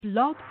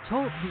Blog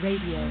Talk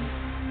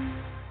Radio.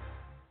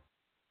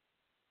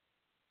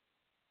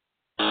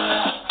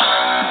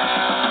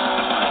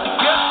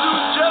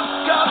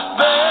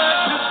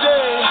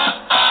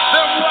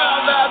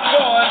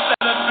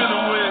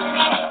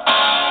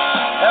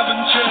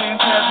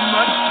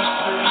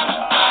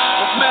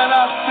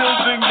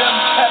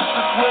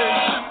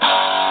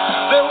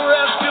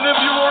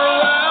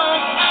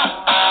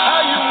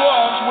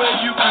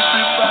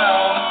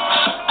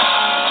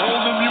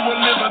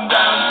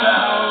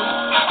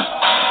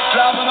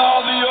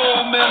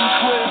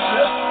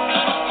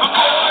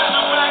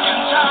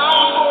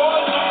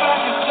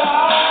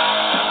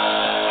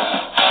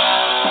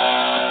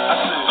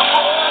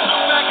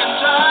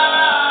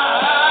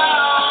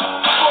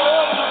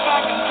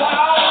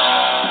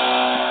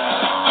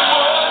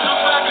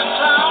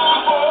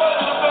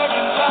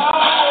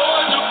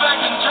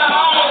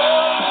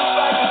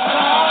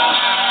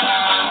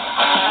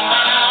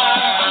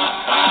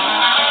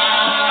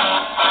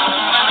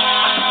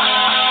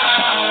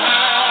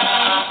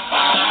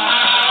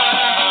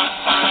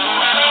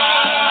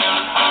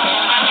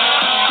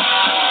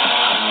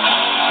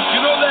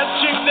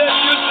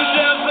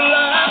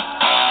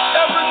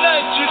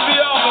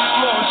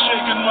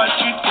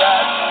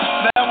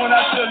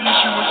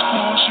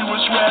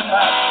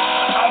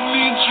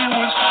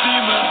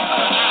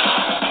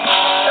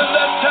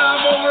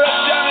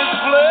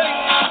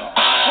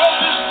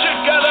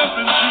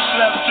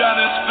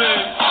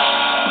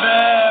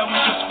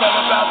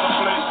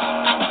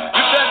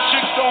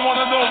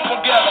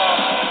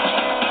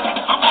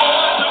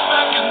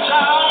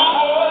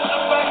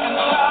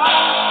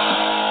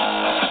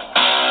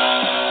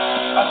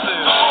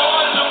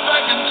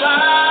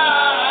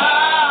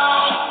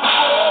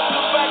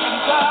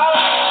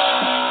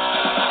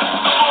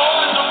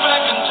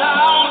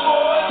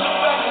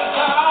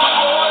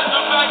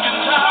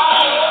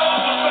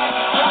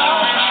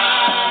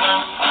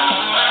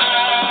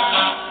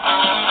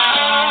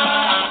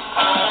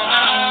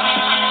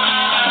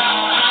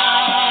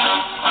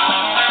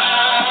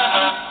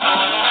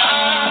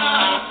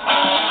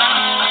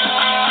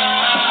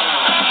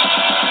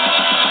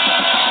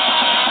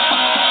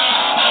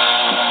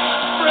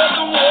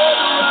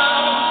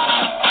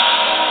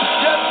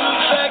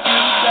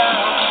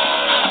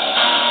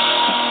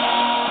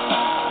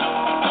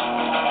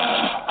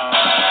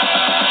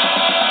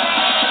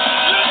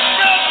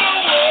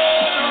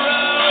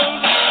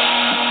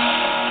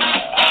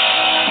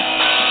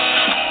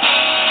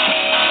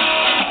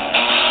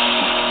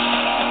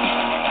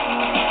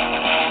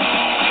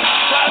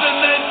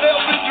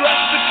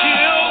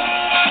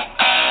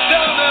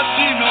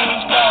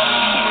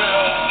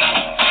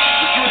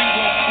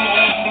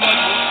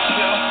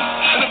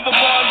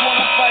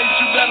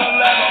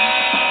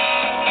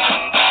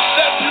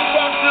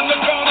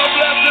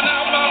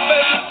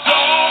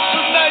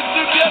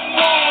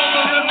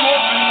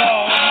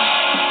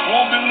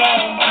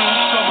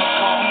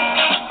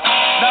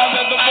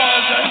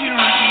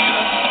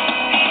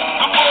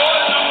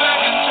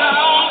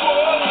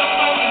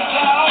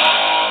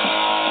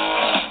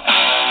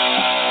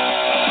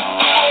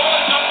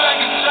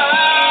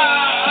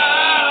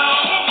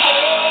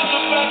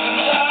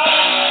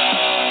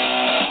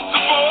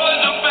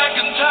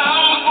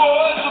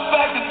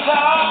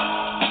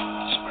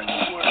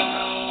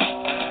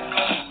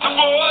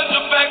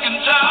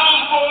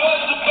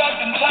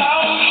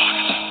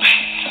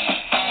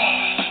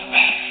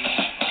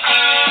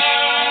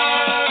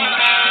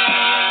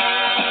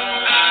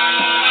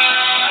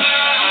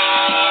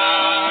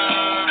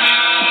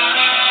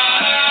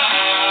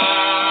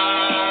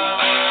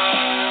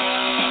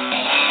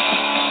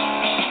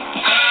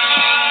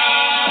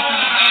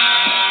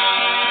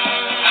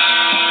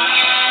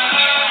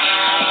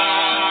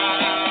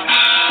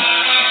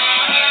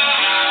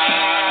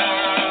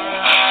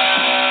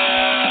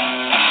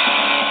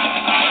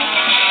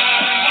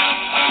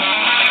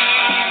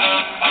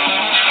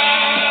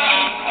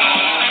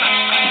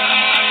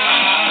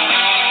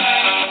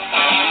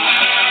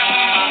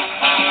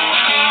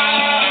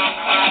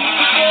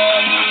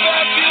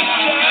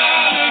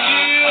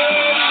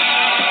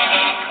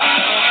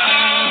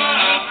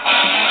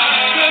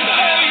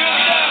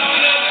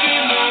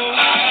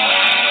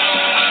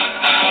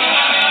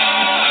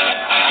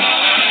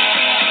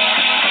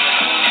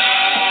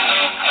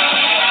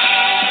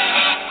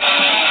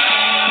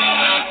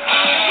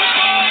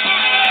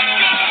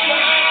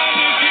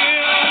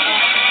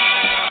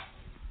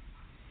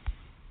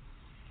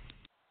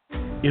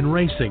 In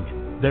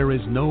racing, there is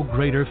no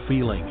greater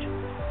feeling.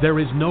 There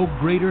is no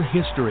greater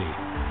history.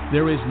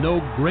 There is no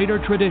greater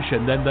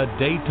tradition than the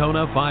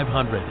Daytona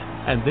 500.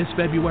 And this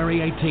February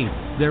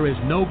 18th, there is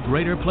no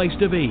greater place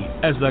to be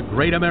as the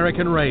Great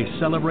American Race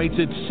celebrates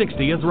its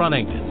 60th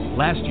running.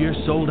 Last year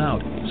sold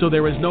out, so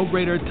there is no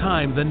greater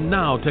time than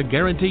now to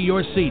guarantee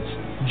your seats.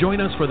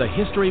 Join us for the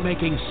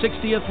history-making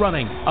 60th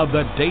running of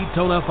the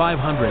Daytona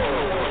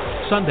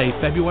 500. Sunday,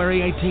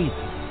 February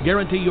 18th.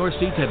 Guarantee your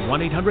seats at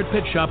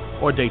 1-800-PIT-SHOP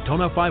or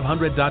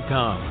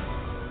Daytona500.com.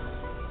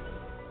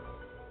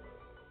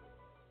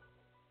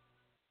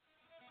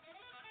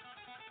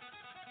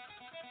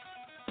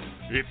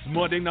 It's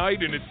Monday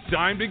night and it's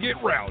time to get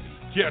rowdy.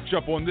 Catch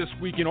up on This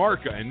Week in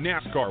ARCA and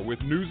NASCAR with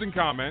news and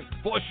comment,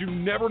 plus you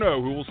never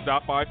know who will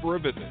stop by for a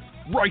visit.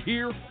 Right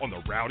here on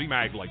the Rowdy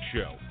Maglite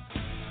Show.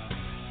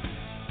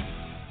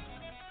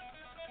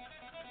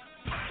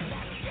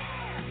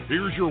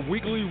 Here's your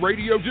weekly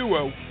radio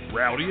duo,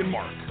 Rowdy and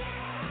Mark.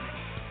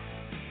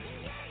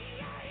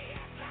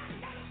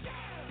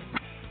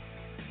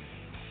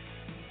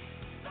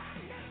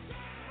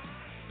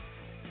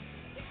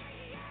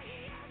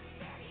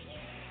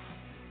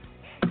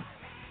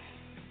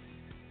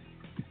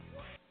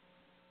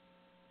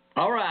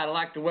 All right, I'd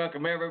like to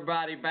welcome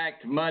everybody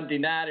back to Monday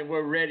night, and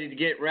we're ready to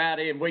get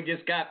rowdy. And we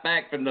just got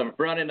back from the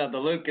running of the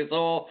Lucas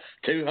Oil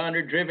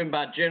 200 driven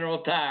by General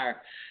Tire.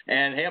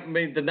 And helping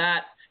me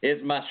tonight is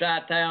my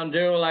Chi-Town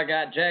duo. I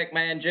got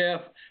Jackman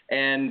Jeff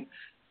and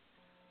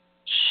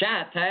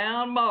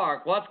Chi-Town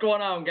Mark. What's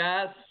going on,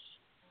 guys?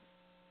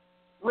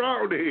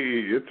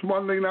 Rowdy, it's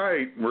Monday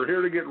night. We're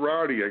here to get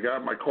rowdy. I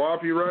got my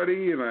coffee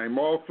ready, and I'm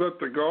all set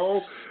to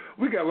go.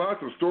 We got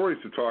lots of stories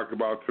to talk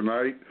about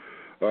tonight.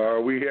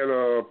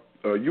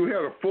 You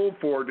had a full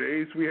 4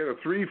 days. We had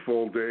 3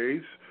 full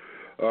days.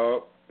 A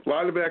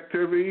lot of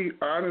activity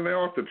on and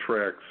off the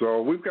track.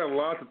 So we've got a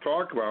lot to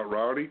talk about,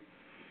 Rowdy.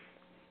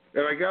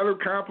 And I got to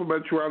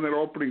compliment you on that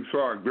opening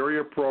song. Very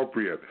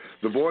appropriate.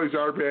 The boys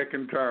are back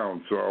in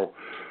town, so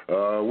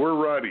we're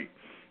ready.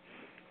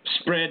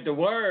 Spread the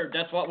word.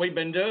 That's what we've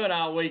been doing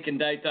all week in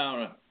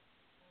Daytona.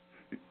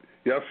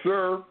 Yes,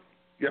 sir.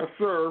 Yes,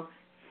 sir.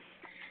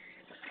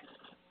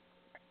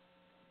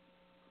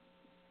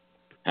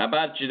 How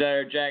about you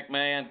there,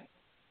 Jackman?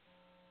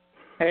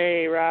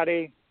 Hey,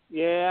 Rowdy.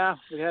 Yeah,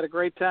 we had a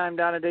great time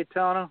down in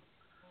Daytona.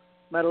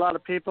 Met a lot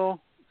of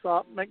people.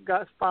 Found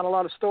a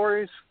lot of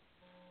stories.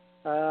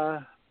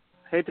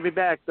 Hate to be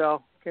back,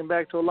 though. Came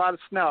back to a lot of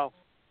snow.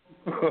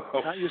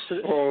 Not used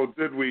to... Oh,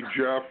 did we,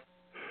 Jeff?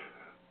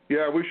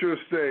 Yeah, we should have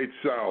stayed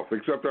south,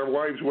 except our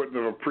wives wouldn't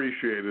have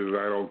appreciated it,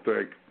 I don't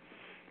think.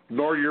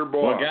 Nor your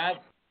boss. Well, guys,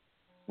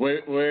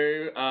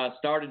 we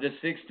started the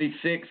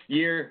 66th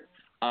year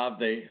of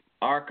the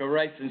ARCA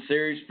Racing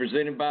Series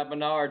presented by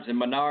Menards,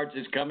 and Menards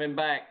is coming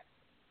back.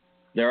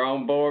 They're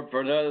on board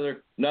for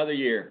another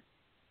year.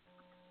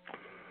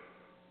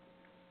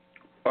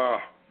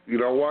 You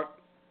know what?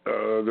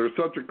 They're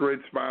such a great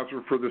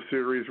sponsor for the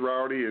series,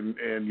 Rowdy,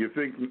 and you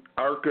think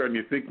ARCA and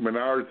you think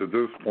Menards at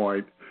this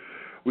point.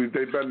 They've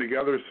been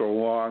together so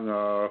long.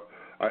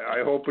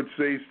 I hope it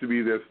stays to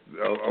be this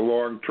a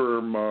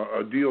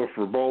long-term deal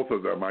for both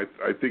of them. I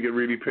think it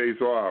really pays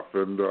off,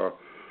 and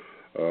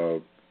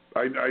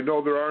I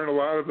know there aren't a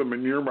lot of them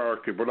in your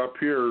market, but up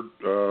here,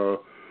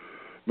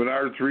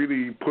 Menards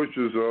really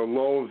pushes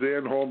Lowe's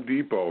and Home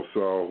Depot.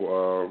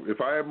 So if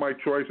I have my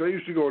choice, I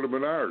usually go to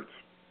Menards.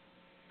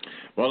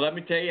 Well, let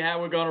me tell you how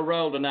we're going to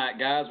roll tonight,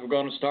 guys. We're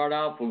going to start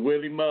off with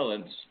Willie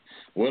Mullins.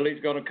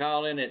 Willie's going to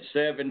call in at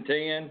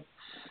 7:10.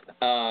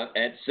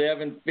 At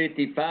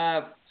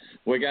 7:55,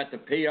 we got the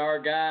PR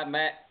guy,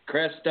 Matt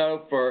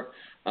Cresto, for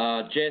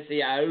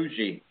Jesse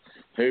Iuji,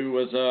 who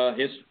was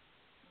his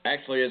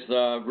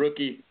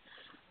rookie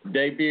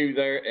debut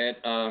there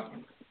at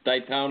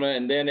Daytona.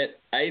 And then at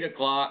 8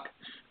 o'clock,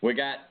 we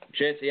got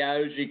Jesse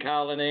Iuji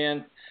calling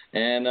in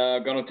and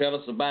going to tell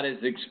us about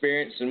his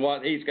experience and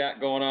what he's got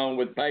going on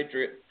with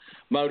Patriot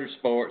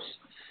Motorsports.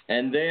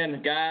 And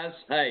then, guys,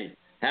 hey,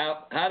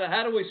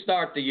 how do we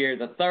start the year?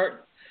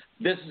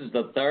 This is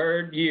the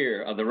 3rd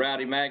year of the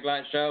Rowdy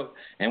Maglite Show,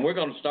 and we're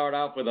going to start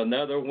off with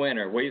another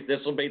winner. This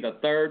will be the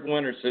 3rd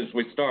winner since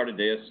we started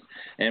this,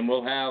 and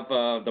we'll have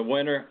the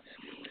winner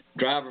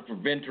driver for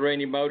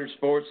Venturini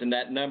Motorsports and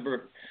that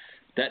number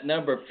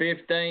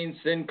 15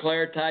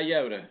 Sinclair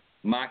Toyota,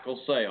 Michael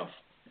Self.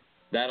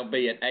 That'll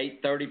be at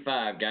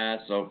 8:35, guys.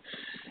 So,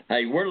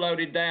 hey, we're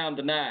loaded down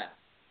tonight.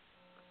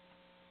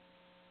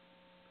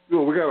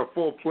 Well, we got a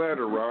full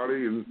platter,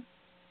 Rowdy, and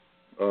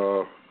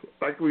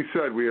like we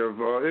said, we have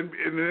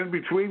in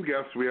between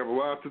guests, we have a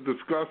lot to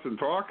discuss and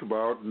talk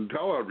about and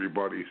tell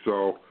everybody.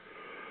 So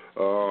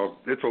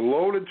it's a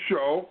loaded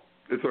show.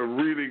 It's a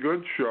really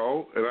good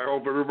show, and I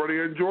hope everybody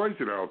enjoys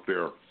it out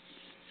there.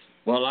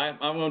 Well, I'm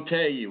going to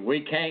tell you,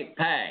 we can't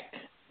pack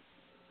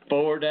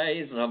 4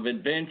 days of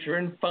adventure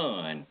and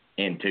fun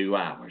in 2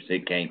 hours.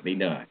 It can't be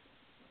done.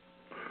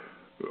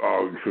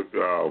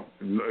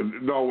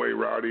 No way,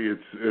 Rowdy.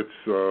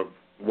 It's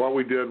what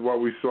we did, what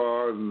we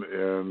saw,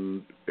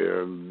 and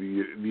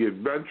the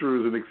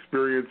adventures and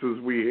experiences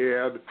we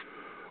had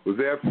was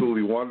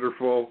absolutely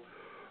wonderful.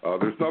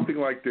 There's nothing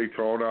like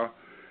Daytona,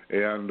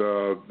 and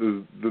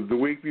the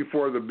week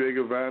before the big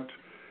event,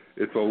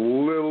 it's a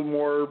little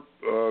more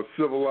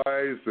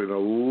civilized and a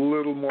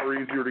little more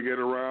easier to get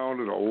around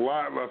and a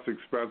lot less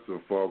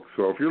expensive, folks.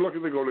 So if you're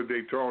looking to go to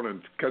Daytona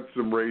and catch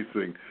some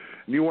racing,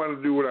 and you want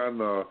to do it on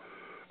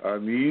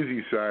the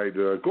easy side,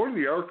 go to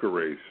the ARCA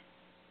race.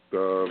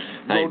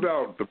 No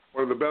doubt,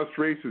 one of the best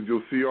races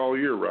you'll see all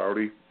year,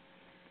 Rowdy.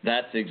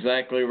 That's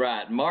exactly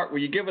right. Mark, will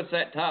you give us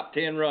that top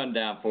 10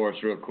 rundown for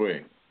us real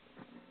quick?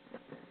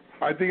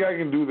 I think I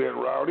can do that,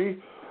 Rowdy.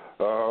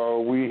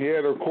 We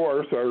had, of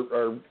course,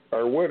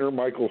 our winner,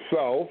 Michael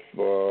Self,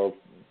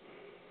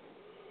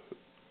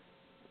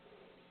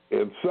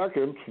 and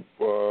second,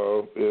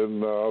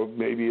 and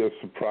maybe a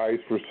surprise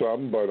for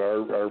some, but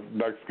our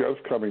next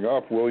guest coming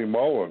up, Willie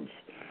Mullins.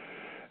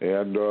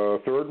 And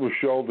third was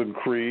Sheldon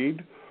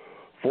Creed.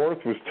 Fourth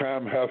was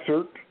Tom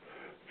Hessert.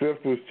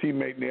 Fifth was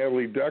teammate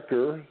Natalie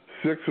Decker.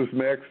 Sixth was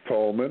Max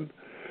Tolman.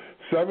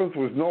 Seventh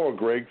was Noah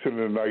Gregson in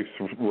a nice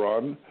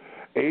run.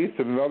 Eighth,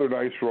 and another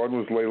nice run,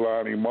 was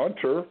Leilani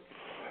Munter.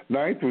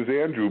 Ninth was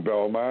Andrew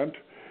Belmont.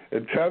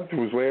 And 10th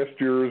was last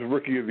year's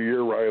Rookie of the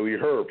Year, Riley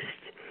Herbst.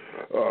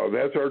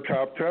 That's our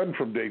top 10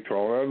 from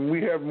Daytona, and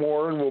we have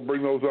more, and we'll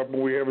bring those up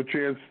when we have a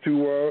chance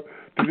to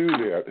do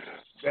that.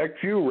 Back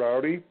to you,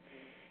 Rowdy.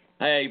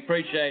 Hey,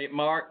 appreciate it,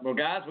 Mark. Well,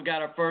 guys, we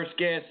got our first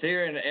guest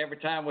here, and every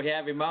time we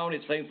have him on,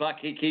 it seems like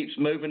he keeps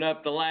moving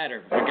up the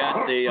ladder. We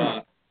got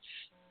the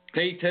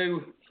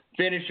P2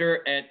 finisher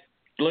at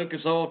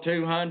Lucas Oil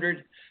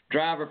 200,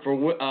 driver for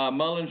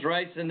Mullins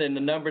Racing, and the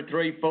number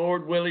 3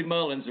 Ford, Willie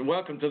Mullins. And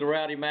welcome to the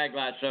Rowdy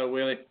Maglite Show,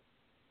 Willie.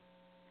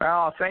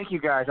 Oh, thank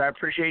you, guys. I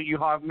appreciate you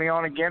having me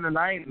on again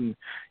tonight. And,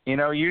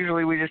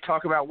 usually we just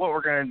talk about what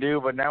we're going to do,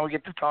 but now we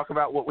get to talk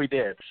about what we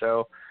did.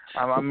 So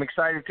I'm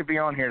excited to be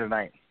on here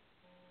tonight.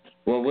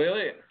 Well,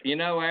 Willie,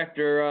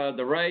 after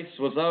the race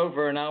was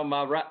over and on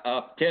my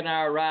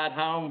 10-hour ride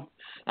home,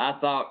 I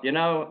thought,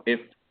 if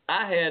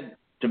I had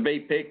to be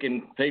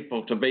picking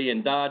people to be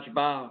in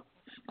dodgeball,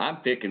 I'm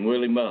picking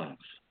Willie Mullins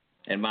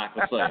and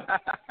Michael Self.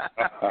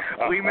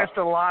 We missed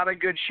a lot of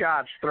good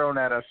shots thrown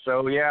at us.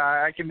 So,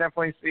 yeah, I can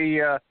definitely see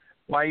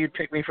why you'd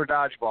pick me for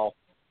dodgeball.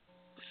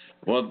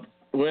 Well,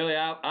 Willie,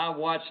 I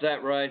watched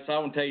that race. I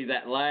want to tell you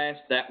that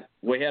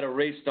we had a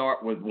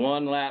restart with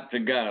one lap to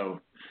go,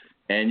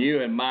 and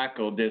you and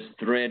Michael just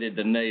threaded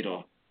the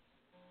needle.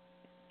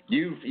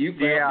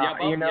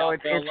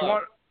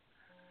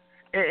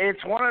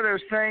 It's one of those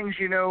things,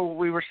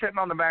 we were sitting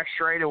on the back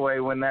straightaway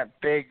when that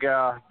big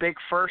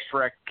first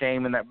wreck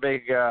came and that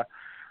big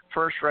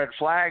first red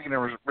flag, and there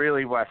was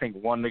really, I think,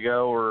 one to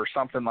go or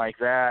something like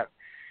that.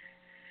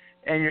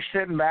 And you're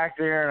sitting back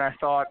there, and I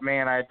thought,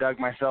 man, I dug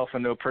myself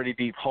into a pretty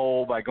deep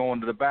hole by going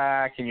to the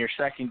back, and you're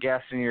second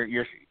guessing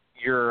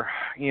your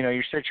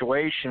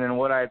situation and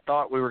what I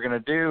thought we were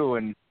going to do,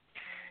 and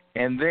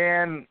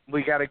then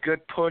we got a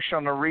good push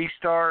on the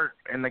restart,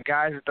 and the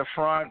guys at the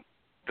front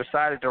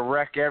decided to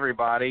wreck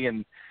everybody.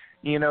 And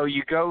you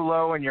go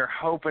low and you're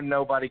hoping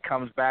nobody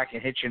comes back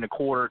and hits you in the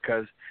quarter,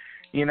 because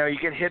you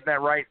get hit in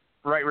that right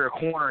rear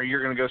corner,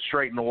 you're going to go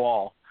straight in the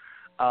wall.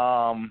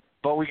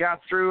 But we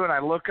got through, and I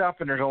look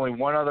up and there's only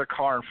one other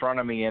car in front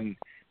of me, and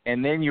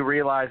then you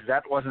realize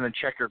that wasn't a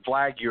checkered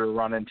flag you were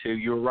running to.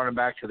 You were running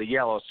back to the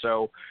yellow,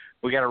 so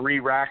we got to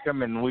re-rack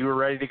them, and we were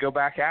ready to go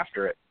back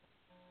after it.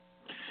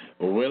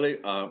 Well, Willie,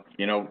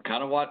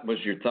 kind of what was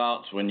your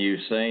thoughts when you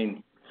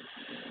seen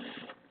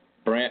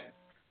Brett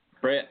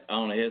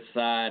on his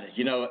side?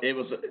 It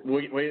was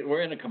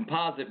we're in a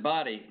composite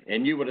body,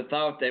 and you would have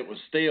thought that was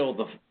still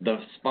the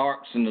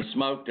sparks and the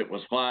smoke that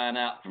was flying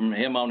out from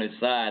him on his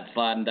side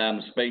sliding down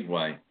the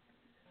speedway.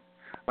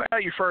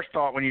 Well, your first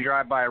thought when you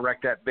drive by a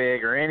wreck that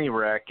big or any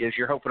wreck is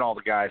you're hoping all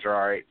the guys are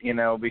all right,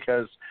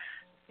 because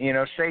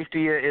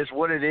safety is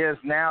what it is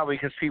now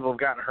because people have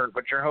gotten hurt,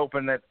 but you're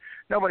hoping that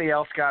nobody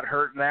else got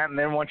hurt in that. And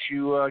then once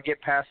you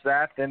get past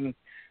that, then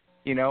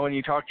when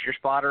you talk to your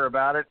spotter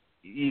about it,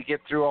 you get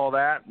through all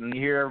that and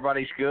you hear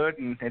everybody's good,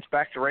 and it's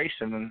back to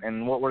racing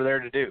and what we're there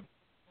to do.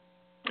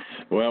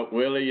 Well,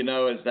 Willie,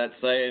 as that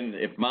saying,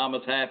 if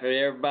mama's happy,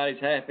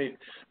 everybody's happy.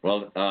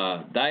 Well,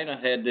 Dana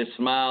had this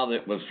smile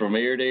that was from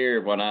ear to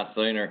ear when I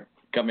seen her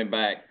coming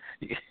back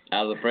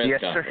out of the press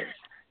conference. Sir.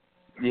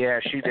 Yeah,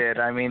 she did.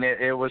 I mean,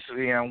 it was,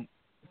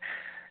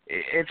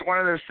 it's one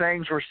of those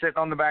things we're sitting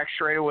on the back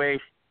straightaway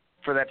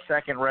for that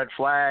second red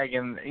flag,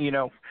 and,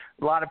 a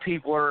lot of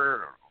people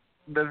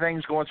the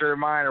things going through their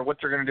mind are what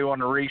they're going to do on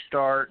the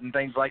restart and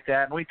things like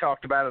that. And we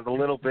talked about it a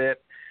little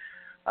bit.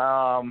 But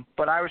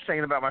I was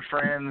thinking about my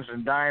friends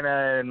and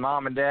Dinah and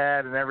mom and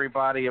dad and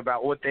everybody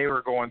about what they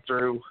were going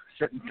through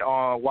sitting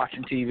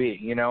watching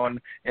TV,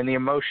 and the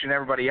emotion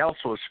everybody else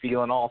was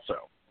feeling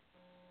also.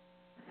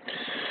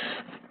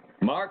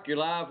 Mark, you're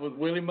live with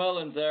Willie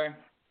Mullins there.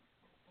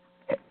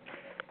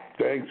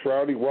 Thanks,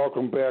 Rowdy.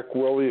 Welcome back,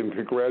 Willie, and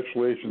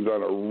congratulations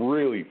on a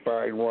really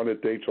fine run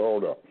at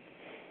Daytona.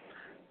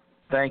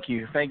 Thank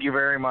you. Thank you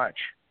very much.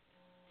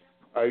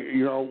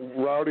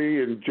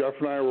 Rowdy and Jeff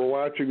and I were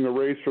watching the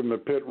race from the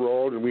pit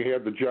road, and we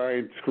had the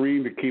giant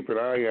screen to keep an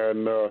eye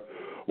on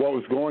what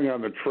was going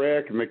on the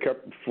track, and they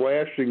kept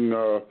flashing.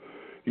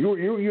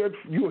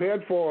 You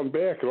had fallen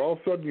back, and all of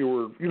a sudden you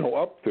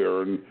were, up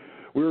there, and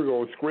we were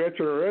going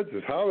scratching our heads.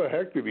 How the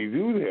heck did he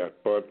do that?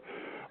 But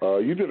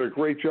you did a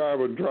great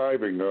job of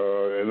driving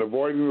and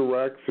avoiding the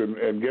wrecks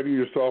and getting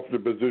yourself in a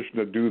position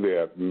to do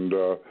that.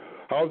 And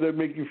how does that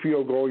make you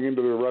feel going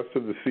into the rest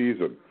of the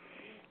season?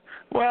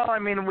 Well, I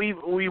mean,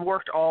 we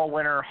worked all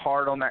winter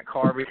hard on that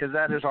car because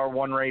that is our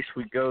one race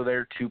we go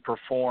there to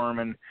perform.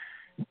 And,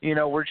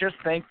 we're just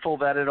thankful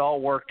that it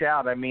all worked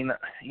out. I mean,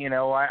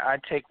 I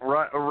take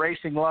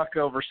racing luck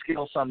over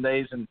skill some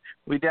days, and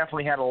we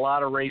definitely had a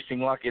lot of racing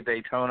luck at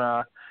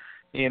Daytona,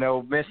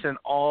 missing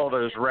all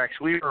those wrecks.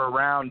 We were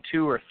around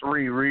 2 or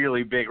 3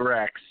 really big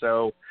wrecks.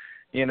 So,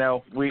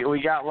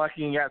 we got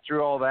lucky and got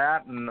through all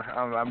that, and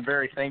I'm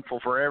very thankful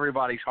for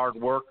everybody's hard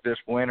work this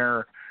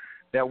winter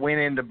that went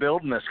into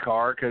building this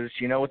car because,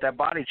 with that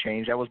body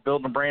change, I was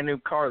building a brand-new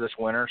car this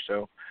winter,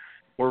 so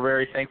we're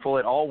very thankful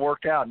it all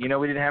worked out. We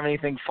didn't have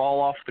anything fall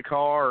off the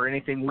car or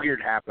anything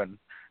weird happen.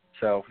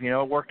 So,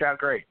 it worked out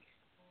great.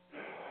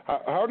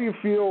 How do you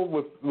feel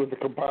with the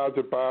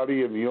composite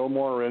body and the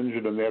Ilmor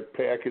engine and that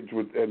package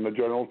and the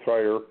General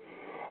Tire?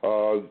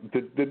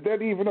 Did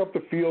that even up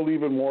the field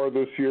even more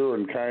this year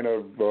and kind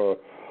of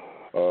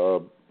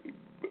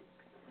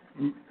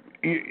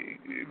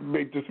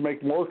just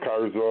make more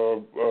cars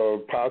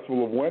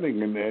possible of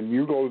winning, and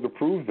you go to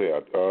prove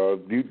that?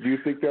 Do you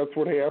think that's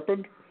what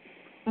happened?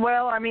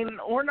 Well, I mean,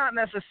 we're not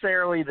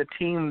necessarily the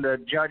team to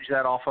judge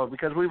that off of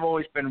because we've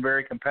always been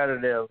very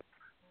competitive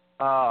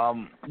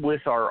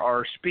with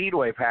our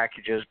speedway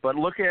packages. But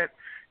look at,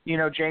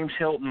 James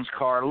Hilton's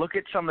car. Look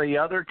at some of the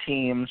other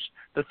teams,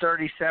 the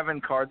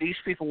 37 car. These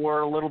people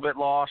were a little bit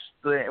lost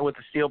with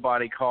the steel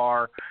body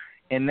car,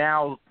 and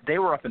now they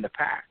were up in the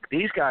pack.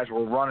 These guys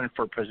were running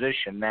for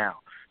position now.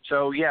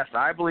 So, yes,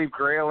 I believe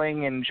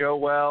Grayling and Joe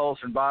Wells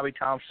and Bobby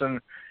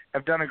Thompson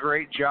have done a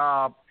great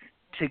job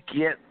to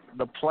get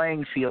the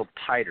playing field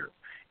tighter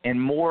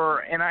and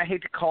more, and I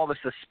hate to call this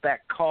a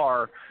spec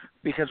car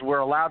because we're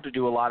allowed to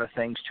do a lot of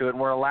things to it and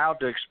we're allowed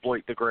to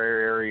exploit the gray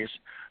areas,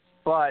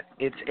 but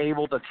it's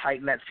able to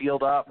tighten that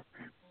field up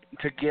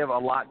to give a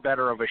lot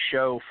better of a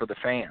show for the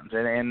fans,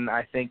 and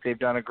I think they've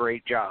done a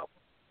great job.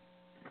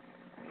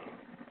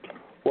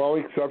 Well,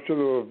 exception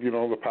of,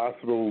 the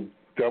possible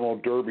demo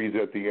derbies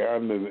at the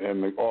end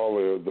and all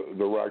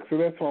the wrecks,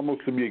 and that's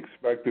almost to be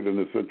expected in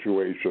this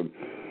situation.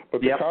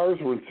 But the cars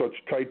were in such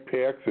tight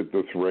packs at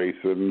this race,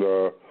 and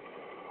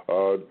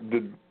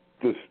did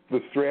the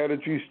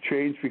strategies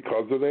change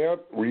because of that?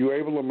 Were you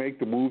able to make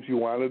the moves you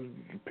wanted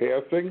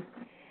passing?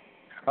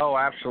 Oh,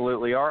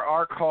 absolutely.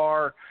 Our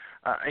car,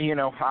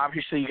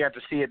 obviously you got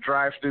to see it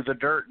drive through the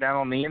dirt down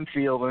on the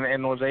infield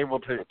and was able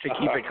to keep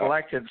it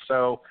collected.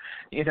 So,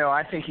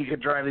 I think you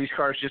could drive these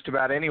cars just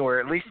about anywhere,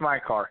 at least my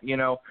car. We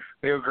have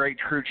a great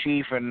crew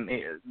chief, and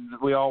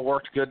we all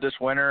worked good this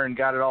winter and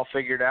got it all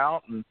figured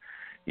out. And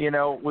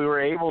we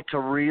were able to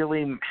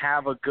really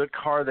have a good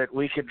car that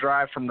we could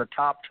drive from the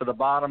top to the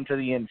bottom to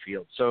the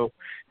infield. So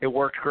it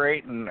worked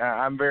great, and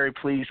I'm very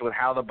pleased with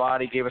how the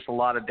body gave us a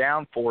lot of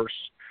downforce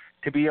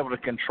to be able to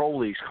control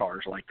these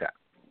cars like that.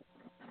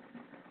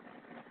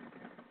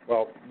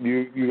 Well,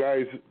 you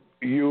guys,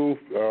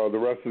 the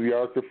rest of the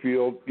ARCA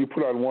field, you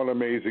put on one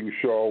amazing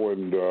show,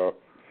 and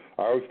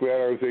I was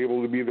glad I was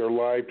able to be there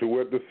live to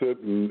witness it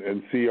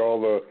and see all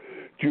the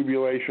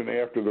jubilation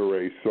after the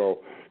race. So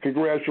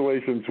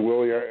congratulations,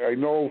 Willie. I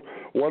know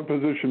one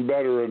position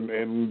better,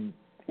 and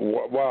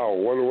wow,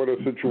 what a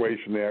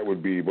situation that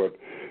would be. But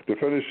to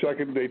finish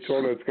second in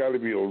Daytona, it's got to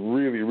be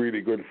really,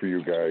 really good for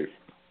you guys.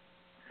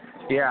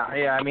 Yeah.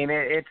 I mean,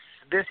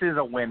 this is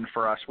a win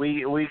for us.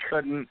 We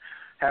couldn't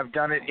have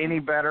done it any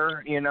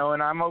better, and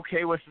I'm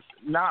okay with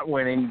not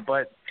winning,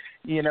 but,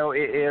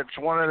 it's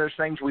one of those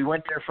things. We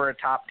went there for a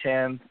top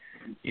 10,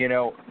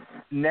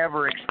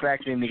 never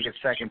expecting to get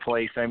second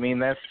place. I mean,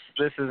 this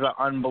is an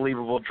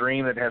unbelievable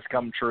dream that has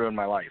come true in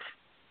my life.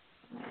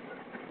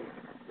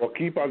 Well,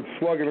 keep on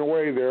slugging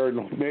away there,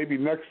 and maybe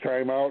next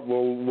time out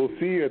we'll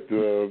see you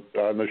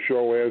on the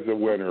show as a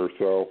winner.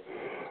 So,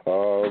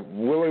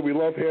 Willie, we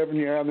love having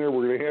you on there.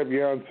 We're going to have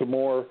you on some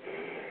more.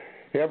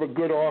 Have a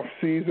good off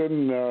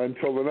season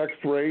until the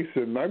next race,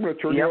 and I'm going to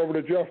turn you over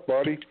to Jeff,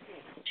 buddy.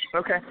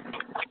 Okay.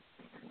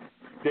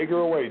 Take her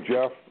away,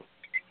 Jeff.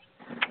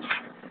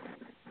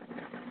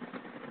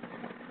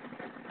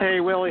 Hey,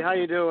 Willie, how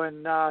you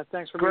doing?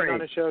 Thanks for being on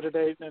the show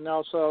today, and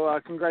also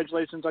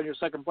congratulations on your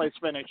second place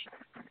finish.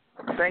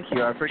 Thank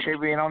you. I appreciate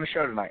being on the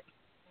show tonight.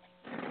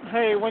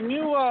 Hey, when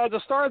you the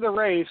start of the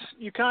race,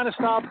 you kind of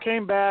stopped,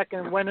 came back,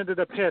 and went into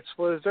the pits.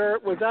 Was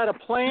that a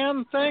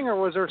planned thing, or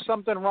was there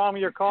something wrong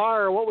with your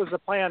car, or what was the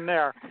plan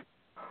there?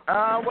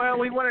 Well,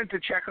 we wanted to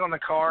check on the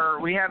car.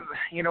 We had,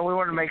 we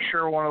wanted to make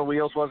sure one of the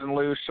wheels wasn't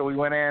loose, so we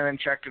went in and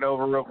checked it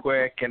over real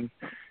quick, and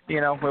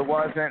it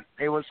wasn't.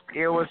 It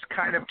was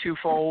kind of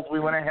twofold. We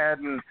went ahead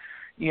and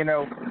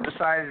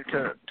decided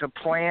to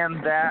plan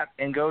that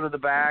and go to the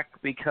back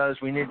because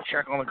we need to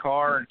check on the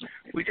car. And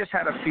we just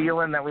had a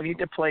feeling that we need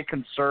to play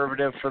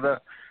conservative for the,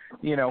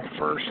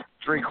 first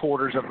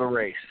 3/4 of the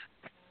race.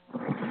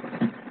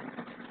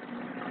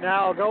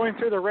 Now, going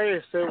through the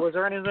race, was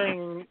there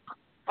anything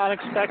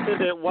unexpected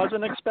that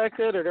wasn't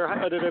expected,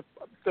 or did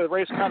the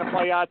race kind of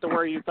play out to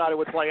where you thought it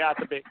would play out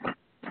to be?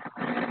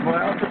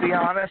 Well, to be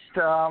honest,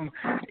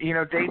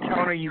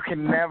 Daytona, you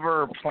can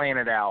never plan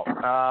it out.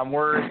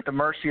 We're at the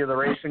mercy of the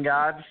racing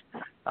gods,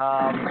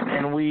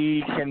 and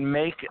we can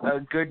make a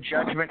good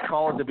judgment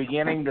call at the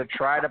beginning to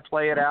try to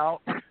play it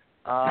out.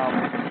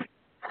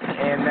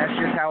 and that's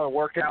just how it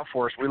worked out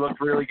for us. We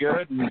looked really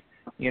good, and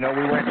we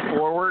went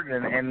forward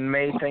and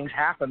made things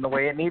happen the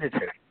way it needed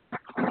to.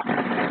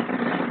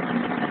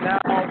 Now,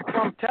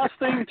 from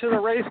testing to the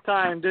race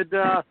time, did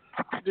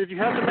you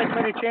have to make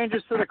many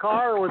changes to the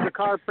car, or was the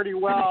car pretty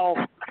well?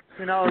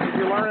 Did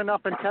you learn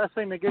enough in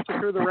testing to get you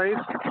through the race?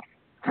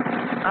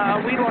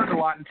 We learned a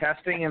lot in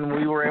testing, and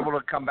we were able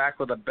to come back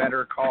with a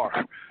better car.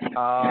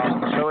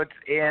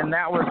 And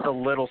that was the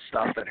little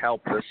stuff that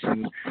helped us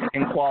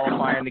in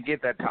qualifying to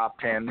get that top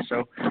 10.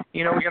 So,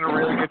 we got a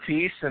really good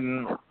piece,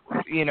 and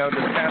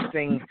the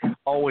testing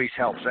always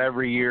helps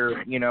every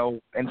year.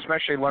 And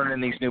especially learning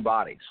these new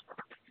bodies.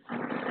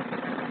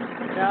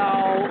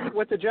 Now,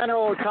 with the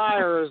General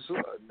tires,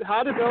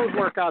 how did those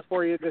work out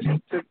for you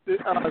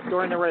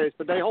during the race?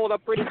 Did they hold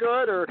up pretty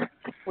good, or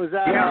was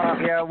that?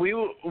 Yeah. We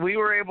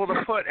were able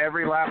to put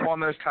every lap on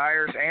those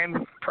tires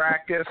and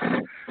practice,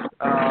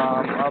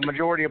 a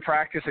majority of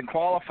practice and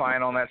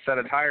qualifying on that set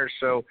of tires.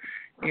 So,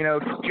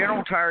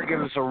 General Tire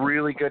gives us a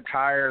really good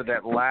tire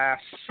that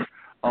lasts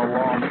a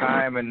long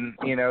time, and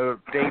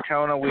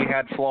Daytona we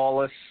had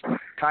flawless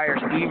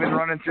tires, even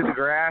running through the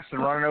grass and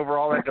running over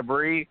all that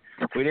debris.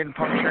 We didn't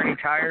puncture any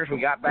tires.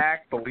 We got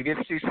back, but we did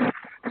see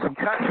some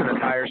cuts in the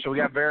tires, so we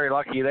got very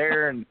lucky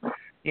there, and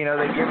they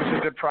give us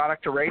a good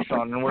product to race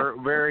on, and we're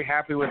very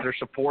happy with their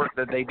support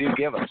that they do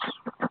give us.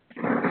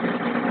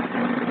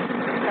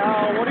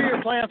 What are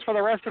your plans for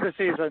the rest of the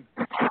season?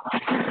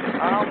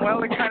 Well,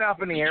 they're kind of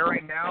up in the air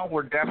right now.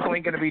 We're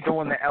definitely going to be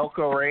doing the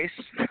Elko race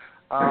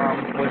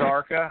with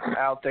ARCA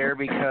out there,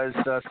 because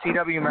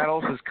CW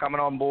Metals is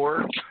coming on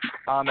board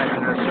as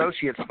an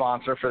associate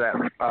sponsor for that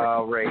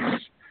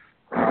race.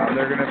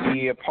 They're going to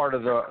be a part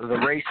of the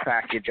race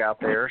package out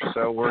there,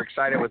 so we're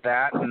excited with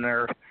that, and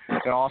they're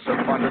going to also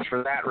fund us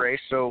for that race.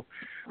 So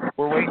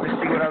we're waiting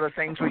to see what other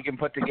things we can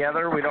put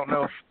together. We don't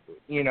know if,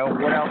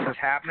 what else is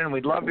happening.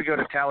 We'd love to go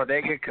to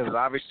Talladega, because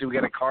obviously we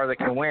got a car that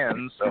can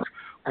win, so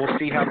we'll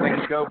see how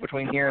things go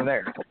between here and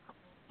there.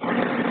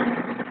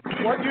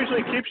 What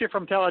usually keeps you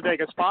from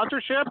Talladega?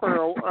 Sponsorship,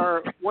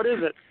 or what is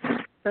it?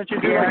 Since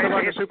you do like a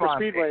lot of super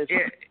speedways.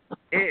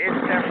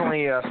 It's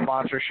definitely a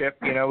sponsorship.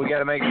 We got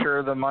to make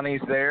sure the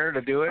money's there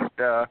to do it,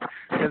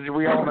 because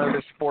we all know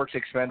this sport's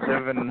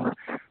expensive, and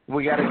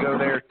we got to go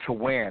there to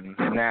win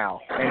now.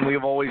 And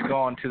we've always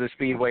gone to the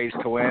speedways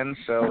to win,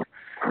 so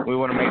we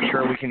want to make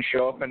sure we can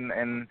show up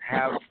and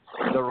have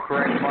the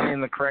correct money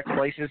in the correct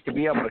places to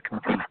be able to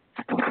compete.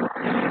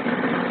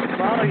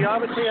 Well, you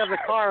obviously have the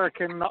car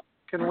can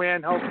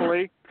win,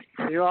 hopefully.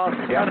 You also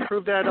got to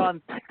prove that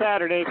on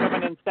Saturday,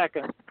 coming in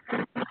second.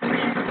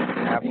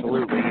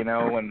 Absolutely,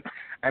 and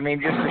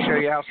just to show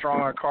you how strong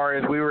our car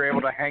is, we were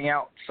able to hang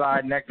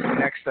outside next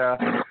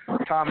to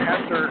Tom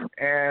Hester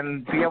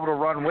and be able to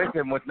run with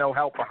him with no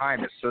help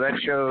behind us. So that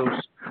shows,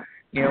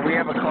 we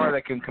have a car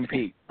that can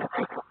compete.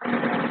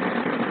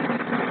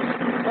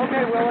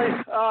 Okay, Willie.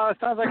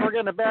 Sounds like we're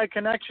getting a bad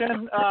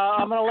connection.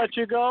 I'm going to let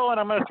you go, and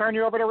I'm going to turn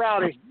you over to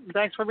Rowdy.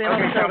 Thanks for being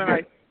on the show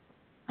tonight.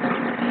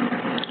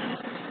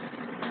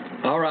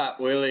 All right,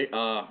 Willie.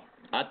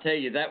 I tell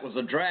you, that was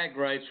a drag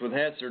race with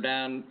Hester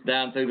down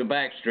through the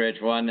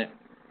backstretch, wasn't it?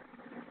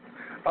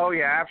 Oh,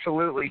 yeah,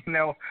 absolutely.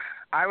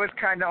 I was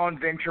kind of on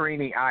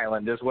Venturini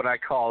Island is what I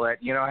call it.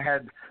 I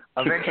had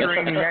a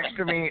Venturini next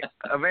to me,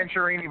 a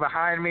Venturini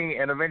behind me,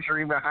 and a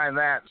Venturini behind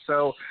that.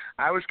 So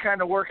I was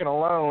kind of working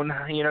alone.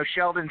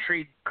 Sheldon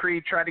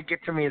Creed tried to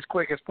get to me as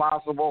quick as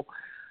possible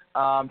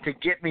to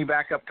get me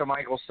back up to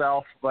Michael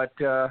Self, but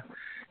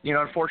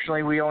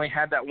unfortunately, we only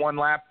had that one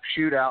lap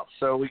shootout,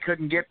 so we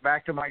couldn't get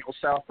back to Michael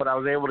Self, but I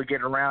was able to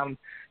get around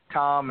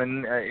Tom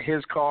and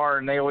his car,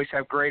 and they always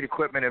have great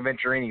equipment at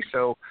Venturini.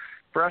 So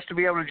for us to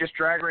be able to just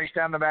drag race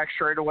down the back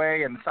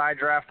straightaway and side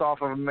draft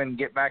off of them and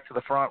get back to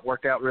the front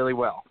worked out really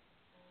well.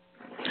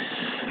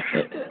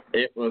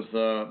 It was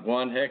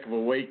one heck of a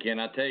weekend.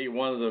 I tell you,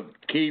 one of the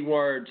key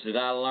words that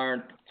I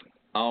learned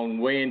on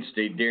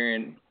Wednesday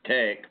during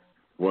tech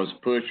was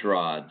push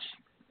rods.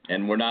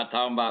 And we're not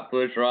talking about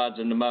push rods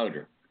in the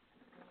motor.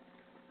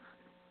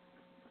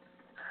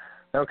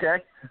 Okay.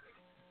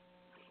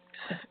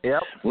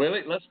 Yep.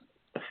 Willie,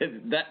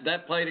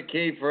 that played a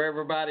key for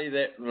everybody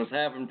that was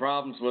having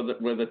problems with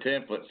the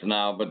templates and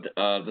all. But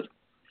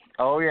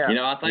oh yeah.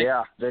 I think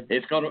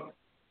it's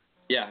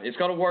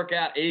gonna work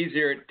out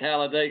easier at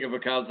Talladega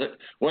because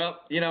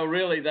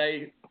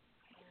really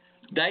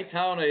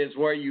Daytona is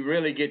where you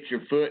really get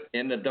your foot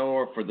in the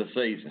door for the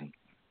season.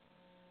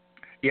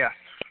 Yes.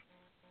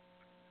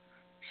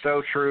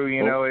 So true,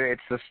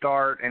 it's the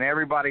start, and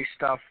everybody's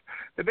stuff.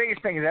 The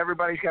biggest thing is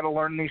everybody's got to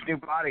learn these new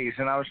bodies,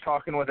 and I was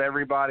talking with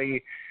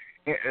everybody,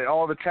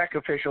 all the tech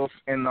officials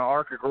in the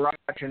ARCA garage,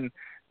 and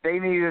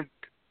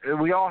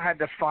we all had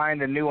to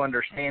find a new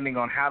understanding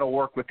on how to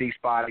work with these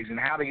bodies and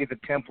how to get the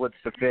templates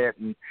to fit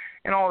and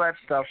all that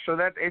stuff. So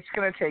that it's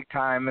going to take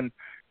time, and,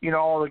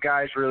 all the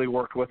guys really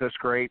worked with us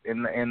great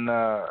in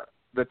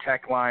the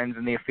tech lines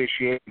and the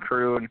officiating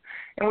crew, and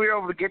we were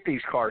able to get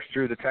these cars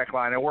through the tech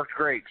line. It worked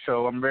great,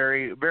 so I'm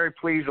very, very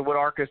pleased with what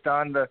ARCA's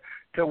done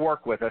to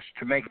work with us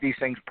to make these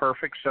things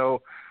perfect.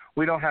 So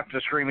we don't have to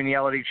scream and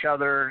yell at each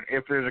other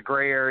if there's a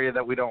gray area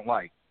that we don't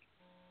like.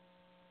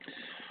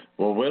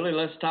 Well, Willie,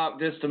 let's talk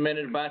just a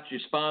minute about your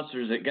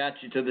sponsors that got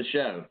you to the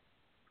show.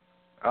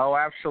 Oh,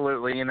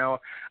 absolutely. You know,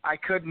 I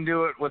couldn't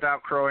do it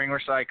without Crowing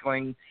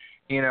Recycling,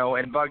 you know,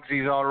 and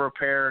Bugsy's Auto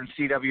Repair and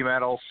CW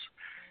Metals.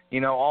 You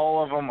know,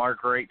 all of them are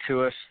great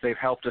to us. They've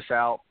helped us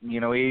out.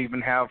 You know, we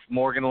even have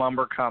Morgan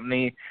Lumber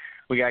Company.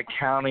 We got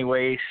County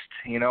Waste,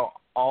 you know,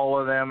 all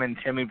of them, and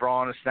Timmy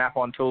Braun and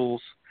Snap-on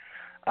Tools.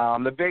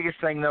 The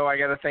biggest thing, though, I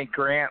got to thank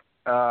Grant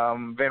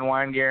Van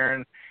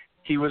Weingaren.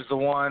 He was the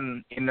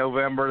one in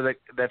November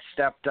that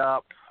stepped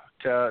up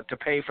to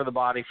pay for the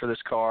body for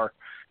this car,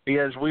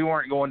 because we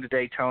weren't going to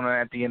Daytona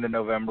at the end of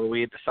November.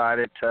 We had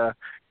decided to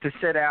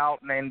sit out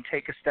and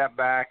take a step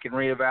back and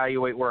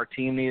reevaluate where our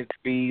team needed to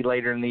be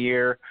later in the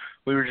year.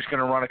 We were just going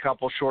to run a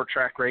couple short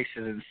track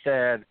races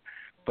instead,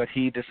 but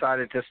he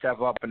decided to step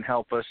up and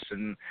help us,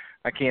 and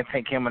I can't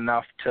thank him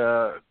enough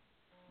to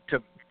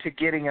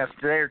getting us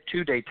there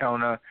to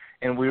Daytona,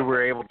 and we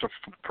were able to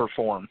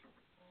perform.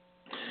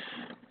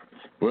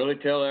 Willie,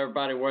 tell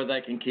everybody where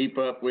they can keep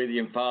up with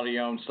you and follow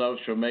you on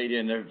social media,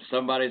 and if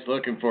somebody's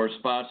looking for a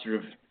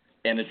sponsor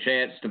and a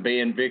chance to be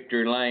in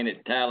Victory Lane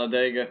at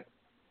Talladega,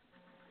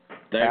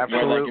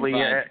 absolutely.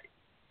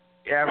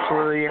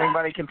 Absolutely.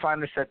 Anybody can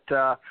find us at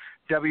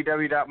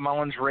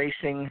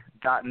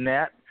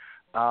www.mullinsracing.net.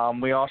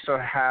 We also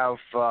have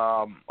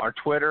our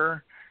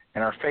Twitter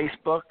and our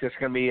Facebook. There's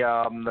going to be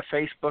the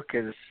Facebook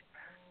is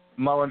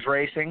Mullins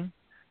Racing.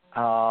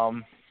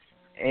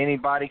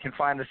 Anybody can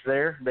find us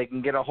there. They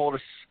can get a hold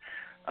of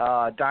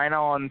Dinah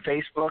on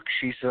Facebook.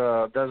 She's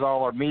does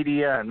all our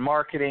media and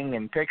marketing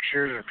and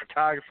pictures and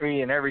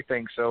photography and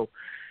everything. So,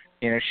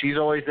 you know, she's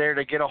always there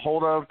to get a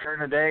hold of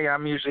during the day.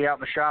 I'm usually out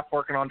in the shop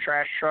working on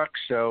trash trucks.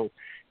 So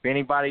if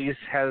anybody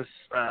has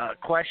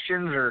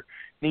questions or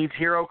needs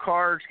hero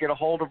cards, get a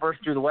hold of her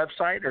through the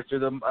website or through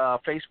the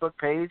Facebook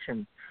page,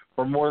 and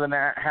we're more than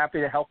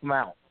happy to help them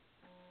out.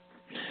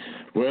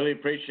 Willie,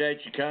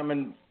 appreciate you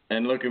coming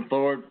and looking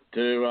forward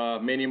to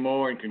many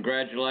more, and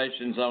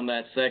congratulations on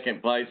that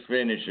second place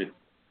finish at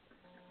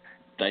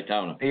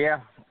Daytona.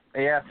 Yeah,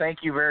 thank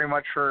you very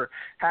much for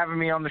having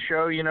me on the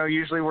show. You know,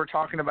 usually we're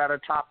talking about a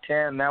top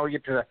 10. Now we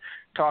get to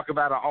talk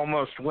about an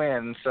almost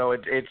win. So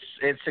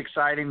it's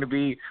exciting to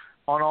be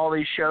on all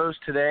these shows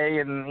today.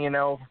 And, you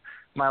know,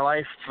 my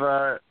life,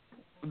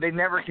 they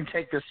never can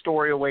take this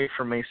story away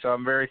from me. So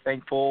I'm very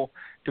thankful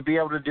to be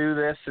able to do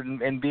this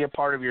and be a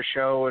part of your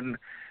show. And,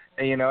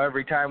 you know,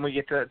 every time we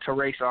get to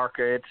race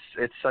ARCA,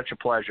 it's such a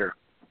pleasure.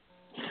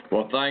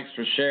 Well, thanks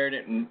for sharing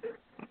it and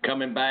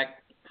coming back.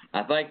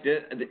 I think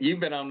that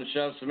you've been on the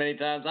show so many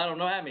times. I don't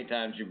know how many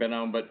times you've been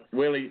on, but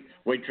Willie,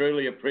 we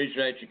truly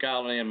appreciate you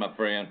calling in, my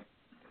friend.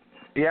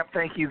 Yep,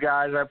 thank you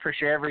guys. I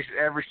appreciate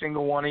every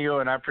single one of you,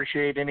 and I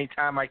appreciate any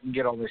time I can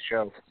get on this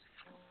show.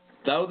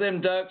 Throw them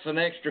ducks an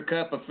extra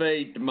cup of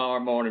feed tomorrow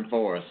morning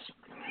for us.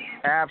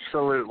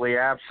 Absolutely.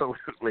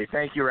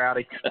 Thank you,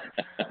 Rowdy.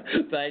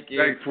 Thank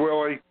you. Thanks,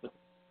 Willie.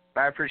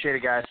 I appreciate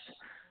it, guys.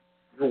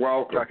 You're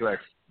welcome. Talk to you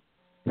later.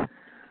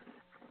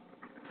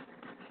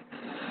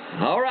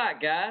 All right,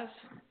 guys.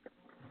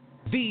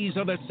 These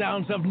are the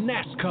sounds of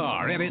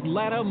NASCAR at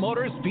Atlanta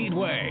Motor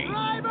Speedway.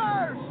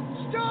 Drivers,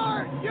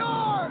 start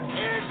your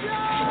engine!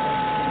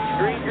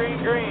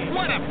 Green.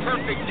 What a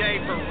perfect day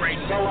for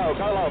racing.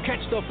 Go.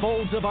 Catch the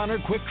Folds of Honor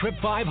Quick Trip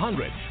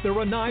 500, the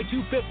Renai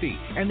 250,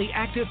 and the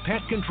Active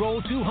Pest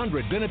Control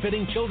 200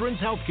 benefiting Children's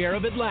Healthcare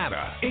of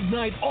Atlanta.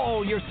 Ignite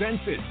all your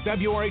senses,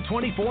 February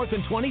 24th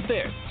and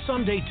 25th.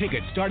 Sunday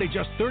tickets start at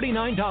just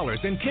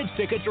 $39 and kids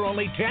tickets are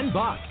only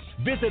 $10.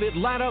 Visit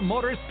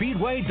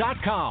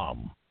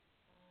AtlantaMotorspeedway.com.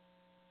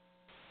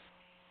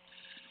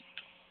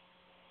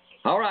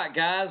 All right,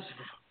 guys.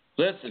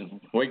 Listen,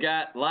 we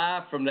got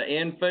live from the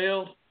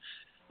infield.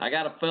 I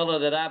got a fella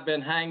that I've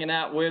been hanging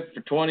out with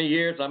for 20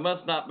 years. I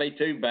must not be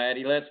too bad.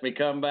 He lets me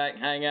come back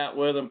and hang out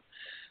with him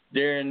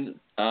during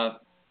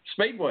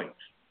Speedway.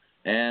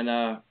 And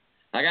I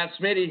got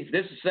Smitty.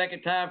 This is the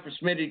second time for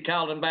Smitty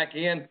calling back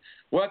in.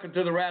 Welcome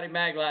to the Rowdy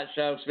Maglite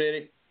Show,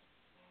 Smitty.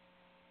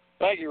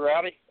 Thank you,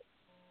 Rowdy.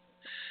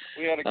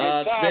 We had a good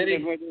time, Smitty,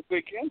 didn't we, this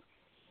weekend?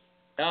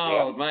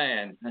 Oh, yeah.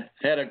 Man.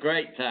 Had a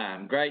great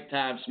time. Great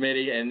time,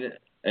 Smitty. And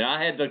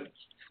I had to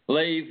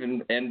leave,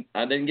 and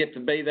I didn't get to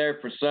be there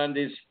for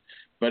Sundays,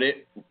 but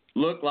it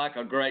looked like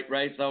a great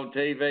race on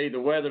TV. The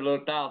weather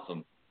looked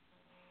awesome.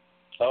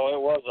 Oh, it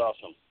was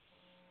awesome.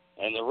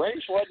 And the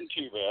race wasn't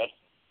too bad.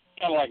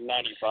 Kind of like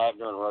 95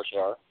 during rush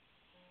hour.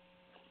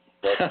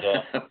 But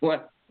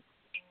what?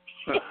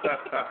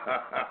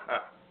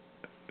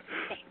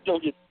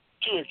 Don't get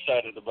too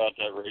excited about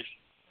that race.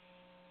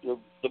 The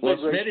big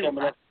race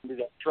coming up will be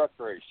that truck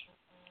race.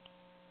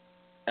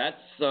 That's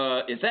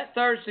is that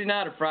Thursday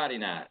night or Friday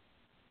night?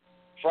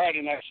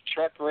 Friday night's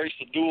truck race.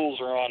 The duels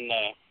are on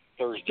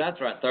Thursday. That's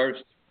right.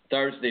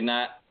 Thursday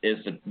night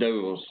is the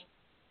duels.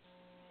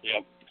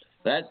 Yep.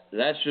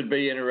 That should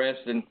be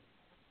interesting.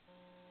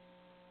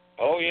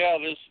 Oh yeah,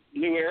 this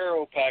new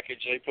aero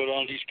package they put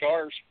on these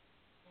cars.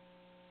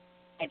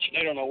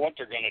 They don't know what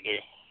they're going to do.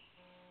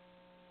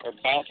 They're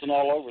bouncing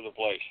all over the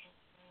place.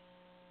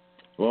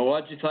 Well,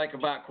 what'd you think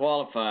about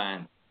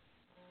qualifying?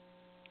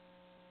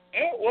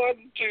 It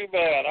wasn't too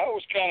bad. I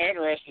was kind of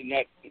interested in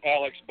that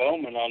Alex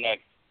Bowman on that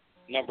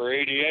number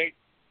 88.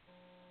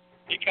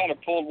 He kind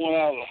of pulled one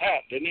out of the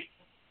hat, didn't he?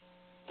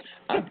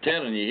 I'm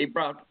telling you, he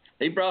brought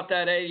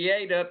that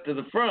 88 up to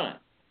the front.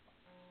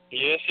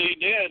 Yes, he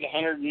did.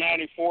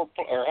 194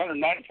 or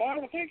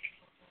 195, I think.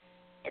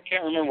 I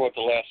can't remember what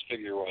the last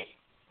figure was.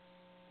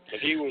 But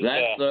he was.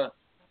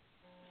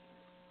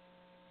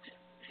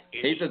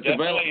 He's a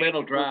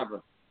developmental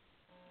driver.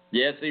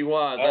 Yes, he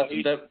was.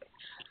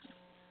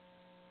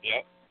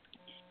 Yep.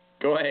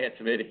 Go ahead,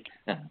 Smitty.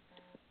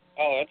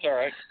 Oh, that's all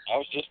right. I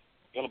was just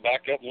going to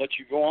back up and let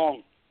you go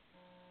on.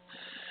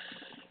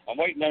 I'm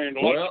waiting on your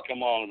lights to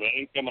come on, but it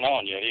ain't coming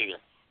on yet either.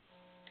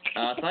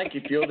 I think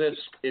if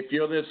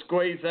you'll just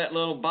squeeze that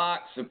little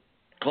box and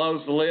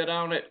close the lid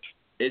on it,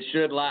 it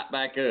should light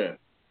back up.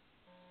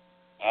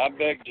 I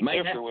beg to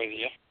differ with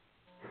you.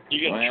 You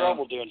get in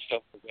trouble doing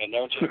stuff like that,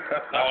 don't you?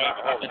 No, I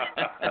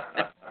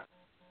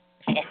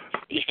ain't.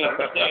 You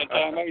understand,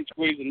 Tom? I ain't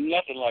squeezing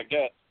nothing like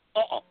that.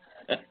 No.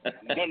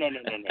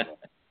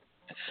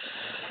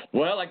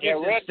 Well, I guess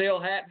it's still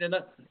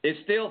happening. It's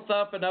still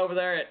thumping over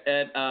there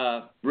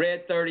at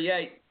Red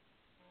 38.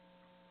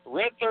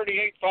 Red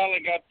 38 finally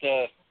got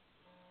the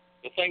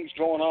things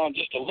going on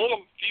just a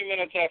few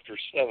minutes after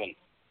 7.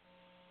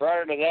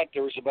 Prior to that,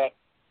 there was about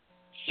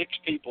 6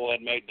 people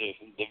had made the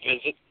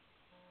visit,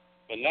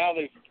 but now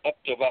they've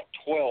up to about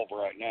 12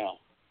 right now.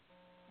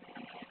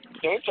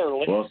 So it's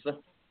early. Well,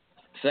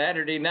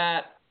 Saturday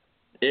night,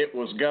 it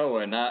was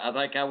going. I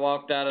think I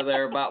walked out of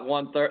there about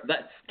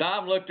 1:30.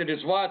 Tom looked at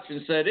his watch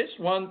and said, "It's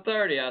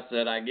 1:30." I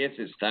said, "I guess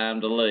it's time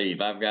to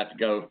leave. I've got to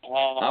go."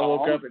 I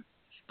woke up.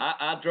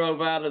 I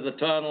drove out of the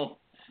tunnel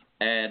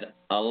at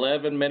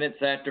 11 minutes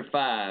after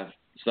 5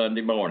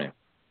 Sunday morning.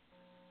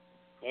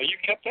 Well, you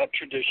kept that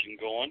tradition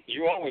going.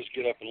 You always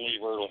get up and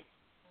leave early.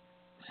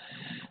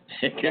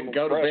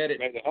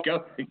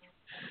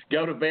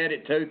 Go to bed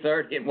at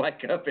 2:30 and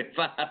wake up at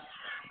 5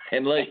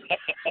 and leave.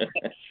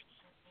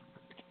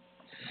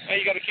 Hey,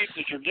 you got to keep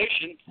the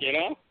tradition, you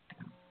know?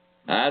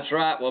 That's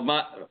right. Well,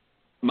 my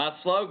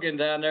slogan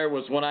down there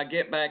was, when I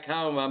get back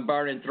home, I'm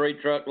burning 3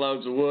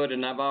 truckloads of wood,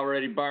 and I've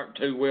already burnt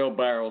 2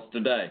 wheelbarrows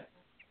today.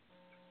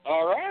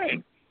 All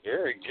right.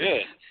 Very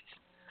good.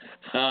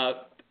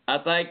 I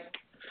think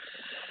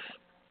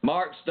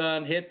Mark's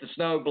done hit the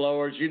snow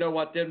blowers. You know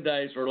what them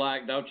days were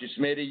like, don't you,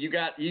 Smitty?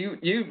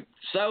 You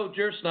sold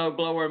your snow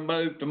blower and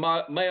moved to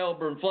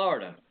Melbourne,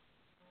 Florida.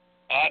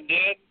 I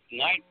did.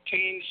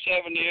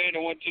 1978, I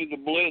went through the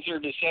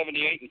blizzard of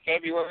 78 in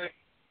February,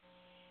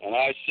 and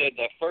I said,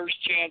 the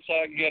first chance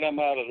I get, I'm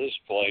out of this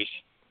place.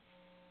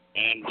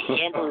 And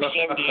December of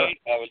 78,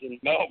 I was in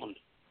Melbourne.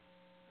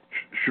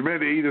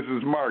 Schmitty, this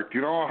is Mark. Do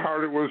you know how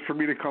hard it was for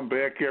me to come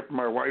back after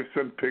my wife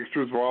sent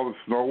pictures of all the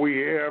snow we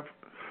have?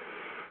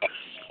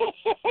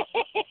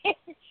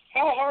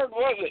 How hard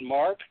was it,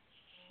 Mark?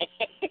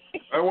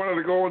 I wanted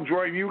to go and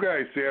join you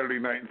guys Saturday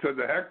night and said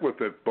the heck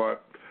with it,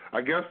 but I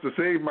guess to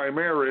save my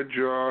marriage,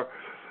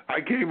 I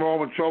came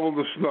home and shoveled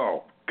the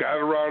snow. Got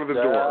her out of the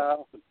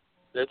door.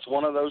 It's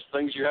one of those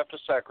things you have to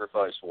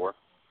sacrifice for.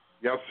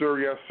 Yes, sir.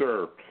 Yes,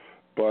 sir.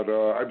 But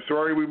I'm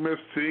sorry we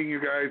missed seeing you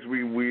guys.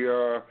 We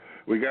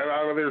got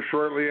out of there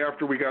shortly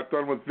after we got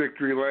done with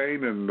Victory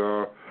Lane, and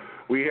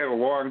we had a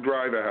long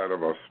drive ahead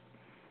of us.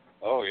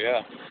 Oh,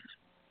 yeah.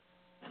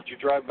 Did you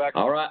drive back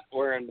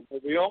where in the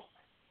Mobile?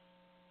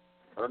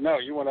 Or no,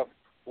 you went up,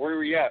 where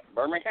were you at,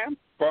 Birmingham?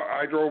 Well,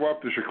 I drove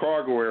up the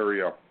Chicago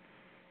area.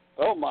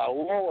 Oh, my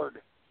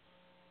Lord.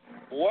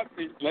 What?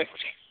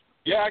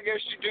 Yeah, I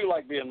guess you do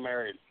like being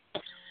married.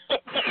 You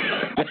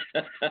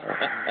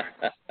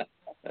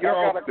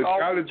know, it's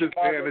got its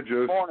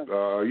advantages.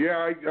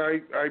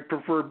 I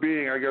prefer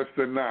being, I guess,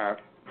 than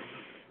not.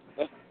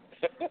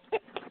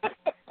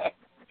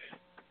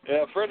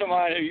 Yeah, a friend of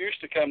mine who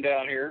used to come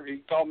down here, he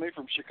called me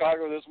from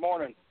Chicago this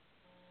morning.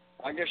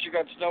 I guess you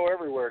got snow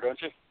everywhere, don't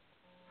you?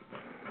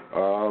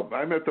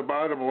 I'm at the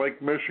bottom of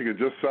Lake Michigan,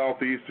 just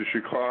southeast of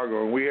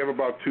Chicago, and we have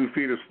about 2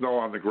 feet of snow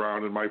on the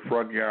ground in my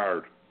front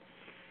yard.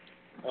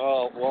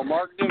 Oh, well,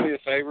 Mark, do me a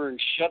favor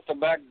and shut the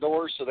back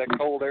door so that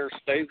cold air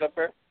stays up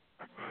there.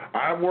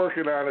 I'm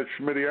working on it,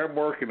 Schmitty. I'm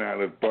working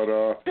on it. But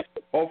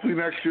hopefully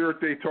next year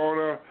at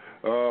Daytona,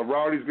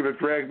 Rowdy's going to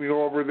drag me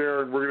over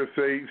there, and we're going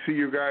to see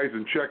you guys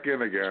and check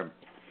in again.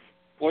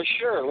 Well,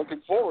 sure.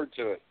 Looking forward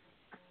to it.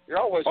 You're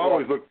always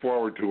look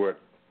forward to it.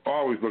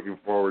 Always looking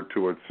forward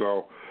to it.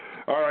 So,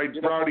 all right,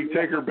 Rowdy,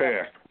 take her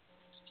back.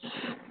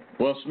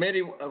 Well,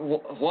 Smitty,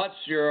 what's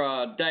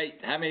your date?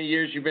 How many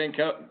years you been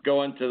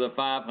going to the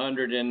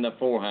 500 and the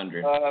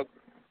 400?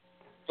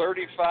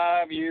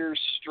 35 years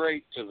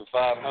straight to the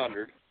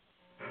 500.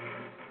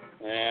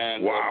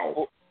 And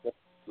wow.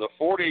 The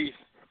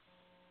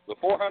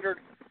 400,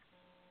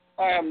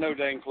 I have no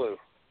dang clue.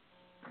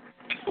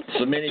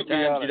 So many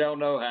times you don't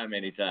know how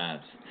many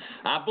times.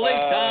 I believe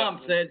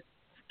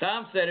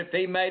Tom said if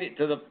he made it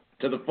to the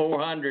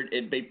 400,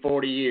 it'd be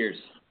 40 years.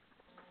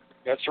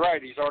 That's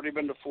right. He's already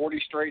been to 40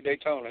 straight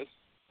Daytonas.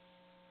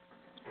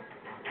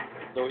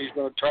 So he's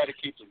going to try to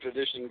keep the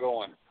tradition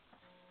going.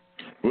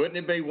 Wouldn't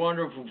it be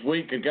wonderful if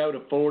we could go to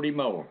 40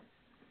 more?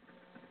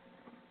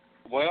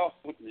 Well,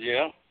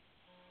 yeah.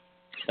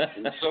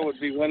 And so would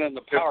be winning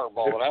the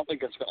Powerball, but I don't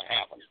think it's going to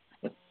happen.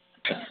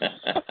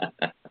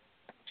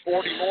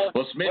 40 more?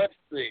 Well, Smith, let's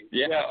see.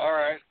 Yeah, all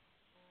right.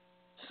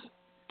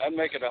 I'd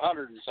make it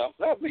 100 and something.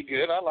 That'd be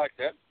good. I like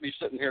that. Be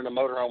sitting here in the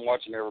motorhome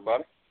watching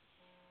everybody.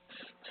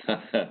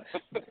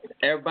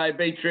 Everybody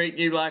be treating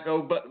you like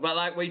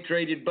like we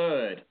treated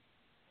Bud.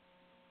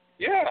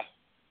 Yeah,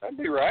 that'd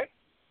be right.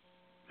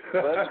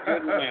 Bud's a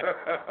good man.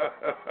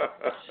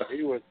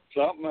 He was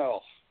something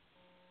else.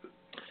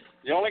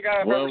 The only guy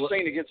I've ever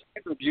seen that gets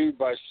interviewed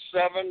by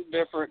 7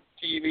 different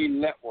TV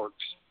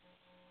networks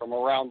from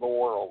around the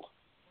world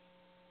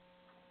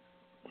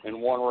in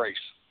one race.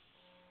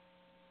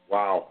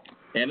 Wow.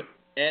 And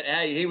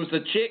hey, he was a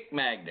chick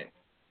magnet.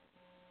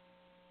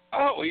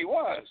 Oh, he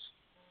was.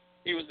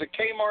 He was the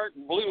Kmart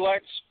Blue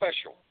Light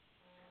Special.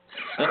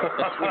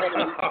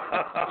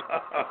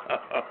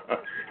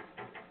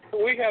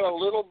 We had a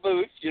little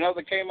booth, you know,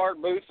 the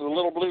Kmart booth with a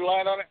little blue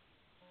light on it.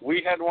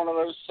 We had one of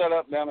those set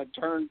up down at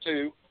turn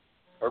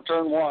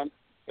 1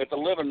 at the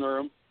living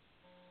room,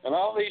 and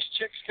all these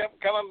chicks kept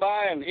coming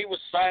by, and he was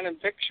signing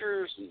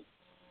pictures, and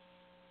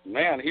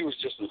man, he was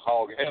just in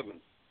hog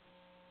heaven.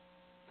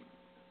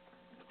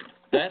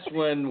 That's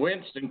when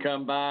Winston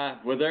come by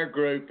with their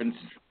group and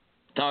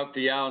talked to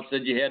y'all and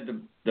said you had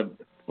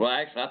well,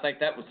 actually, I think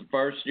that was the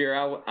first year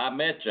I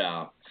met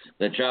y'all,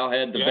 that y'all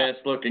had the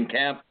best looking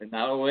camp in the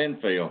whole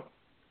infield.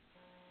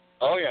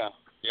 Oh, yeah.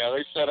 Yeah,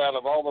 they said out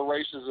of all the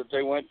races that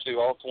they went to,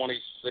 all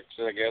 26,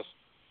 I guess,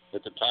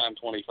 at the time,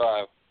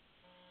 25,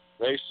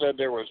 they said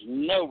there was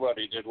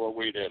nobody did what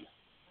we did.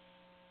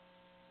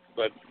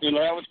 But, you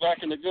know, that was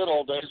back in the good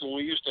old days when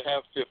we used to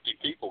have 50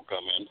 people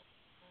come in.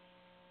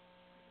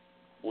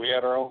 We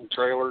had our own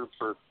trailer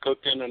for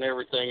cooking and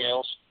everything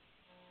else.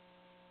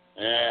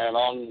 And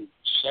on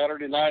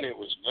Saturday night, it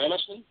was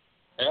venison,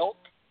 elk,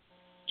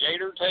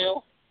 gator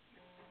tail,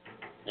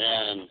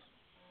 and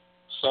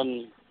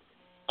some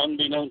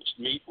unbeknownst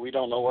meat. We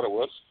don't know what it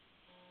was.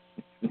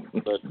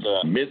 But,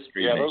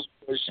 mystery. Yeah, those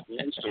boys in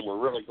Winston were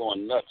really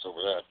going nuts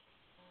over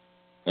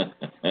that.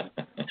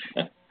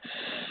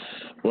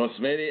 Well,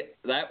 Smitty,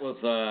 that was,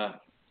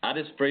 I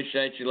just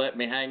appreciate you letting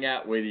me hang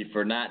out with you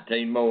for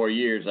 19 more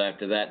years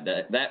after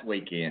that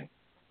weekend.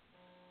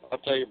 I'll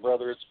tell you,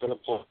 brother, it's been a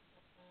pleasure.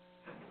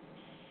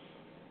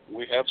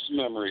 We have some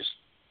memories.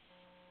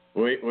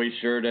 We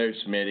sure do,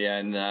 Smitty,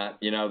 and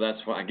you know, that's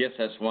why. I guess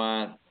that's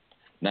why.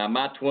 Now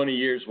my 20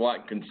 years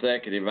wasn't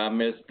consecutive. I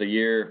missed the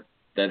year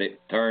that it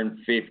turned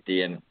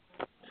 50, and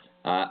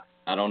I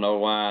don't know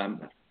why.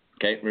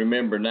 Can't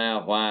remember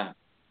now why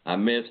I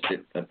missed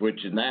it.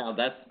 Which is now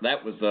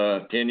that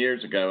was 10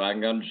 years ago. I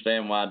can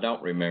understand why I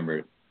don't remember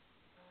it.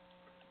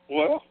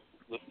 Well,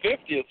 the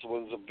 50th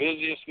was the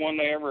busiest one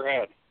they ever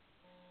had.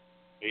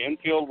 The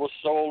infield was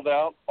sold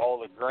out. All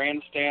the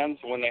grandstands,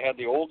 when they had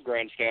the old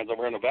grandstands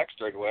over in the back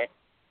straightaway,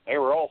 they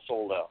were all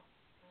sold out.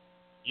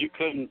 You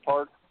couldn't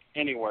park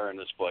anywhere in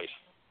this place.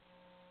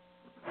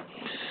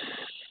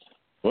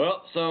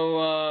 Well,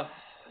 so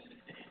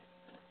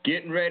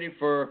getting ready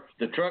for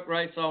the truck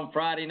race on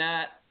Friday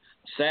night.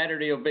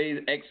 Saturday will be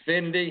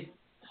Xfinity,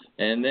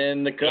 and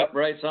then the Cup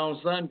race on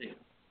Sunday.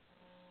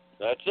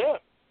 That's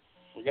it.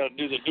 We got to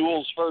do the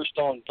duels first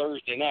on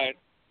Thursday night.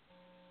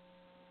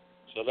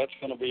 So that's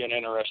going to be an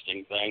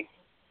interesting thing.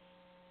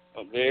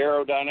 The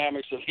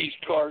aerodynamics of these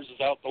cars is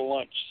out to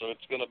lunch, so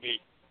it's going to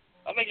be,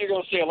 I think you're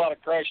going to see a lot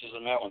of crashes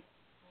in that one.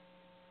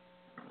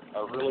 I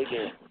really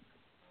do.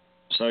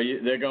 So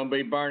they're going to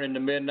be burning the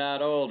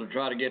midnight oil to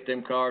try to get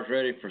them cars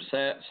ready for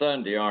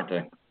Sunday, aren't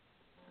they?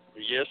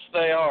 Yes,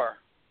 they are.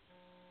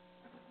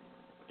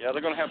 Yeah,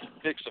 they're going to have to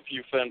fix a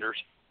few fenders.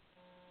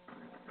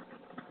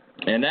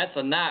 And that's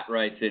a night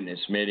race, isn't it,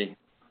 Smitty?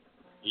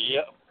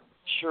 Yep,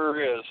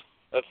 sure is.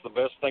 That's the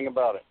best thing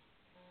about it.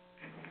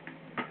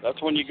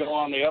 That's when you go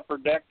on the upper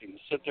deck and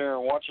sit there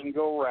and watch them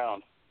go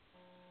around.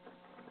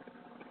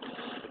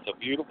 It's a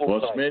beautiful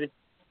sight. Well,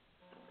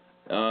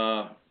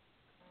 Smitty,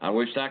 I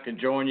wish I could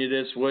join you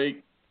this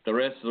week, the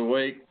rest of the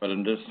week, but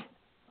I'm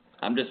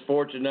just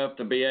fortunate enough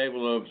to be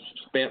able to have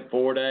spent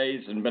 4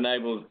 days and been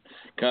able to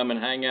come and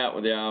hang out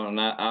with y'all, and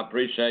I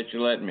appreciate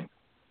you letting me.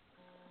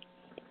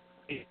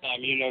 Anytime,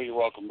 you know you're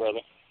welcome,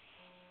 brother.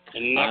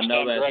 And next I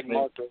know time, drag me.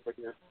 Mark over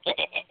here.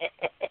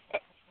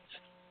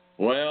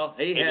 Well,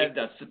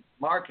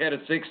 Mark had a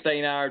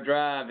 16-hour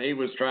drive. He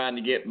was trying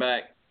to get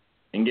back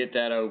and get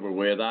that over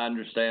with. I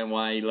understand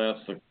why he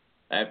left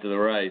after the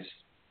race.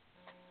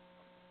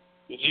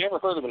 Have you ever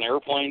heard of an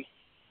airplane?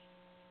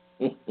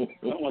 That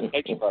one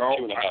takes about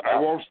 2.5 hours. I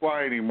won't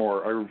fly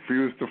anymore. I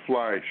refuse to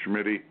fly,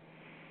 Schmitty.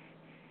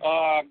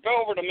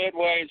 Go over to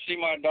Midway and see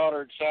my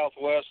daughter at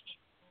Southwest.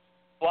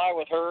 Fly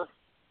with her,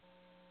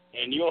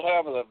 and you'll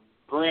have a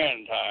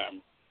grand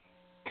time.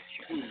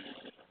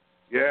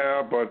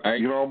 Yeah, but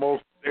you know,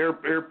 most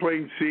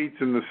airplane seats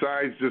and the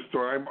size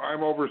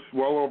I'm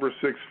well over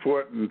 6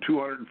 foot and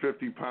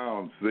 250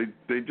 pounds.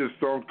 They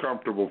just aren't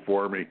comfortable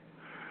for me.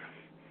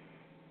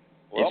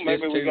 Well, it's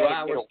maybe just we 2 got to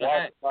hours get a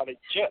back. wide-body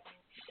jet.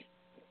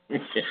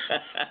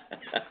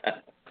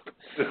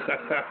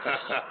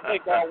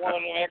 Take out one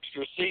of them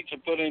extra seats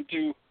and put in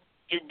two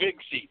big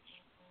seats.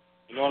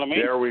 You know what I mean?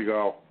 There we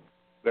go.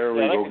 There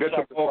we Yeah, go. that Get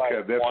can the bulkhead.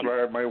 sacrifice That's one.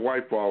 what my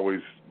wife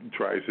always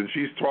tries, and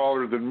she's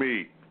taller than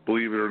me.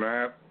 Believe it or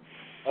not.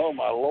 Oh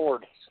my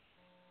Lord!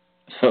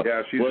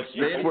 Yeah, she's Well,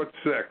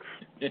 6'6".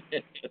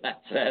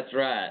 That's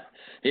right.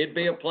 It'd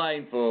be a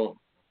plane full.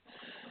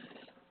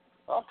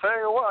 I'll tell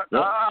you what.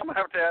 Yep. I'm gonna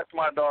have to ask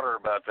my daughter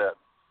about that.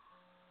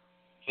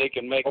 They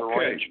can make Okay.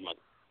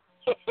 arrangements.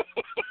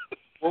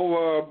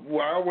 Well,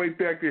 I'll wait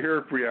back to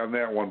hear from you on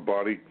that one,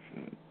 buddy.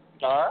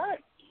 All right.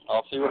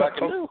 I'll see what I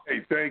can do.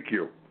 Hey, thank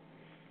you.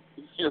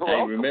 You're Hey,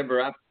 welcome.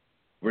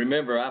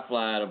 remember I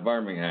fly out of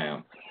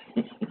Birmingham.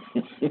 Well,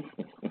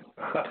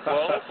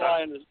 they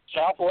fly in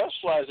Southwest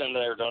flies into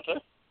there, don't they?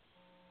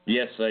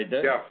 Yes, they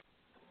do. Yeah.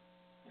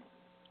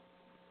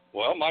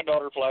 Well, my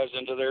daughter flies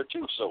into there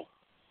too, so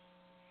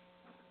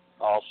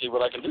I'll see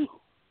what I can do.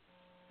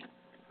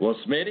 Well,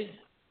 Smitty,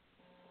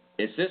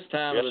 it's this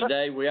time Yes, of the sir.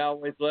 day we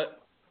always let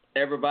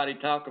everybody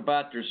talk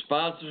about their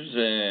sponsors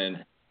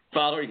and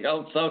follow you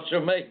on social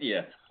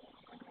media.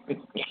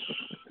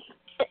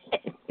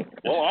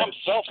 Well, I'm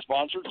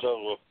self-sponsored,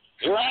 so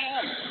here I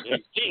am.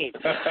 Indeed.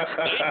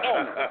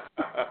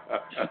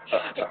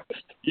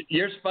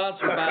 You're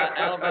sponsored by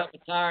Alabama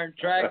Tire and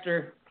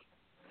Tractor.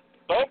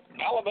 Oh,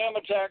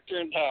 Alabama Tractor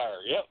and Tire.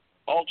 Yep.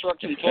 All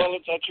trucks and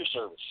toilets at your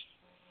service.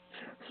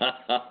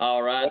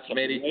 All right, That's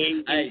Smitty. an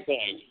amazing Hey,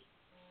 thing.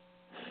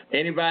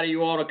 anybody you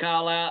want to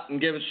call out and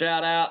give a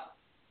shout out?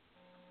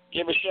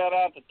 Give a shout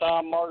out to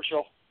Tom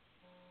Marshall.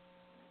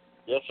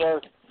 Yes, sir.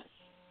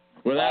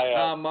 Without My,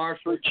 Tom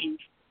Marshall, Chief.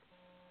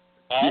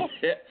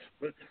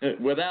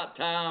 without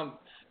Tom,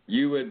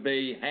 you would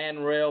be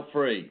handrail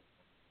free.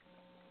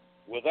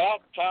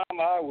 Without Tom,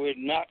 I would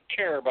not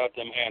care about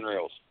them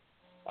handrails.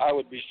 I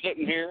would be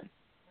sitting here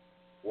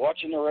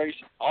watching the race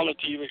on the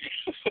TV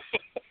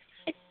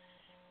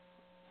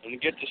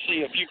and get to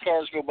see a few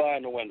cars go by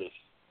in the windows.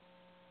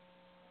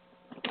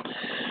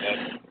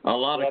 A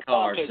lot of Tom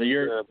cars. takes So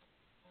care of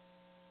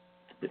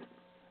it.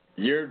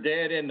 you're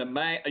dead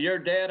You're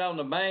dead on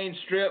the main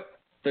strip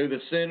through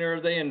the center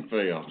of the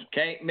infield.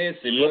 Can't miss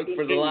him. Yep, Look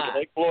for the indeed. light.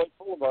 Lake Floyd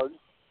Boulevard.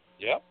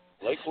 Yep,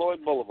 Lake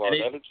Floyd Boulevard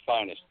And at its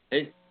finest.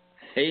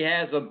 He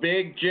has a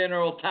big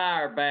General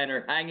Tire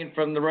banner hanging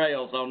from the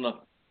rails on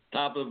the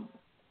top of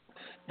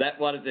that.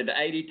 What is it? The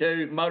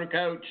 82 motor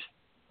coach.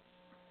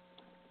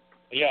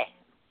 Yeah,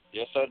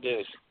 yes, I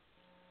did.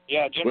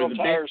 Yeah, General With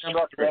the Tire big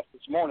struck number. up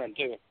this morning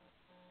too.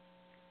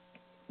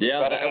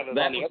 Yeah, If I'd have had it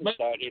that on the was other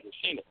side, he'd have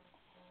seen it.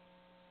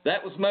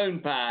 that was Moon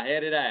Pie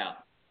headed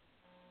out.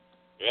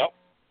 Yep.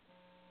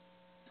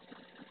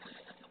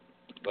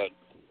 But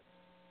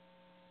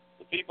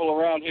the people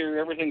around here,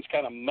 everything's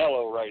kind of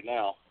mellow right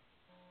now.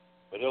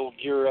 But it'll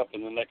gear up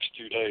in the next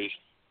 2 days.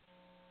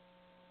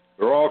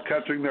 They're all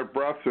catching their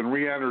breaths and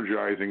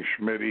re-energizing,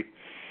 Schmitty.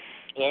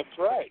 That's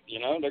right. You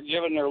know, they're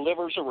giving their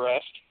livers a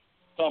rest.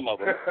 Some of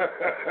them.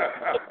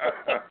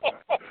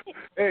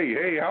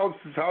 Hey, how's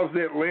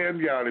that land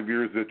yacht of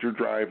yours that you're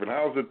driving?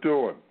 How's it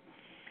doing?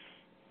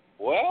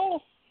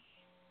 Well,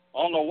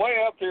 on the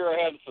way up here, I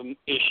had some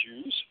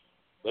issues,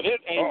 but it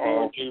ain't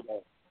doing too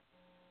bad.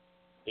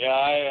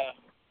 Yeah,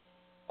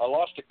 I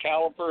lost a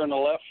caliper in the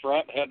left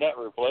front, had that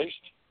replaced.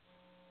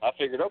 I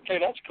figured, okay,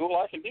 that's cool.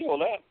 I can deal with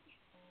that.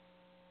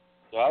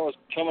 So I was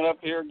coming up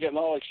here, getting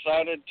all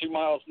excited. 2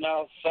 miles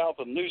now south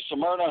of New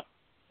Smyrna,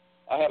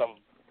 I had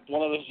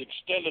one of those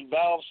extended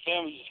valve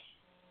stems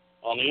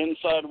on the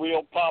inside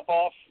wheel pop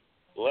off,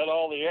 let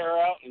all the air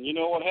out, and you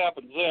know what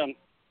happens then.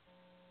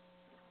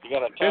 You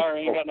got a tire,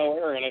 ain't got no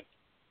air in it.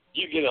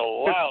 You get a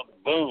loud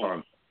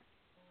boom.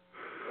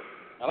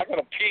 And I got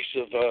a piece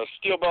of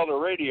steel belted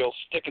radio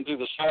sticking through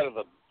the side of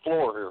the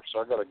floor here, so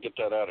I got to get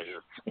that out of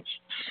here.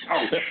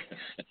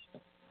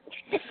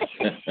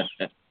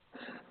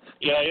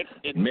 Yeah,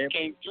 it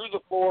came through the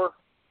floor,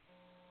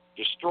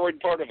 destroyed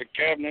part of the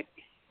cabinet.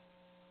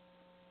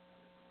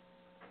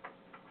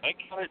 They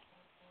kind of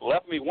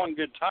left me one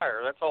good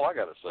tire. That's all I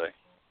got to say.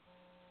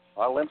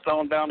 I limped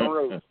on down the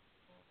road.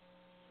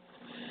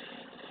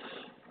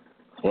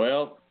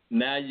 Well,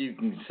 now you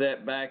can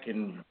sit back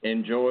and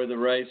enjoy the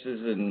races,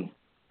 and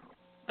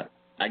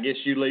I guess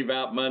you leave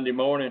out Monday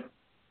morning.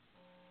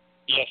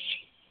 Yes.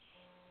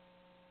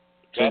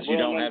 Since you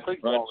don't have to punch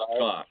the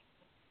clock.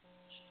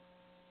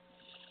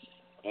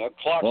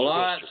 Clock. Well, all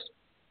right.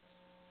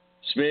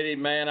 Smitty,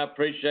 man, I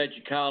appreciate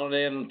you calling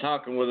in and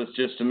talking with us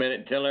just a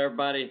minute. Tell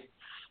everybody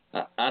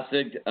I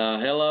said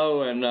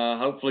hello, and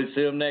hopefully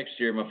see them next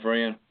year, my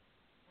friend.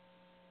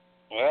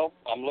 Well,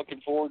 I'm looking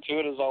forward to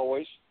it as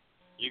always.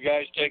 You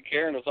guys take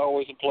care, and it's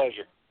always a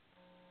pleasure.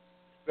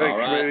 Thanks, all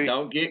right,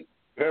 Smitty.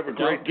 Have a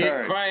great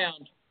time.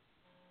 Crowned.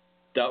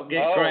 Don't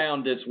get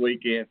crowned this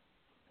weekend.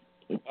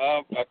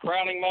 A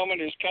crowning moment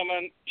is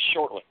coming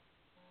shortly.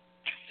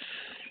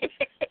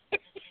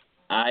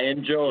 I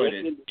enjoyed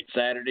it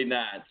Saturday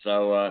night.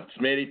 So,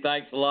 Smitty,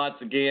 thanks a lot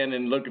again,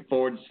 and looking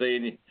forward to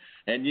seeing you.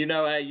 And you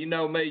know, hey, you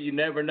know me, you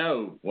never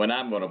know when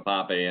I'm going to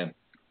pop in.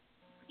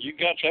 You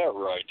got that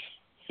right.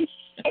 It's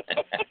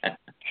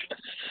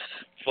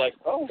like,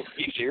 oh,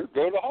 he's here.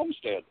 Go to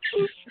Homestead.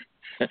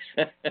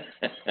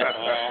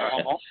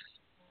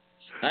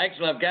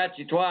 Actually, I've got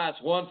you twice.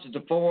 Once at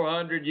the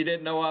 400, you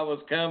didn't know I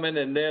was coming,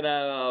 and then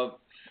I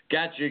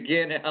got you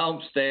again at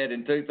Homestead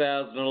in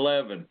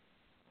 2011.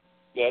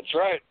 That's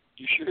right.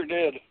 You sure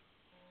did.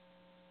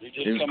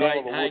 It was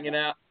great hanging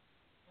out.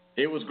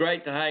 It was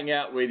great to hang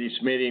out with you,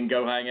 Smitty, and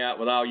go hang out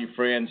with all your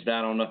friends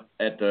down on the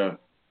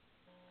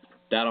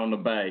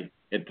bay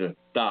at the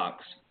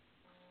docks.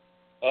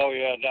 Oh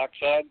yeah,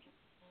 dockside.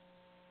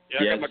 Yeah,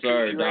 I yes, got my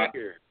sir. koozie right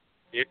here.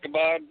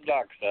 Ichabod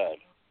Dockside.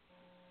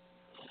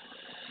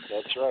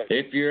 That's right.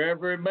 If you're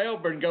ever in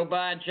Melbourne, go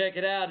by and check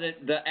it out.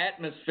 The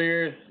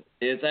atmosphere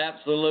is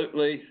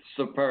absolutely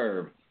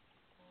superb.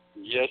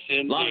 Yes,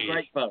 indeed. A lot of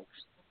great folks.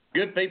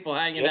 Good people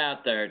hanging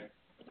out there.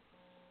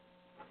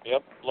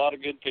 Yep, a lot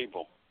of good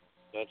people.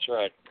 That's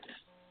right.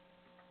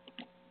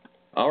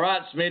 All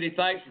right, Smitty,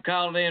 thanks for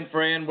calling in,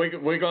 friend. We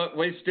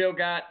still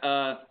got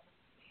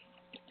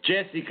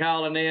Jesse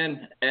calling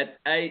in at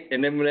 8,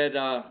 and then at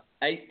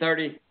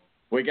 8:30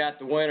 we got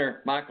the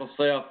winner, Michael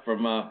Self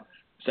from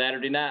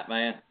Saturday night,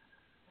 man.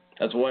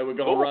 That's the way we're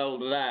gonna roll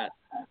tonight.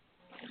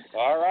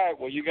 All right.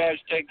 Well, you guys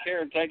take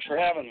care, and thanks for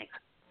having me.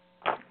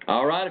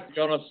 All right. If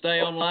you're gonna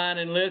stay online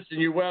and listen,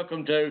 you're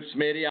welcome to,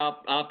 Smitty.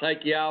 I'll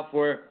take you off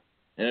where,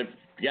 and if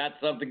you got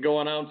something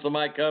going on,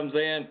 somebody comes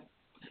in,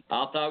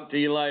 I'll talk to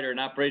you later.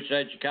 And I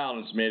appreciate you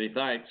calling, Smitty.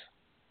 Thanks.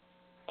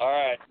 All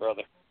right,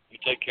 brother. You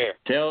take care.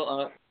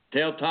 Tell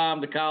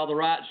Tom to call the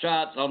right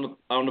shots on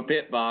the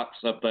pit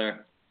box up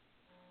there.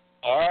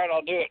 All right,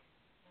 I'll do it.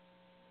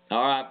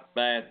 All right,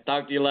 man.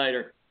 Talk to you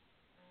later.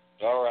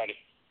 All righty.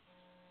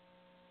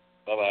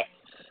 Bye-bye.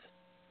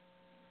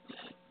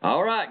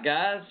 All right,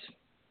 guys.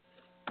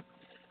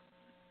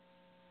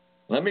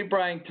 Let me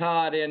bring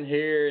Todd in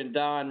here and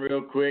Don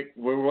real quick.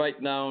 We're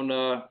waiting on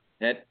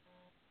at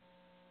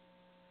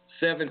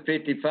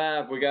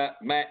 7:55. We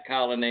got Matt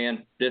calling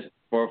in just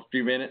for a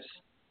few minutes.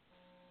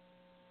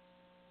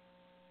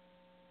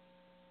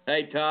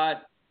 Hey,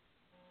 Todd.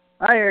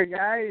 Hi there,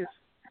 guys.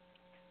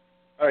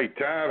 Hey,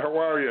 Todd, how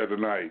are you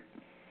tonight?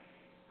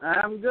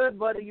 I'm good,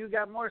 buddy. You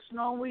got more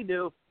snow than we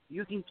do.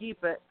 You can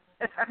keep it.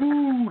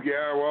 Ooh,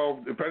 yeah,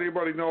 well, if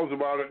anybody knows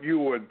about it, you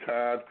would,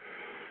 Todd.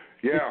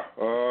 Yeah,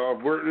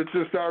 it's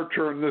just our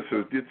turn.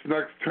 It's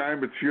next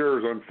time it's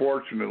yours,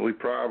 unfortunately,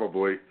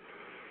 probably.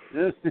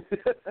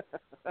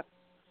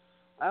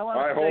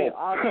 I hope.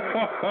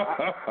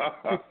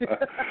 Awesome.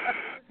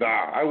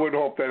 Nah, I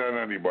wouldn't hope that on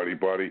anybody,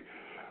 buddy.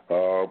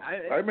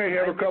 I may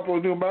have a couple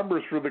of new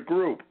members for the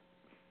group.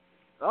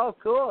 Oh,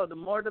 cool. The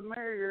more the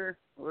merrier.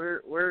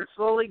 We're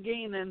slowly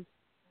gaining.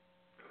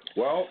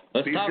 Well,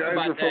 these guys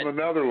are from the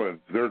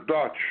Netherlands. They're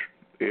Dutch,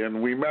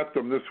 and we met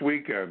them this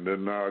weekend,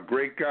 and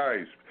great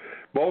guys.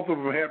 Both of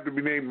them happen to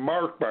be named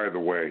Mark, by the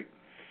way.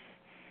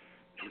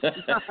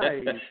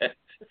 Nice.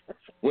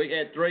 We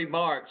had 3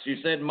 Marks.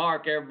 You said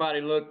Mark,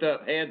 everybody looked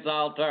up, heads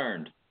all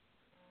turned.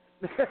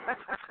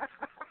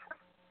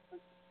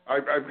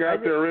 I've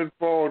got their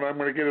info, and I'm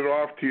going to get it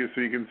off to you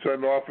so you can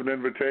send off an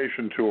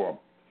invitation to them.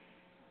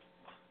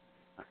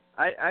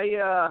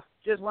 I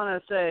just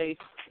want to say,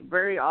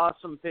 very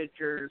awesome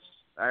pictures.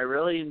 I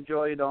really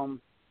enjoyed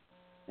them,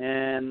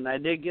 and I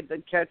did get to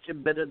catch a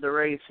bit of the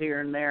race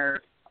here and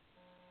there,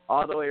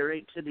 all the way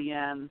right to the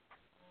end.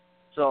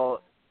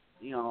 So,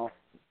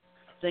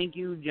 thank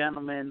you,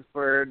 gentlemen,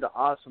 for the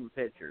awesome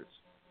pictures.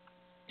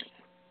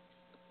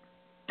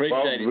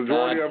 Appreciate the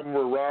majority of them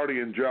were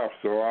Rowdy and Jeff,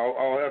 so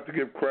I'll have to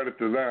give credit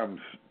to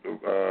them,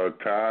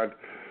 Todd.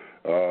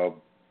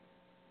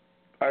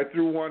 I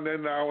threw one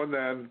in now and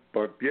then,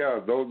 but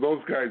yeah,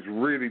 those guys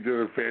really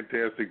did a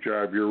fantastic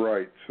job. You're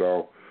right.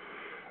 So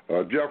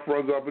Jeff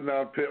runs up and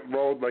down pit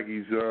road like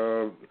he's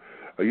a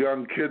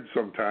young kid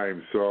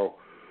sometimes. So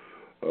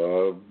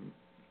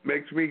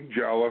makes me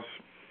jealous.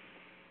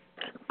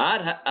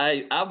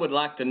 I would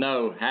like to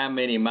know how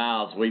many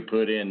miles we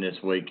put in this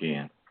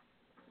weekend.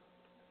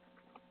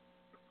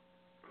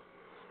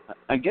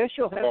 I guess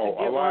you'll have to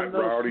get a lot, one of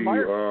those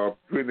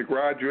between the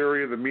garage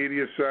area, the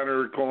media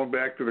center, going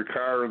back to the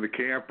car and the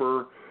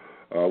camper.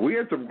 We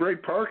had some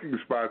great parking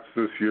spots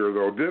this year,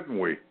 though, didn't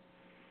we?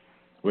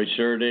 We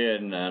sure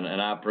did, and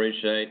I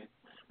appreciate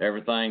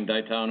everything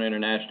Daytona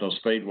International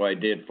Speedway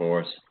did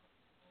for us.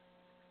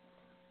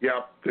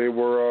 Yeah, they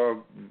were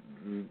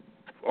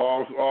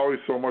always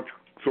so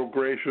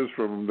gracious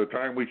from the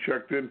time we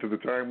checked in to the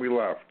time we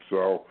left.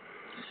 So,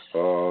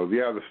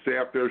 the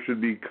staff there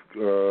should be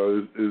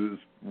is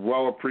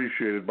well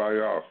appreciated by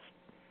us.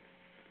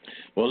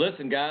 Well,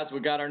 listen, guys,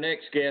 we got our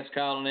next guest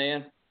calling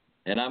in,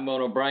 and I'm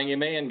going to bring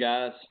him in,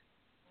 guys.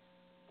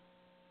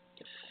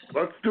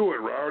 Let's do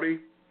it, Rowdy.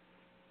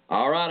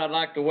 All right, I'd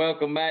like to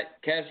welcome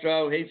Matt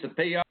Castro. He's the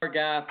PR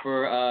guy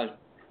for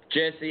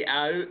Jesse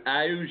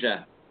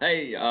Auja.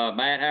 Hey,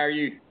 Matt, how are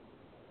you?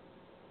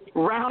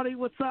 Rowdy,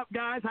 what's up,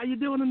 guys? How you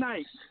doing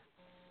tonight?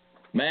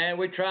 Man,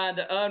 we're trying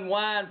to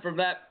unwind from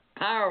that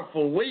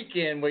powerful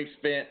weekend we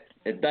spent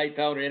at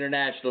Daytona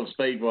International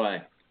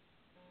Speedway.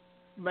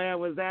 Man,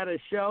 was that a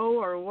show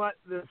or what?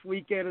 This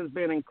weekend has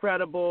been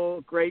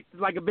incredible, great.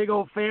 It's like a big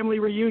old family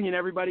reunion,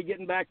 everybody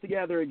getting back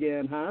together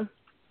again, huh?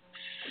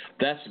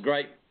 That's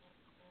great.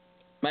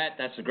 Matt,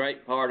 that's a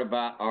great part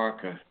about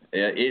ARCA.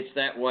 It's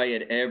that way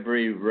at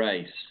every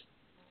race.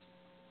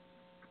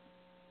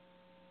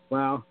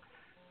 Well,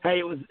 hey,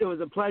 it was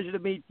a pleasure to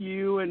meet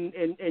you and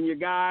your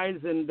guys,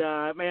 and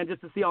man,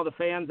 just to see all the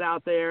fans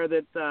out there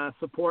that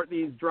support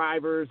these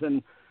drivers,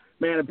 and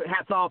man,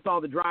 hats off to all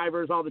the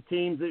drivers, all the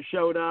teams that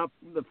showed up.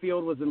 The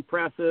field was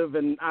impressive,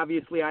 and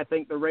obviously I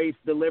think the race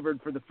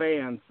delivered for the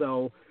fans.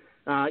 So,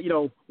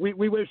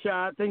 we wish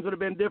things would have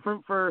been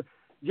different for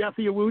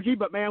Jesse Iwuji,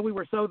 but man, we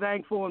were so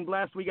thankful and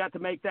blessed we got to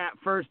make that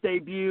first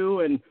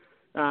debut, and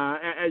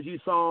as you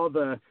saw,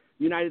 the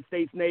United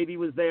States Navy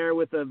was there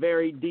with a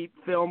very deep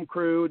film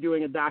crew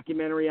doing a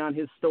documentary on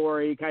his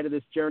story, kind of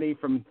this journey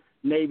from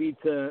Navy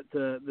to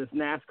this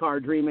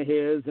NASCAR dream of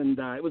his. And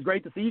it was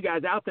great to see you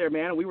guys out there,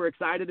 man. We were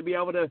excited to be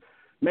able to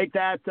make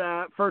that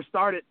first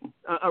start at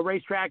a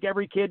racetrack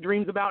every kid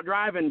dreams about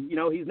driving.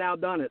 He's now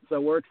done it,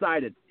 so we're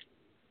excited.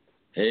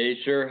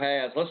 He sure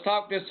has. Let's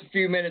talk just a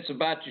few minutes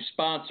about your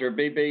sponsor,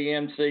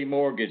 BBMC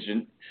Mortgage.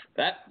 And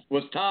that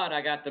was Todd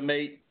I got to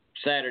meet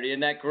Saturday.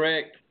 Isn't that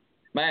correct,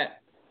 Matt?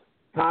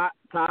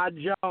 Todd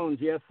Jones,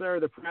 yes,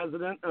 sir, the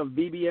president of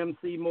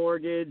BBMC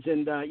Mortgage.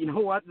 And you know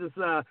what? This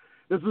was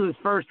his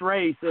first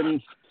race, and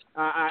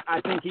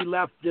I think he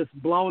left just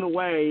blown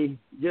away.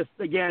 Just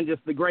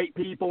the great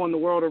people in the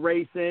world of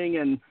racing,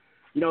 and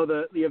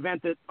the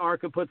event that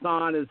ARCA puts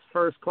on is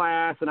first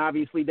class, and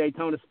obviously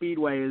Daytona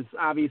Speedway is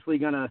obviously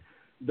going to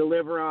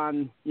deliver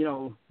on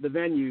the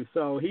venue.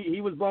 So he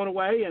was blown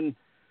away, and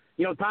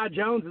Todd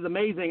Jones is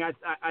amazing.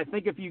 I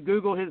think if you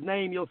Google his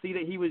name, you'll see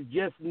that he was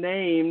just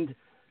named.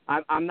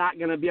 I'm not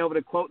going to be able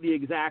to quote the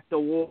exact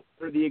award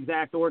or the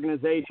exact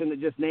organization that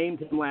just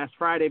named him last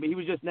Friday, but he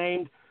was just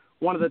named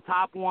one of the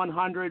top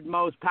 100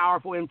 most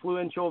powerful,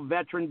 influential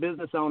veteran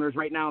business owners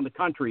right now in the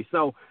country.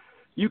 So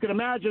you can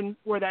imagine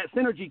where that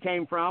synergy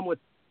came from with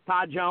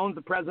Todd Jones,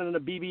 the president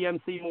of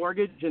BBMC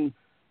Mortgage, and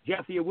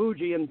Jesse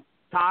Iwuji. And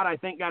Todd, I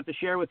think, got to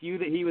share with you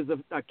that he was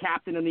a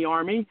captain in the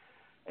Army,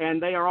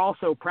 and they are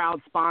also proud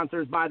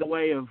sponsors, by the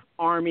way, of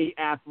Army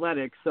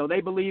athletics. So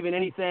they believe in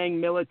anything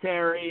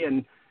military,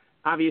 and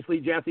obviously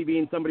Jesse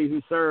being somebody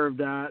who served,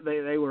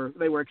 they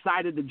were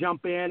excited to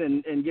jump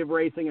in and give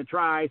racing a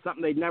try,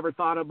 something they'd never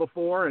thought of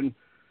before, and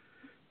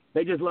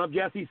they just love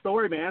Jesse's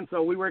story, man.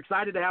 So we were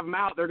excited to have them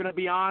out. They're going to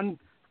be on.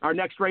 Our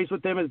next race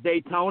with them is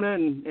Daytona,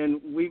 and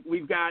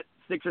we've got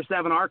 6 or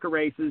 7 ARCA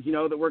races,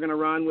 that we're going to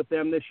run with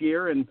them this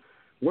year, and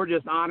we're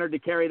just honored to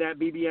carry that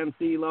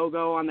BBMC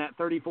logo on that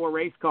 34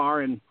 race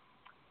car, and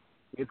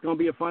it's going to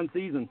be a fun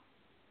season.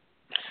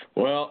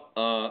 Well,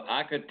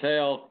 I could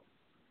tell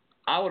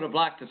I would have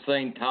liked to have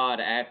seen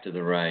Todd after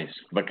the race,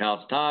 because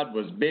Todd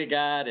was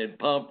big-eyed and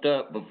pumped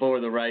up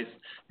before the race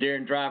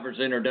during driver's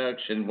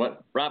introduction.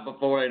 Right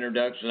before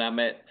introduction, I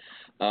met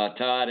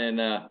Todd, and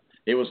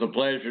it was a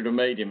pleasure to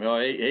meet him.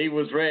 He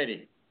was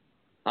ready.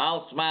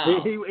 I'll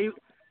smile.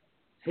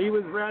 He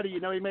was ready.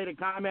 He made a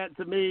comment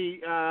to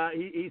me.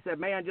 He said,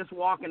 man, just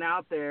walking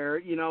out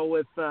there,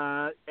 with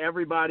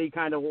everybody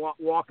kind of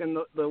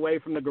walking the way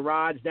from the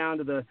garage down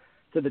to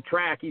the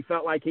track, he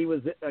felt like he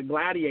was a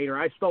gladiator.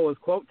 I stole his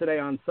quote today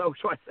on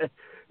social. I said,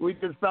 we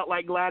just felt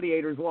like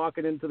gladiators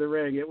walking into the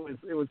ring. It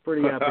was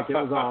pretty epic. It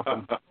was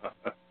awesome.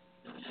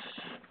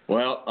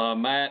 Well,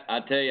 Matt,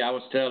 I tell you, I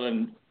was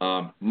telling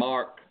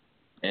Mark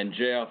and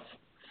Jeff,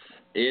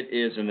 it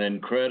is an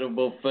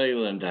incredible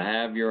feeling to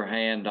have your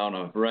hand on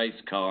a race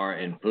car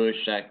and push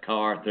that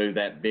car through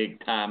that big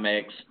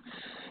Timex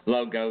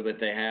logo that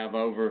they have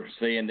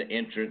overseeing the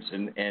entrance,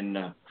 and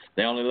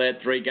they only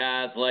let 3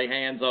 guys lay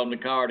hands on the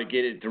car to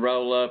get it to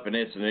roll up, and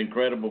it's an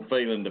incredible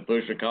feeling to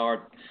push a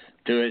car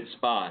to its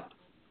spot.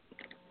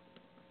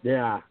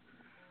 Yeah.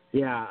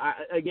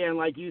 Again,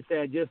 like you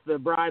said, just the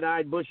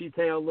bright-eyed,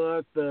 bushy-tailed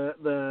look,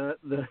 the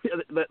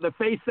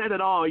face said it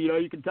all.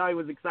 You can tell he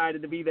was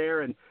excited to be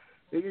there, and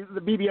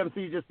the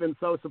BBMC has just been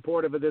so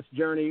supportive of this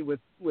journey with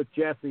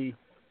Jesse.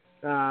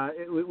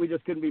 We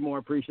just couldn't be more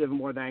appreciative and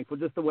more thankful,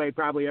 just the way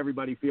probably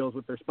everybody feels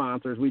with their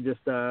sponsors. We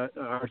just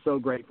are so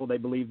grateful they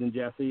believed in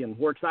Jesse, and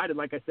we're excited,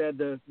 like I said,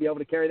 to be able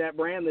to carry that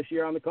brand this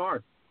year on the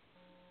car.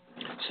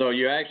 So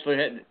you actually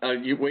had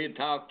we had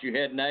talked. You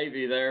had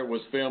Navy there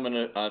was filming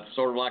a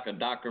sort of like a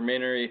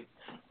documentary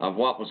of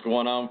what was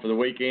going on for the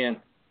weekend.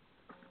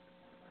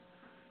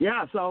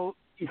 Yeah. So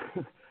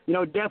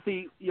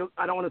Jesse,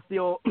 I don't want to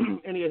steal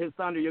any of his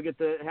thunder. You'll get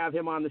to have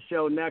him on the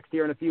show next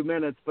here in a few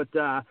minutes, but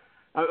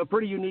a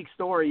pretty unique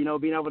story,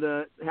 being able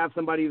to have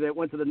somebody that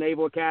went to the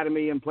Naval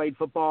Academy and played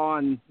football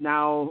and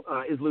now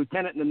is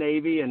lieutenant in the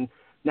Navy and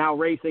now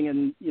racing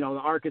in, the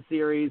ARCA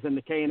series and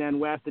the K&N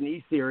West and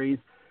East series.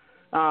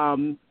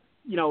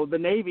 The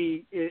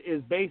Navy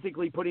is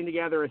basically putting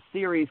together a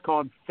series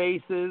called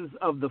Faces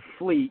of the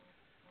Fleet,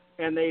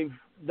 and they've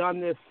done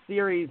this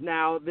series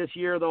now. This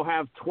year they'll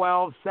have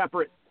 12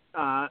 separate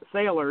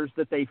sailors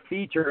that they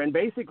feature, and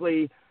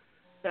basically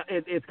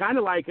it's kind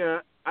of like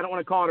I don't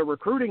want to call it a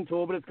recruiting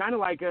tool, but it's kind of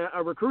like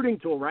a recruiting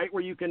tool, right,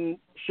 where you can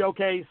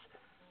showcase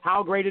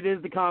how great it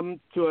is to come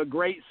to a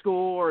great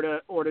school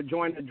or to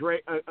join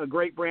a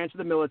great branch of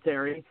the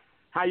military,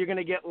 how you're going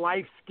to get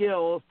life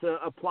skills to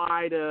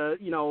apply to,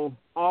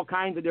 all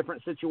kinds of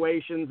different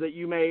situations that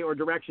you may or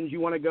directions you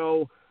want to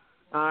go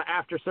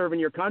after serving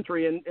your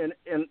country, and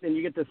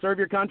you get to serve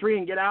your country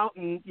and get out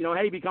and,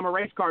 hey, become a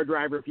race car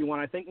driver if you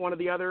want. I think one of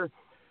the other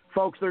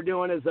folks they're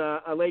doing is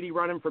a lady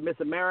running for Miss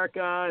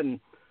America, and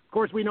of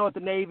course, we know at the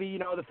Navy,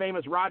 the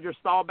famous Roger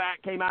Staubach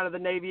came out of the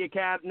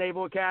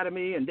Naval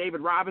Academy, and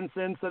David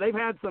Robinson. So they've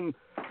had some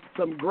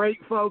great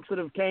folks that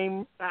have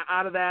came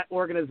out of that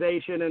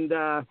organization.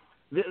 And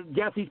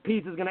Jesse's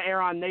piece is going to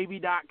air on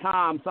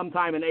Navy.com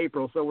sometime in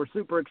April. So we're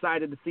super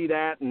excited to see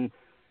that. And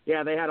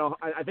yeah,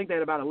 I think they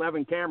had about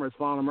 11 cameras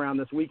following them around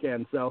this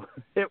weekend. So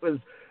it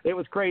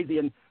was crazy.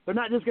 And they're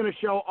not just going to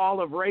show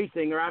all of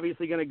racing. They're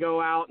obviously going to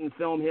go out and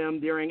film him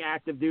during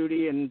active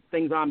duty and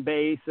things on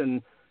base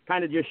and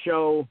kind of just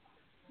show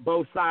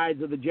both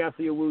sides of the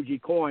Jesse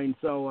Iwuji coin.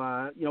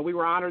 So, we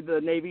were honored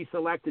the Navy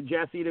selected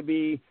Jesse to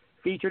be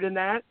featured in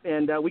that,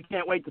 and we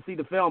can't wait to see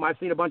the film. I've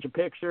seen a bunch of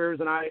pictures,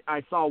 and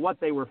I saw what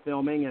they were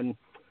filming, and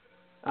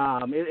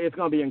it's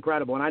going to be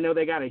incredible. And I know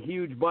they got a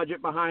huge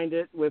budget behind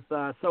it with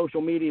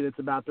social media that's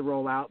about to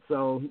roll out.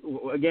 So,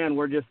 again,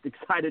 we're just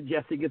excited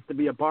Jesse gets to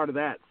be a part of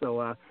that.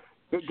 So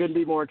couldn't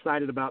be more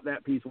excited about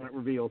that piece when it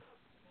reveals.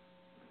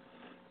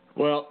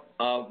 Well,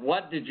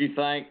 what did you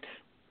think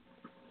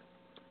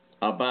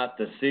about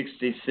the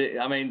 66?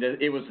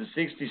 It was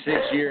the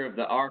 66th year of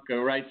the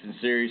ARCA Racing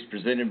Series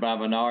presented by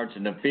Menards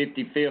and the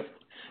 55th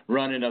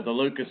running of the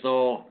Lucas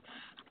Oil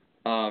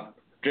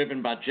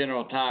driven by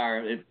General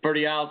Tire. It's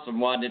pretty awesome,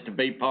 wasn't it, to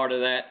be part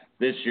of that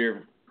this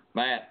year,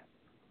 Matt?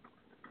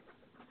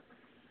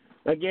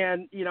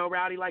 Again,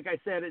 Rowdy, like I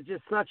said, it's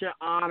just such an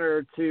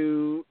honor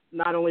to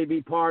not only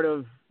be part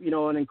of,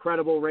 an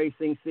incredible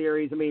racing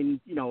series.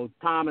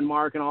 Tom and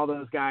Mark and all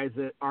those guys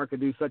at ARCA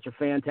do such a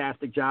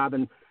fantastic job.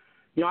 And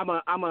I'm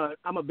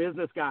a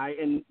business guy,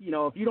 and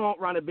if you don't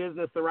run a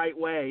business the right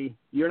way,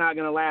 you're not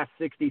going to last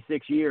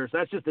 66 years.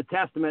 That's just a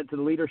testament to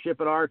the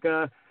leadership at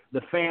ARCA,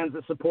 the fans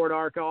that support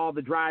ARCA, all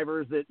the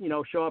drivers that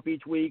show up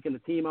each week, and the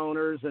team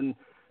owners, and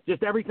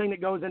just everything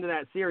that goes into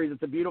that series.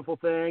 It's a beautiful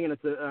thing, and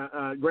it's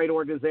a great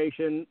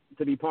organization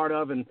to be part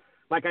of. And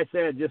like I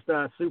said, just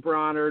super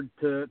honored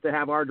to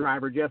have our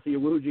driver Jesse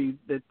Iwuji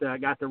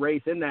that got to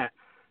race in that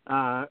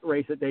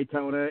race at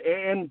Daytona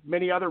and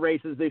many other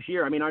races this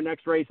year. Our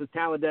next race is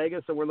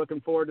Talladega, so we're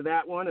looking forward to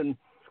that one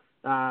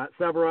and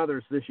several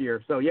others this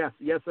year. So yes,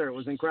 sir, it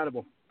was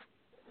incredible.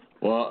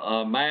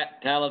 Well,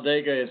 Matt,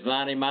 Talladega is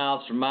 90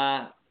 miles from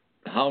my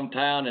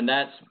hometown, and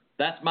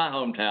that's my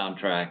hometown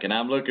track, and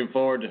I'm looking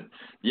forward to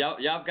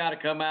y'all got to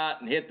come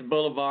out and hit the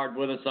boulevard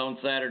with us on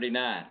Saturday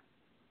night.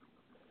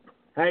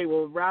 Hey,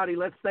 well, Rowdy,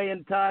 let's stay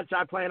in touch.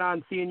 I plan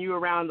on seeing you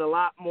around a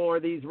lot more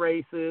of these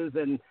races,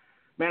 and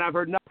man, I've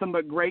heard nothing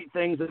but great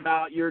things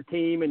about your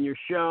team and your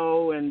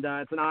show, and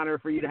it's an honor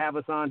for you to have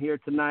us on here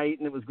tonight,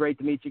 and it was great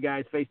to meet you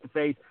guys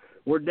face-to-face.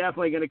 We're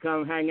definitely going to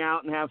come hang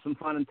out and have some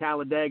fun in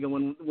Talladega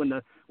when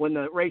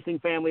the racing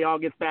family all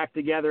gets back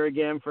together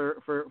again for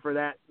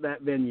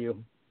that venue.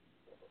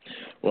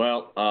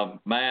 Well,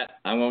 Matt,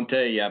 I'm going to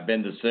tell you, I've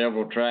been to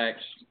several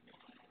tracks.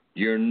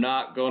 You're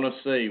not going to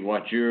see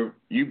what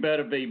you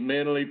better be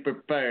mentally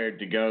prepared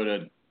to go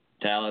to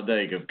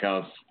Talladega,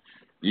 because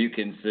you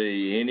can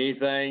see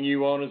anything you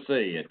want to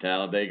see at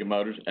Talladega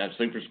Motors at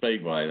Super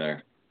Speedway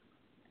there.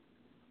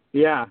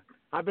 Yeah,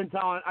 I've been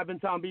telling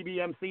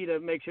BBMC to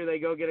make sure they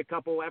go get a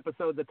couple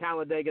episodes of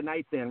Talladega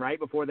Nights in right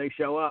before they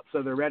show up,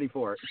 so they're ready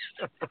for it.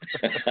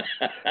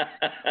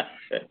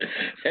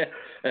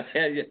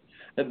 And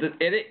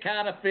it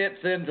kind of fits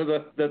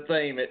into the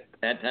theme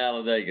at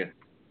Talladega.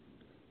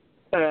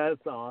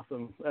 That's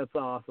awesome.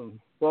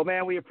 Well,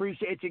 man, we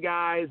appreciate you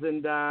guys,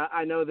 and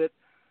I know that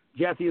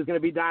Jesse is going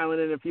to be dialing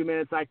in a few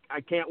minutes.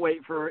 I can't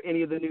wait for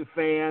any of the new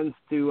fans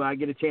to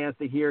get a chance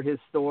to hear his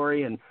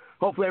story, and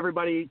hopefully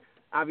everybody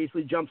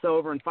obviously jumps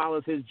over and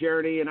follows his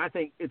journey. And I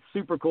think it's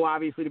super cool,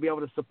 obviously, to be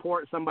able to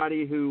support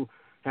somebody who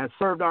has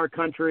served our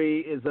country,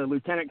 is a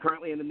lieutenant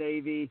currently in the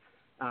Navy,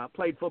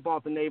 played football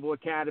at the Naval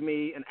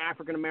Academy, an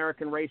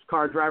African-American race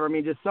car driver.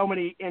 Just so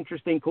many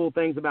interesting, cool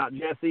things about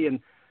Jesse. And,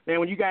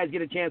 man, when you guys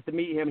get a chance to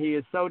meet him, he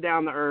is so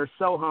down to earth,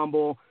 so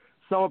humble,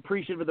 so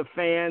appreciative of the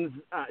fans,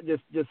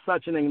 just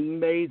such an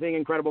amazing,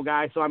 incredible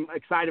guy. So I'm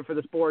excited for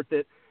the sport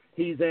that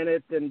he's in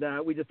it,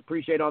 and we just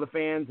appreciate all the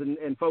fans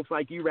and folks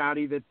like you,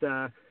 Rowdy,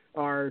 that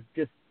are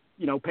just,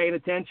 paying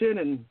attention.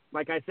 And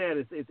like I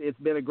said, it's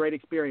been a great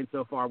experience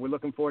so far. We're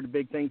looking forward to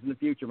big things in the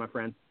future, my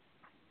friend.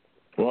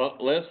 Well,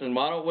 listen,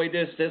 why don't we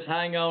just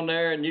hang on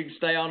there, and you can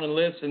stay on and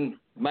listen,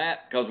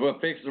 Matt, because we're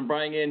fixing to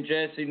bring in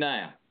Jesse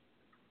now.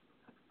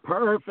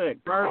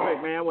 Perfect,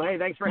 man. Well, hey,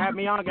 thanks for having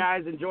me on,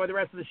 guys. Enjoy the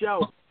rest of the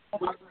show.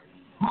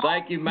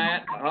 Thank you,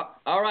 Matt.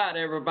 All right,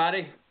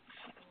 everybody.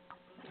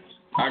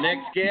 Our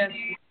next guest,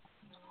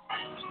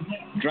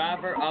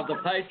 driver of the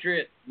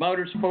Patriot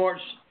Motorsports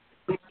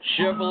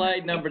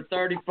Chevrolet number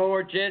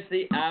 34,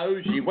 Jesse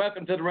Aoji.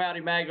 Welcome to the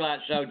Rowdy Maglite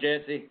Show,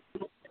 Jesse.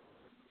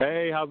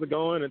 Hey, how's it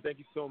going? And thank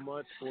you so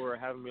much for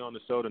having me on the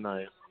show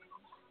tonight.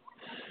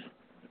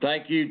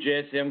 Thank you,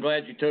 Jesse. I'm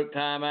glad you took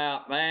time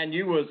out. Man,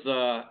 you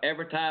was,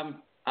 every time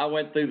I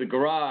went through the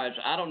garage,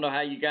 I don't know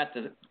how you got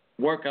to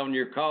work on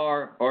your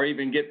car or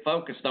even get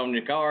focused on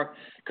your car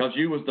because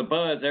you was the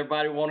buzz.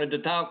 Everybody wanted to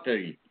talk to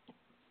you.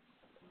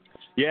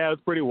 Yeah, it was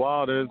pretty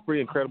wild. It was a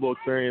pretty incredible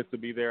experience to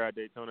be there at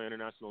Daytona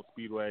International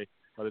Speedway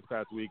this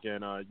past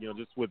weekend.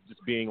 Just with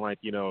just being like,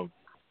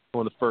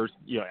 one of the first,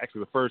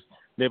 actually the first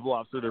naval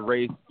officer to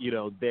race,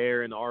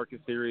 there in the ARCA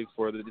series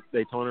for the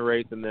Daytona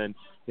race. And then,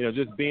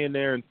 just being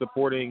there and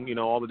supporting,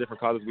 all the different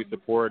causes we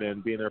support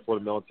and being there for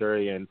the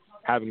military and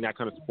having that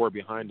kind of support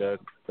behind us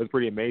was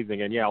pretty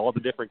amazing. And, yeah, all the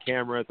different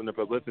cameras and the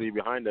publicity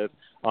behind us,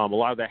 a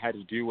lot of that had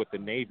to do with the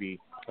Navy.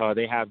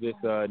 They have this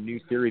new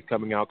series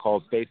coming out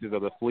called Faces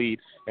of the Fleet,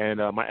 and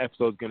my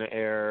episode's going to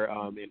air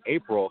in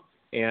April.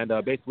 And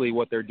basically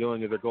what they're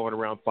doing is they're going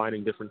around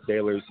finding different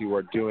sailors who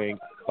are doing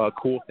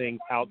cool things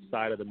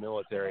outside of the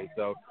military.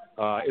 So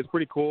it's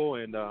pretty cool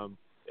and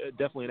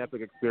definitely an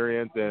epic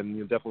experience. And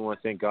you definitely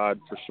want to thank God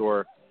for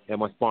sure and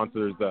my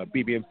sponsors,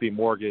 BBMC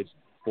Mortgage,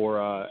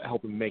 for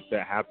helping make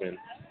that happen.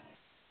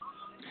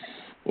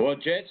 Well,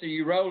 Jesse,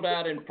 you rolled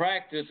out in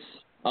practice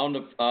on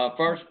the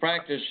first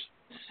practice.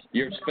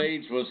 Your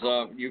speeds was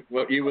you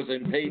was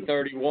in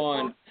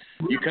P31.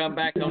 You come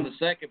back on the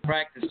second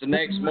practice the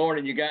next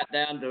morning. You got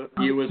down to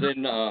you was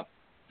in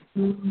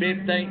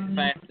 15th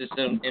fastest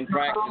in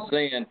practice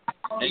then,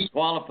 and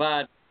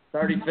qualified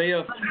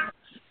 35th.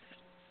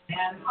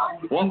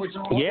 What was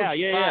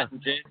Yeah.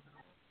 Jesse?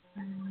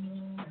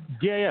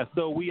 Yeah.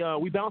 So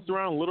we bounced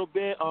around a little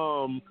bit.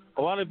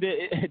 A lot of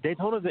it,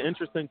 Daytona's an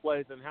interesting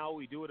place, and how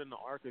we do it in the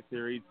ARCA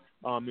series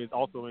is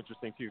also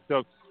interesting too.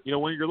 So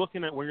when you're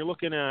looking at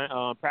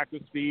practice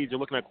speeds, you're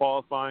looking at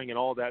qualifying and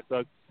all that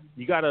stuff.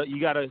 You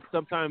gotta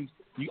sometimes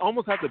you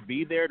almost have to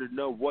be there to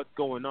know what's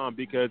going on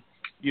because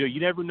you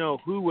never know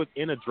who was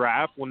in a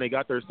draft when they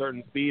got their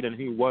certain speed and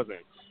who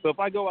wasn't. So if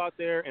I go out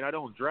there and I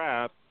don't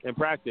draft and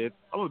practice,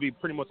 I'm gonna be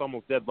pretty much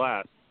almost dead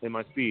last in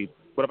my speed.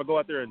 But if I go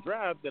out there and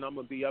draft, then I'm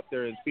gonna be up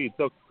there in speed.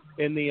 So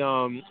in the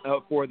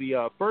for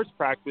the first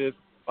practice,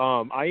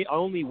 I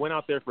only went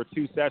out there for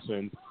 2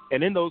 sessions,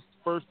 and in those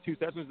first 2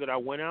 sessions that I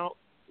went out,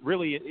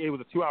 really it was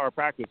a 2-hour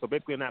practice. So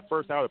basically, in that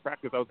first hour of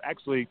practice, I was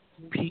actually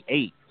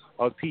P8.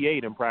 I was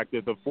P8 in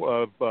practice of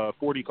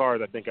 40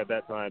 cars, I think, at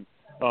that time.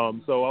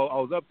 So I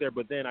was up there,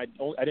 but then I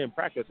didn't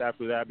practice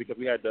after that because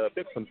we had to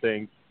fix some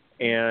things,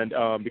 and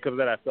because of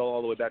that, I fell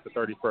all the way back to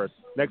 31st.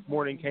 Next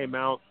morning came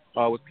out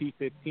with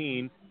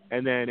P15.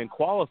 And then in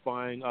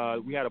qualifying,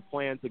 we had a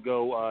plan to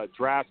go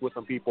draft with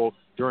some people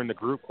during the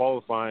group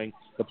qualifying.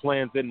 The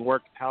plans didn't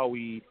work how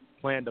we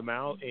planned them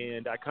out,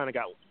 and I kind of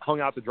got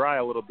hung out to dry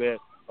a little bit.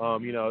 I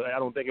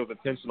don't think it was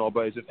intentional,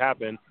 but it just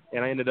happened.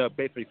 And I ended up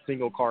basically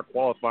single car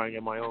qualifying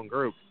in my own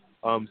group.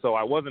 So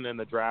I wasn't in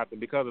the draft, and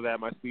because of that,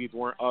 my speeds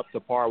weren't up to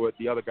par with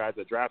the other guys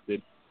that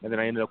drafted. And then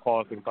I ended up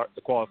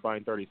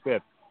qualifying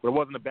 35th. But it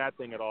wasn't a bad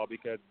thing at all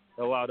because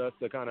it allowed us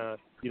to kind of,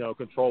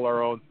 control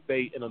our own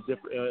fate in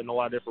a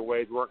lot of different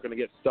ways. We weren't going to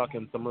get stuck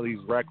in some of these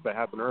wrecks that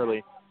happened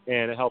early,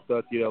 and it helped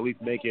us, at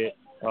least make it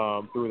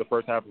through the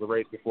first half of the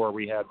race before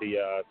we had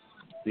the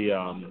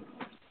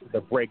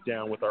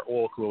breakdown with our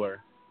oil cooler.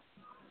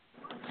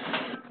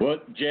 Well,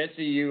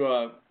 Jesse,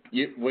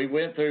 we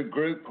went through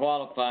group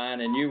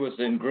qualifying, and you was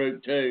in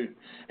group 2,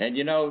 and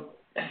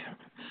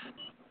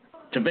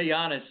to be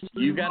honest,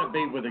 you got to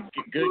be with a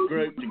good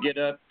group to get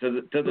up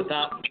to the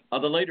top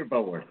of the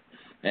leaderboard,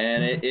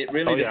 and it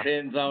really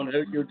depends on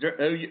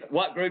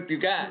what group you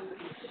got.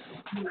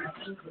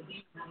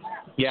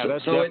 Yeah,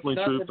 that's so definitely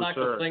true for sure. It's nothing like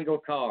a single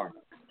car.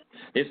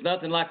 It's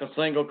nothing like a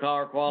single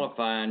car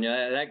qualifying.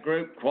 That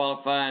group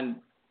qualifying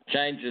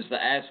changes the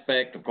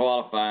aspect of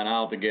qualifying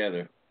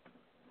altogether.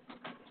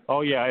 Oh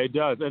yeah, it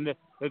does, and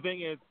the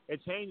thing is, it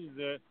changes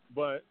it,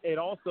 but it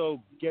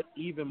also gets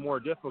even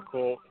more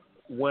difficult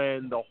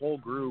when the whole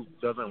group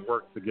doesn't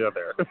work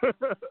together.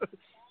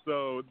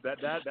 So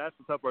that's the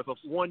tough part. So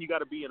one, you got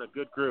to be in a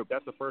good group.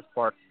 That's the first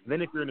part. And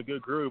then if you're in a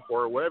good group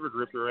or whatever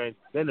group you're in,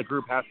 then the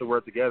group has to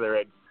work together.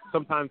 And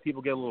sometimes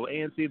people get a little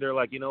antsy. They're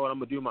like, what, I'm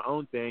going to do my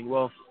own thing.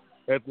 Well,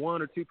 if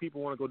 1 or 2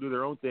 people want to go do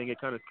their own thing, it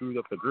kind of screws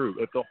up the group.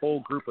 If the whole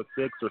group of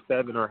 6 or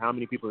 7 or how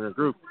many people in a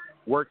group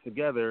work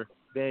together,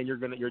 then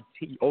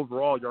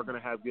overall you're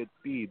going to have good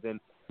speeds. And,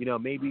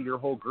 maybe your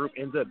whole group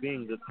ends up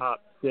being the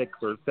top 6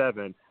 or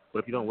 7. But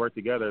if you don't work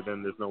together,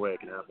 then there's no way it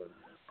can happen.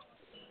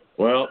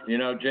 Well,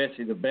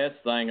 Jesse, the best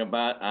thing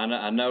about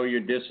I know you're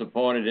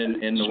disappointed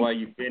in the way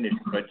you finished,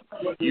 but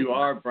you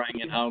are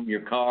bringing home your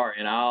car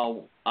in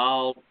all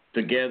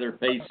together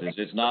pieces.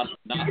 It's not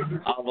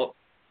all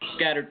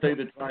scattered through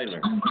the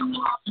trailer.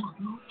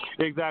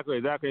 Exactly.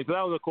 So that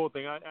was a cool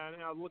thing. I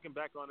was looking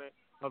back on it.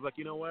 I was like,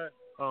 you know what?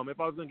 If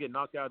I was going to get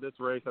knocked out of this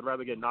race, I'd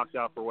rather get knocked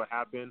out for what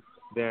happened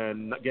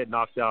than get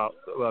knocked out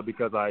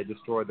because I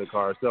destroyed the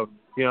car. So,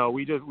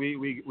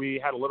 we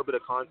had a little bit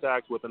of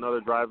contact with another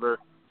driver,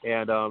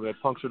 and it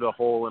punctured a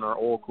hole in our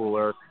oil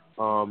cooler.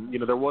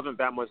 There wasn't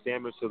that much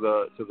damage to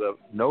the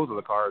nose of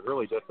the car. It was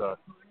really just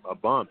a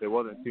bump. It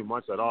wasn't too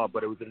much at all,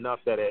 but it was enough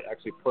that it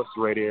actually pushed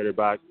the radiator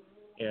back,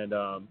 and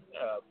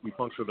we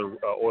punctured the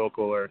oil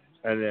cooler,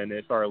 and then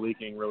it started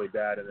leaking really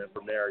bad. And then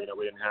from there, we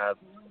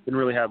didn't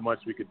really have much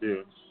we could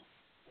do.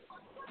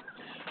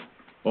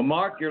 Well,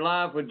 Mark, you're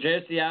live with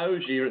Jesse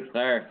Ogie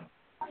there.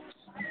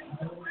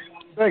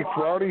 Thanks,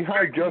 Rowdy.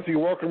 Hi, Jesse.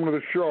 Welcome to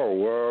the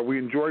show. We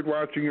enjoyed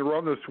watching you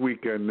run this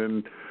weekend,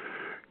 and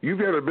you've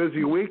had a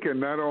busy weekend,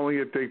 not only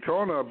at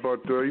Daytona, but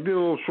you did a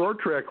little short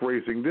track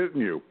racing,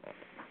 didn't you?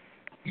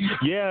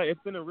 Yeah, it's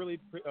been a really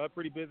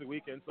pretty busy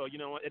weekend. So,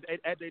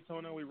 at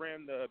Daytona, we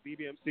ran the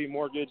BBMC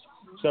Mortgage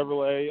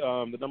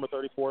Chevrolet, the number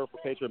 34 for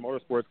Patriot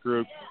Motorsports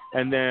Group.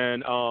 And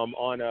then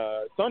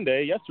on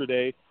Sunday,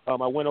 yesterday, I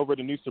went over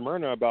to New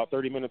Smyrna about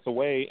 30 minutes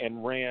away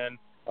and ran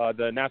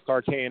the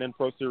NASCAR K&N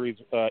Pro Series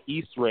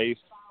East race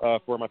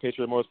for my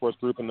Patriot Motorsports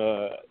Group in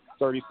the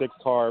 36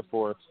 car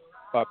for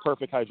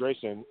Perfect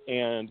Hydration.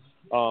 And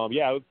it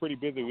was a pretty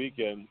busy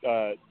weekend.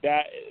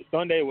 That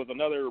Sunday was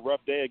another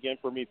rough day again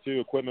for me too,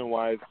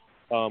 equipment-wise.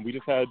 We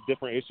just had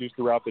different issues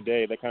throughout the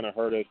day that kind of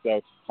hurt us.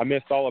 So I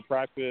missed all of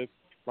practice.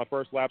 My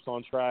first laps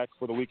on track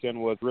for the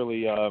weekend was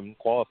really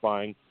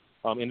qualifying.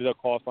 Ended up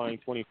qualifying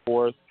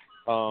 24th.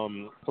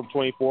 From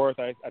 24th,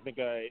 I think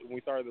when we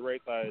started the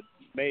race, I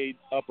made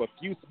up a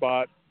few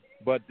spots,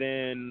 but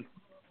then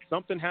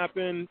something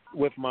happened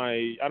with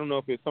I don't know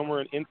if it's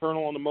somewhere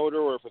internal on the motor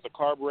or if it's a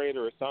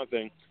carburetor or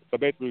something, but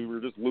basically we were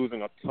just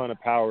losing a ton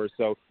of power.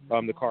 So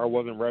the car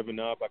wasn't revving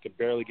up. I could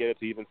barely get it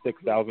to even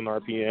 6,000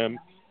 RPM.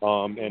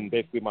 And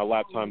basically my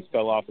lap times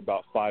fell off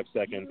about 5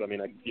 seconds. I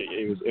mean,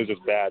 it was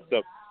just bad.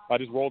 So I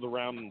just rolled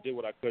around and did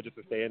what I could just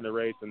to stay in the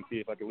race and see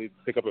if I could at least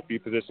pick up a few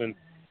positions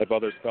if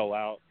others fell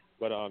out.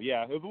 But,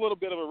 it was a little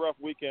bit of a rough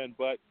weekend.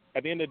 But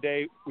at the end of the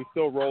day, we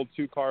still rolled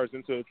 2 cars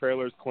into the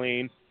trailers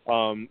clean.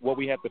 What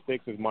we have to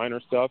fix is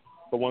minor stuff.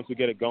 But once we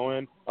get it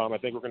going, I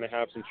think we're going to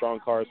have some strong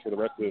cars for the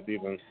rest of the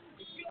season.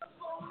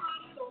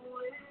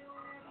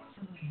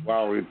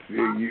 Wow,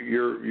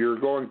 you're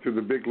going through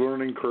the big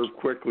learning curve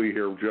quickly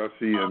here,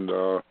 Jesse, and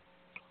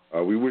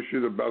we wish you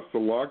the best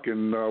of luck.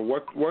 And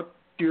what's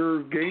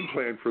your game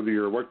plan for the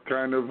year? What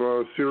kind of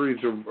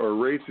series of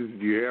races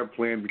do you have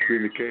planned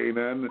between the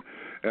K&N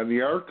and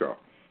the ARCA?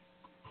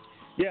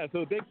 Yeah,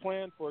 so the big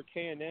plan for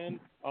K&N is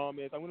I'm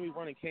going to be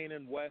running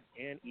K&N West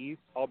and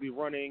East. I'll be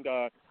running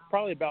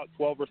probably about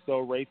 12 or so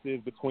races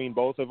between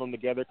both of them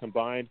together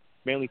combined,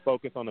 mainly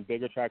focus on the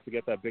bigger track to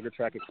get that bigger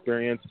track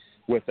experience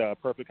with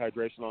Perfect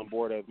Hydration on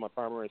board as my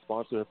primary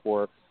sponsor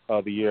for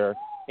the year.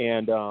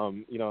 And,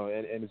 and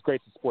it's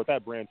great to support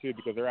that brand, too,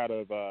 because they're out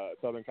of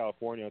Southern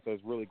California, so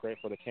it's really great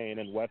for the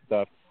K&N West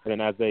stuff. And then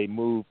as they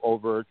move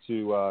over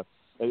to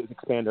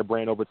expand their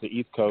brand over to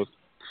East Coast,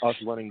 us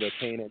running the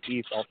K&N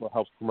East also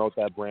helps promote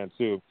that brand,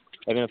 too.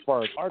 And then as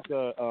far as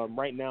ARCA,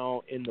 right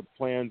now in the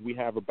plans, we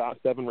have about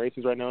 7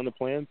 races right now in the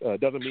plans.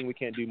 Doesn't mean we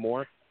can't do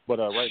more, but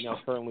right now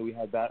currently we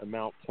have that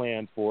amount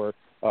planned for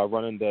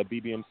running the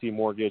BBMC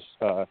Mortgage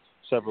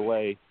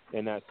Chevrolet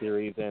in that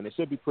series, and it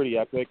should be pretty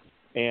epic.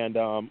 And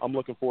I'm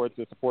looking forward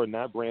to supporting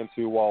that brand,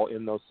 too, while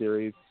in those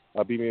series.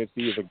 BBMC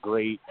is a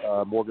great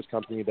mortgage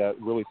company that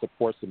really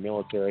supports the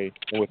military.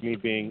 And with me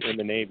being in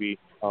the Navy,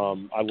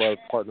 I love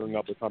partnering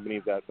up with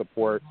companies that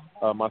support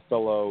my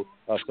fellow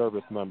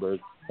service members.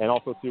 And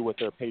also, too, with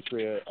their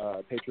Patriot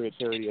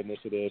Charity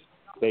Initiative,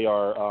 they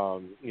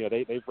are,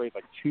 they've raised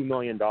like $2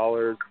 million,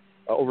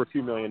 over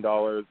 $2 million,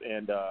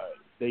 and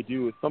they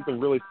do something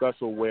really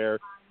special where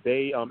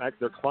they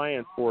their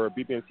clients for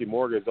BBMC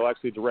Mortgage, they'll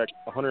actually direct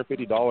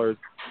 $150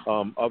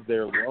 of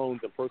their loans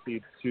and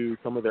proceeds to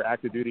some of their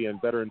active duty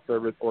and veteran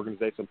service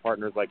organization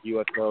partners like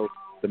USO,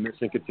 The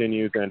Mission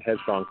Continues, and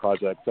Headstrong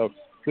Project. So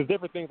there's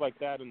different things like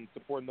that, and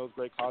supporting those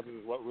great causes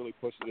is what really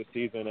pushes this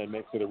season and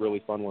makes it a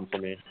really fun one for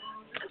me.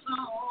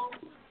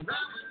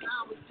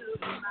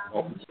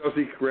 Well,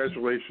 Jesse,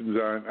 congratulations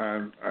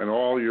on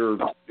all your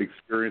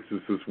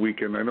experiences this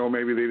weekend. I know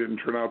maybe they didn't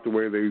turn out the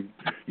way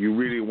you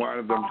really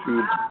wanted them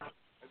to.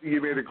 I think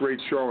you made a great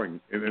showing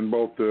in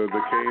both the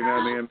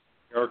K&N and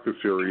the ARCA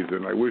series,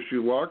 and I wish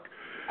you luck.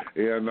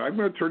 And I'm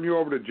going to turn you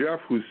over to Jeff,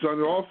 whose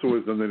son also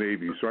is in the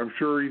Navy, so I'm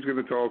sure he's going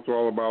to tell us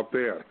all about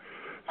that.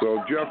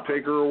 So, Jeff,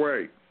 take her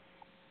away.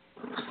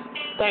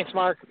 Thanks,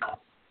 Mark.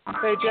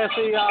 Hey,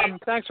 Jesse,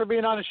 thanks for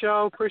being on the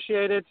show.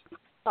 Appreciate it.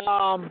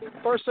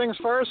 First things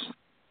first,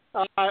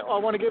 I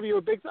want to give you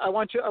a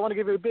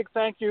big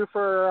thank you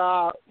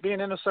for being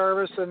in the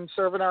service and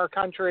serving our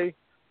country.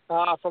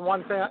 From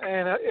one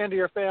and to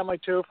your family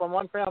too, from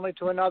one family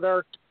to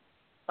another.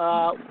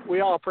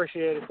 We all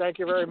appreciate it. Thank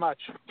you very much.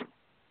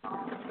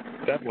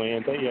 Definitely,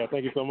 and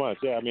thank you so much.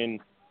 Yeah, I mean,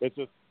 it's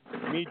just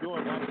me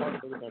doing my part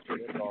for the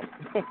country. That's all.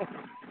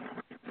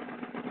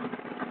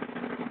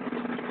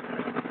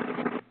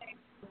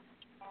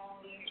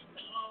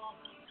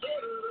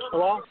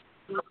 Hello?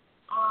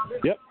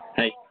 Yep.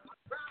 Hey.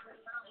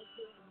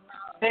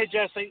 Hey,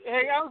 Jesse.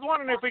 Hey, I was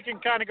wondering if we can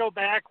kind of go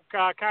back,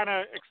 talk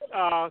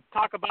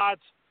about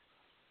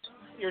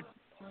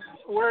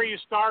where you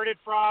started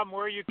from,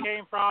 where you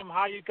came from,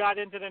 how you got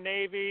into the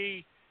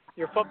Navy,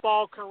 your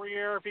football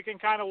career. If you can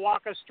kind of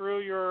walk us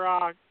through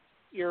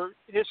your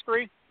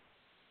history.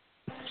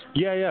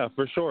 Yeah,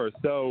 for sure.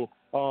 So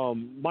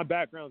my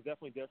background is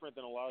definitely different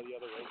than a lot of the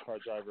other race car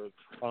drivers.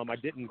 I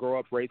didn't grow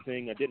up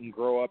racing. I didn't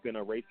grow up in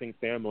a racing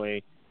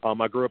family.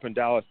 I grew up in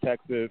Dallas,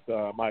 Texas.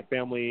 My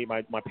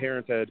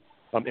parents had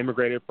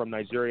immigrated from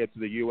Nigeria to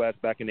the U.S.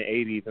 back in the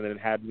 80s, and then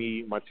had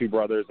me, my two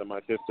brothers, and my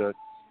sister.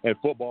 And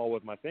football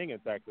was my thing in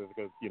Texas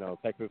because,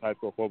 Texas high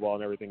school football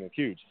and everything is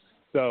huge.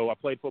 So I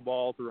played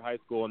football through high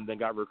school and then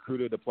got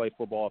recruited to play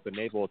football at the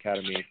Naval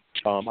Academy.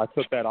 I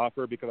took that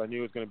offer because I knew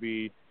it was going to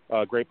be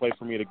a great place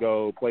for me to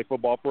go play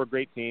football for a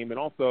great team and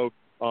also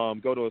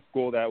go to a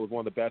school that was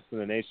one of the best in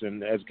the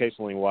nation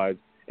educationally wise.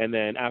 And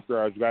then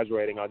after I was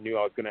graduating, I knew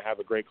I was going to have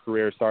a great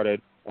career,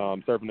 started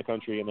serving the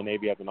country in the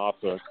Navy as an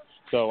officer.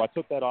 So I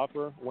took that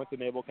offer, went to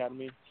Naval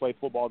Academy, played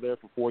football there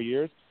for 4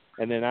 years.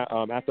 And then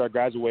after I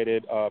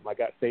graduated, I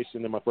got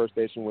stationed in my first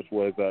station, which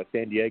was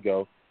San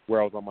Diego,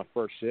 where I was on my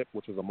first ship,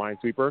 which was a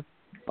minesweeper.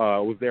 I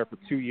was there for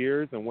 2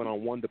 years and went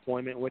on one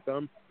deployment with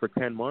them for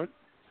 10 months.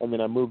 And then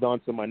I moved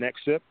on to my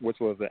next ship, which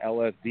was the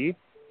LSD,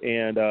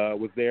 and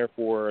was there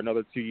for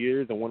another 2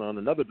 years and went on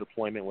another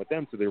deployment with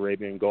them to the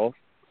Arabian Gulf.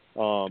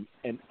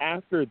 And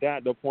after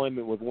that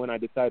deployment was when I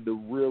decided to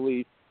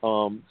really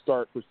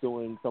start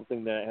pursuing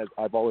something that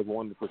I've always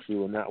wanted to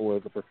pursue, and that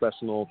was a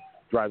professional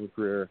driving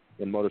career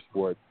in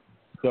motorsports.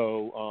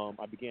 So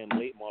I began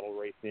late model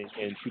racing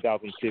in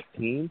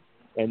 2015,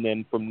 and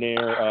then from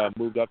there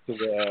moved up to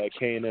the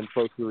K&N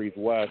Pro Series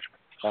West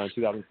in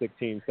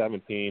 2016-17,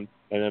 and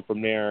then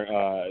from there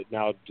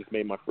now just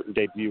made my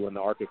debut in the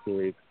ARCA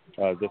Series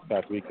this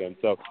past weekend.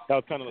 So that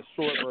was kind of a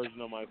short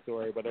version of my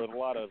story, but there was a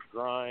lot of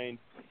grind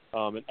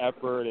and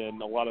effort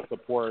and a lot of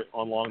support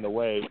along the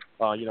way,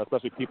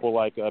 especially people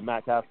like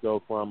Matt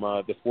Casco from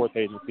the sports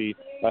agency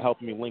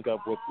helping me link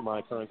up with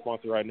my current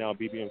sponsor right now,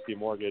 BBMC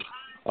Mortgage.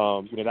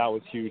 That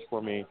was huge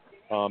for me.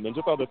 And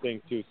just other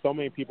things too. So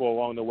many people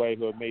along the way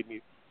who have made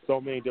me so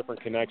many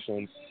different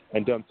connections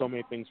and done so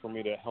many things for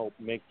me to help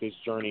make this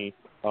journey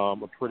a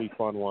pretty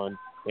fun one,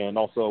 and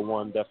also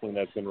one definitely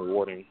that's been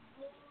rewarding.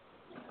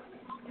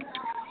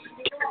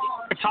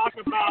 Talk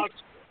about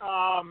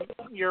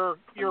your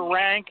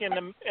rank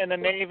in the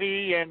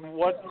Navy and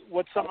what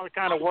some of the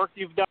kind of work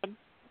you've done.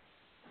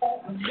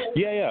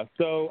 Yeah.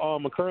 So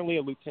I'm currently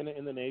a lieutenant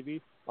in the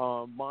Navy.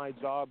 My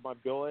job, my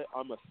billet,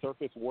 I'm a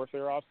surface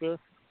warfare officer.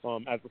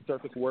 As a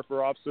surface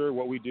warfare officer,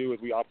 what we do is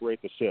we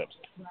operate the ships.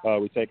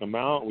 We take them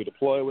out, we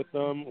deploy with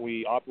them,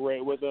 we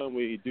operate with them,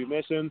 we do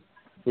missions,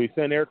 we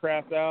send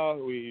aircraft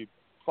out, we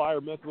fire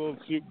missiles,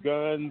 shoot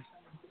guns,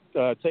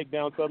 take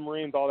down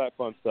submarines, all that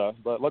fun stuff.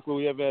 But luckily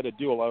we haven't had to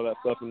do a lot of that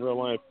stuff in real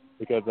life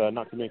because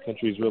not too many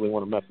countries really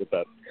want to mess with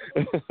us.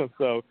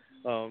 So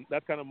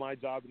that's kind of my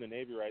job in the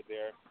Navy right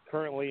there.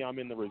 Currently I'm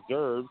in the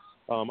reserves.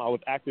 I was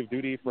active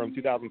duty from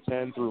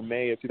 2010 through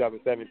May of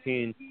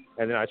 2017,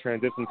 and then I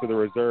transitioned to the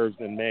reserves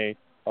in May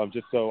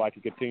just so I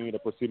could continue to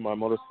pursue my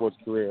motorsports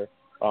career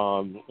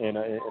in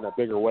a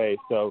bigger way.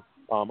 So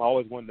I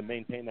always wanted to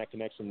maintain that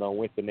connection, though,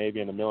 with the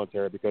Navy and the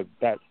military because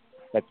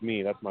that's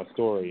me. That's my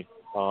story.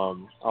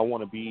 I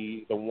want to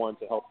be the one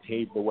to help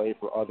pave the way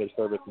for other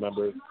service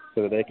members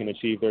so that they can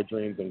achieve their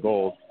dreams and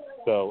goals.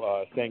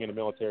 So staying in the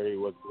military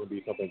would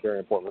be something very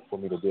important for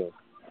me to do.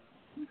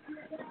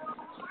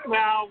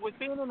 Now, with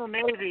being in the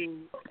Navy,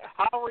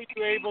 how were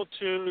you able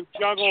to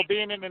juggle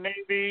being in the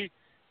Navy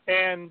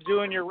and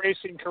doing your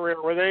racing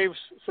career? Were they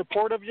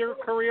supportive of your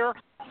career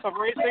of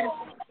racing?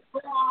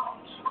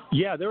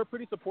 Yeah, they were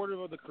pretty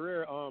supportive of the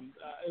career.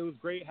 It was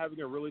great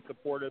having a really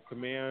supportive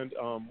command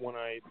when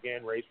I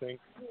began racing.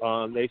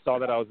 They saw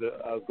that I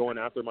was going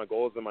after my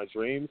goals and my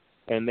dreams,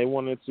 and they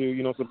wanted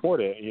to,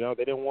 support it.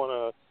 They didn't want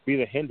to be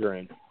the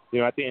hindrance.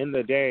 At the end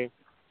of the day,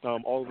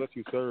 all of us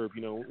who serve,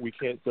 we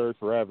can't serve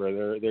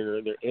forever.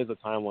 There is a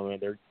time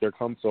limit. There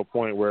comes to a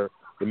point where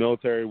the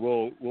military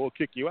will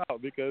kick you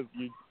out because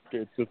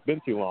it's just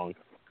been too long.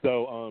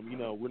 So,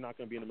 we're not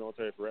going to be in the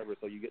military forever.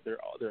 So there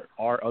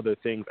are other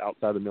things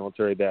outside the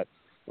military that,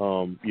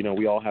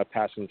 we all have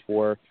passions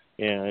for.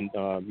 And,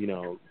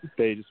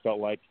 they just felt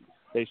like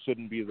they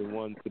shouldn't be the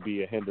ones to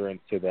be a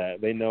hindrance to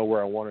that. They know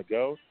where I want to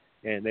go,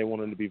 and they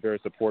wanted to be very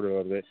supportive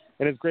of it.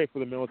 And it's great for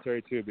the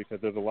military, too, because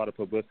there's a lot of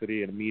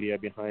publicity and media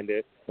behind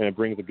it, and it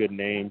brings a good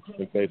name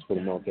and face for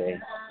the military.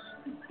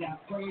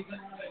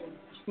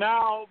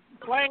 Now,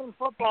 playing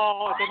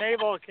football at the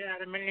Naval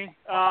Academy,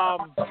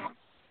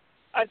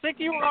 I think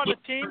you were on the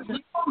team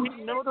to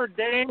beat Notre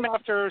Dame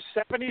after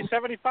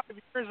 75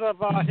 years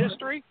of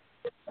history.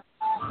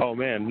 Oh,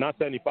 man, not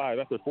 75,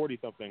 after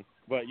 40-something.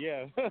 But,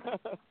 yeah.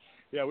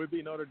 Yeah, we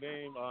beat Notre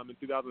Dame in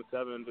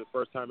 2007, the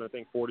first time in, I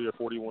think, 40 or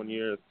 41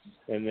 years.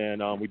 And then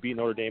we beat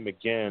Notre Dame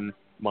again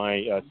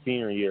my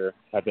senior year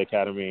at the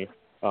academy.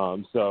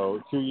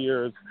 So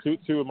 2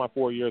 of my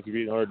 4 years we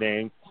beat Notre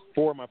Dame.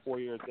 4 of my 4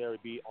 years there,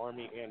 would be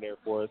Army and Air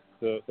Force,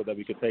 so that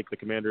we could take the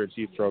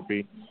Commander-in-Chief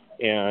trophy.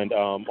 And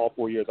all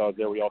 4 years I was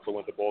there, we also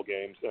went to bowl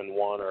games and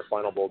won our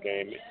final bowl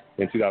game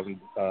in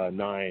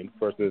 2009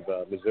 versus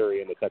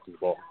Missouri in the Texas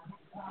Bowl.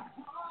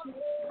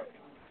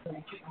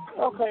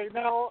 Okay,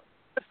 now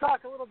let's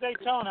talk a little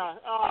Daytona.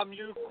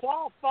 You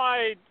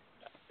qualified.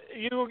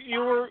 You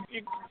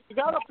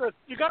got up to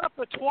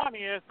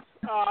 20th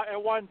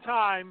at one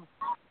time.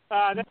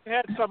 Then you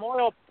had some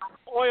oil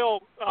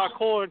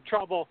coolant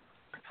trouble.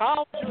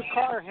 How was your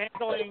car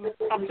handling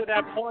up to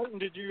that point, and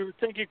did you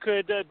think you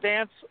could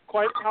advance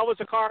quite? How was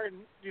the car, and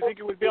do you think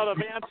you would be able to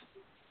advance?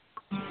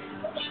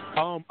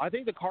 I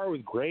think the car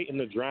was great in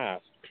the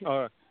draft.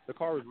 The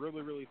car was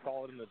really, really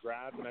solid in the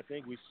draft, and I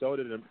think we showed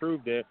it and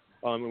improved it.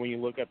 When you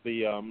look at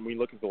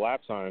the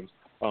lap times,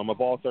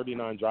 of all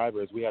 39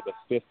 drivers, we had the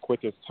 5th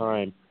quickest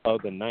time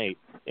of the night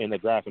in the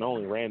draft, and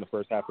only ran the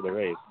first half of the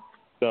race.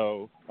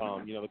 So,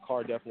 the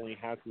car definitely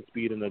had some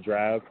speed in the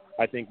draft.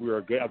 I think we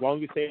were good. As long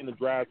as we stayed in the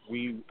draft,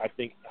 I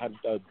think, had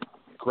a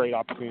great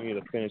opportunity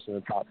to finish in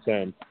the top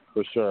 10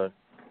 for sure.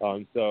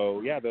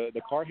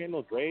 The car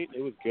handled great.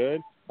 It was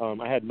good.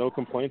 I had no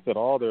complaints at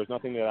all. There was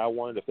nothing that I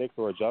wanted to fix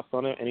or adjust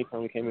on it.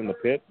 Anytime we came in the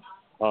pit,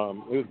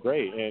 it was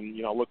great. And,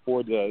 I look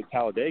forward to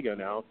Talladega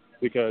now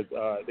because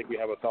I think we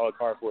have a solid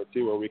car for it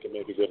too where we can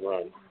make a good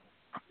run.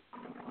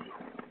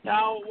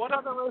 Now, what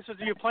other races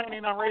are you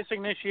planning on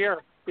racing this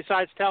year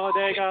besides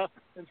Talladega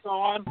and so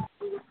on?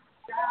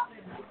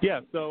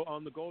 Yeah, so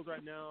the goals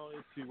right now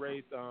is to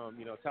race,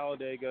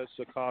 Talladega,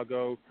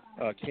 Chicago,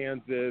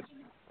 Kansas,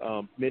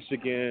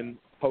 Michigan,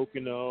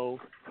 Pocono,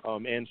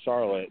 and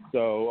Charlotte.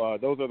 So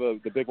those are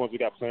the big ones we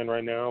got planned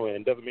right now, and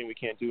it doesn't mean we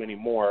can't do any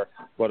more,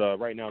 but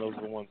right now those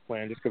are the ones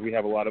planned just because we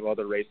have a lot of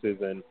other races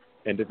and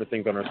different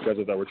things on our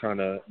schedule that we're trying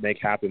to make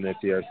happen this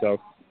year.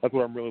 So that's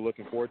what I'm really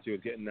looking forward to,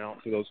 is getting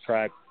out to those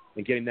tracks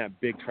and getting that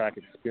big track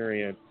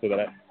experience so that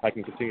I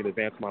can continue to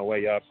advance my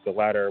way up the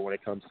ladder when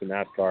it comes to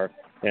NASCAR.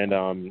 And,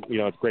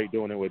 it's great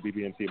doing it with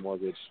BBMC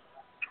Mortgage.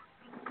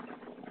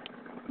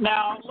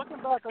 Now, looking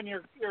back on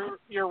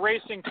your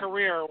racing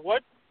career,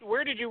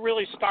 where did you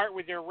really start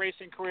with your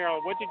racing career?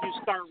 What did you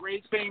start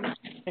racing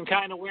and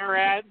kind of where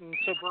at, and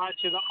so brought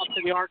you up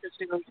to the ARCA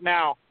series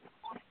now?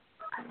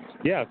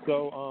 Yeah,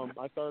 so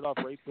I started off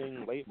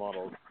racing late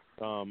models.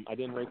 I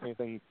didn't race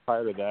anything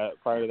prior to that.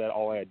 Prior to that,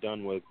 all I had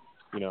done was,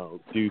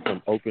 do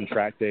some open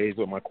track days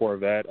with my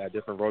Corvette at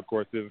different road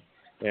courses,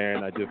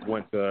 and I just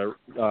went to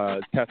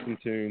testing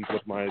tunes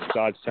with my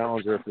Dodge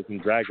Challenger for some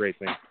drag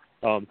racing.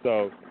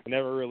 So I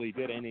never really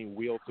did any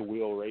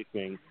wheel-to-wheel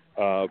racing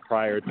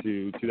prior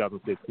to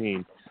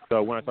 2015.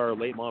 So when I started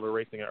late model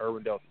racing at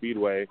Irwindale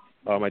Speedway,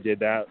 I did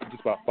that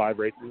just about 5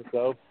 races or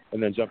so,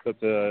 and then jumped up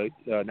to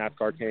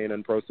NASCAR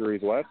K&N Pro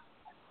Series West.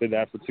 Did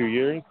that for 2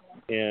 years,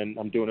 and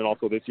I'm doing it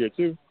also this year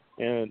too,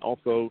 and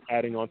also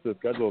adding on to the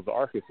schedule of the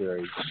ARCA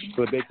series.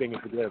 So the big thing is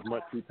to get as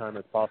much free time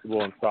as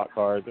possible on stock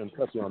cars, and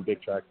especially on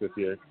big tracks this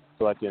year,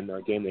 so I can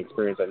gain the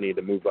experience I need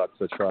to move up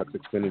to trucks,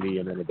 Xfinity,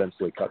 and then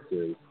eventually Cup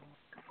Series.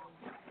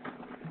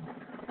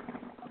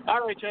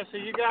 All right, Jesse,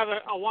 you got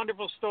a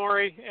wonderful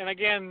story, and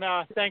again,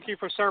 thank you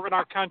for serving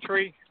our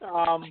country.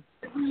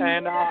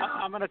 And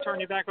I'm going to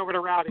turn you back over to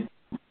Rowdy.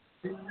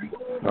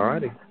 All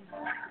righty.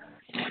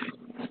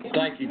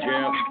 Thank you,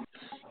 Jeff.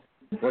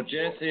 Well,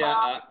 Jesse,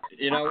 I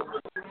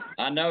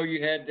know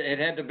it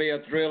had to be a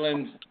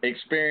thrilling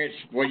experience.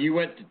 Well, you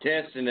went to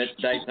testing at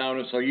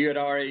Daytona, so you had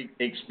already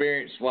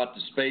experienced what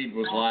the speed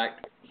was like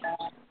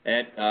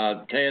at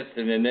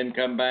testing, and then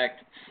come back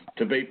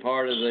to be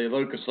part of the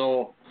Lucas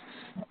Oil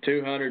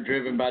 200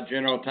 driven by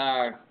General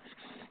Tire.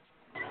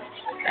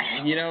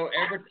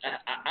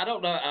 I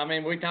don't know. I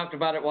mean, we talked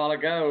about it a while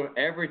ago.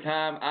 Every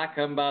time I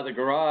come by the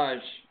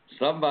garage,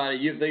 somebody,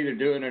 you're either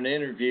doing an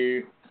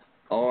interview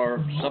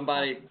or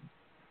somebody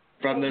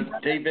from the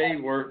TV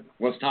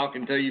was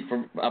talking to you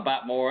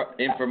about more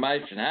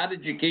information. How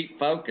did you keep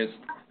focused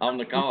on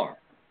the car?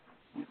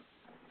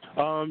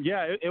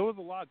 It was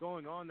a lot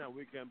going on that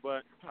weekend,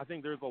 but I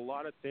think there's a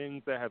lot of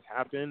things that have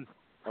happened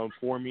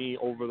for me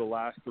over the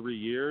last 3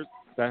 years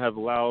that have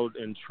allowed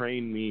and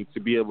trained me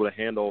to be able to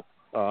handle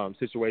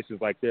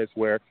situations like this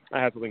where I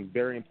have something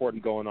very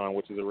important going on,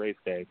 which is a race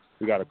day.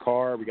 We got a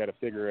car, we got to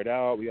figure it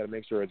out, we got to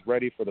make sure it's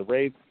ready for the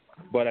race,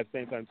 but at the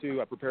same time,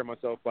 too, I prepare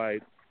myself by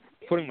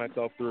putting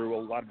myself through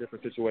a lot of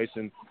different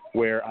situations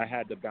where I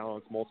had to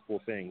balance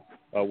multiple things,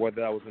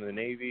 whether I was in the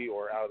Navy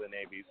or out of the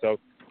Navy. So,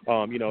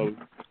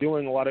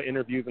 doing a lot of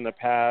interviews in the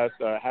past,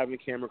 having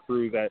camera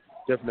crews at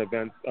different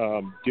events,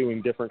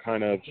 doing different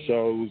kind of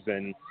shows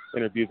and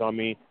interviews on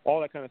me,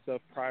 all that kind of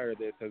stuff prior to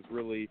this has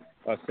really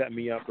set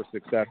me up for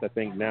success, I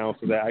think, now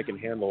so that I can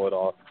handle it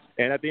all.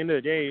 And at the end of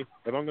the day,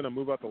 if I'm going to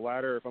move up the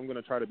ladder, if I'm going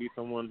to try to be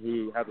someone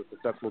who has a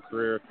successful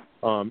career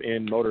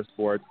in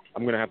motorsports,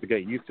 I'm going to have to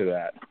get used to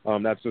that.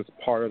 That's just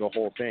part of the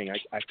whole thing.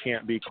 I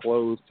can't be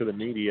closed to the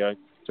media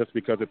just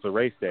because it's a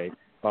race day.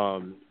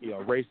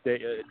 Race day,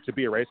 to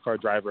be a race car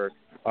driver,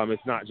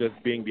 it's not just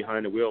being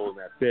behind the wheel and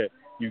that's it.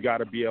 You got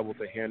to be able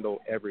to handle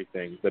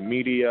everything: the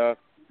media,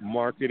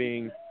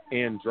 marketing,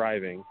 and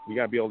driving. You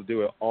got to be able to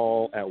do it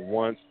all at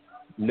once.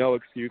 No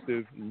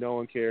excuses. No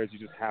one cares. You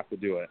just have to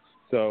do it.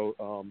 So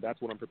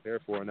that's what I'm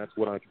prepared for, and that's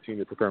what I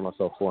continue to prepare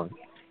myself for.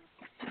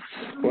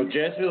 Well,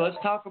 Jesse, let's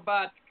talk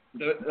about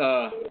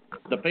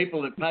the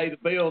people that pay the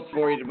bills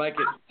for you to make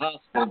it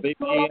possible.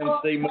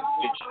 BBMC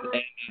Mortgage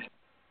and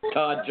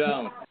Todd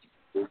Jones.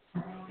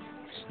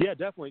 Yeah,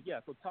 definitely. Yeah.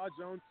 So Todd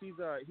Jones, he's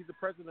the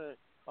president.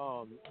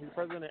 He's the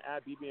president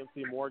at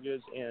BBMC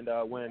Mortgage, and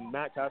when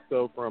Matt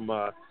Casco from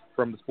the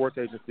sports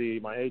agency,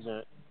 my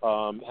agent,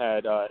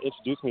 had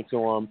introduced me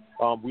to him,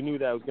 we knew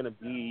that it was going to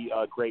be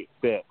a great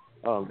fit.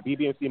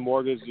 BBMC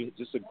Mortgage is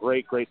just a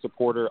great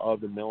supporter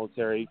of the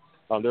military.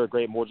 They're a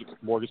great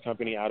mortgage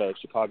company out of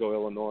Chicago,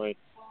 Illinois.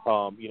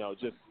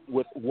 Just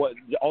with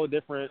all the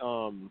different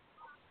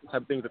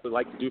type of things that they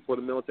like to do for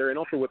the military, and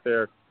also with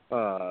their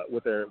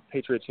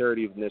Patriot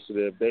Charities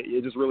initiative,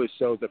 it just really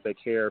shows that they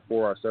care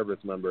for our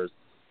service members.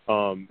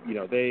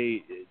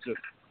 They just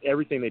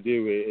everything they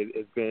do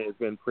it's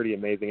been pretty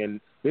amazing. And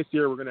this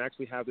year we're going to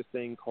actually have this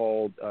thing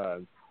called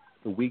the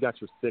We Got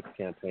Your Six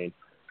campaign.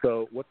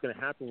 So what's going to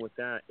happen with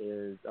that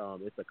is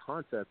it's a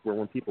contest where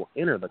when people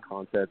enter the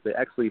contest, they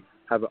actually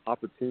have an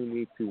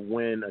opportunity to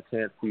win a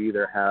chance to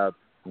either have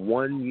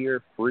 1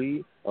 year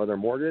free of their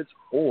mortgage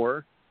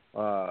or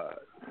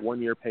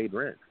 1 year paid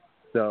rent.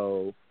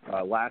 So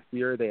last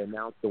year they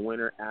announced the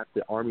winner at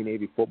the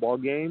Army-Navy football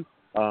game.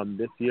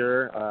 This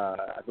year,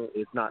 I think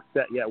it's not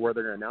set yet where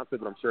they're going to announce it,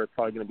 but I'm sure it's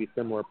probably going to be a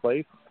similar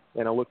place.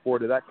 And I look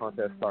forward to that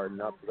contest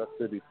starting up. So that's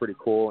going to be pretty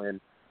cool.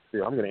 And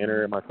I'm going to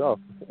enter it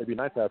myself. It'd be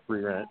nice to have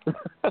free rent.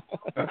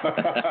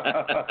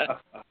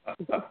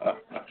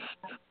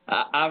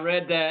 I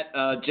read that,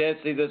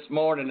 Jesse, this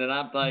morning, and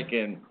I'm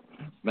thinking,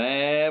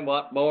 man,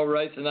 what more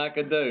racing I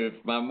could do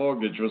if my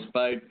mortgage was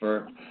paid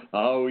for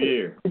a whole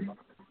year.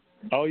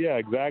 Oh, yeah,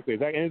 exactly.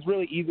 And it's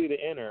really easy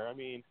to enter. I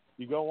mean,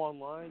 you go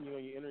online, you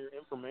enter your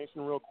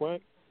information real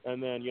quick,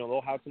 and then,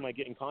 they'll have somebody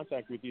get in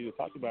contact with you to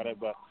talk about it.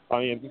 But, I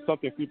mean, it's just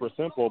something super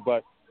simple.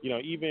 But,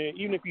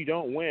 even if you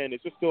don't win,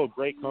 it's just still a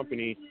great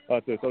company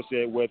to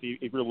associate with.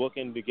 If you're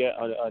looking to get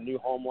a new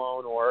home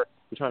loan or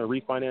you're trying to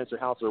refinance your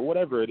house or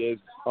whatever it is,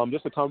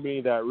 just a company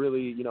that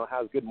really,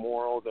 has good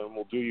morals and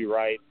will do you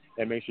right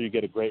and make sure you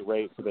get a great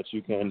rate so that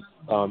you can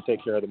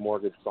take care of the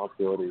mortgage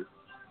responsibilities.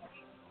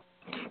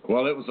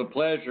 Well, it was a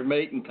pleasure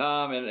meeting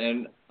Tom,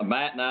 and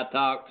Matt and I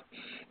talked.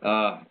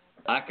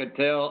 I could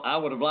tell I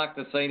would have liked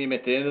to have seen him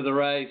at the end of the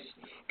race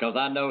because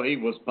I know he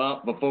was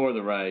pumped before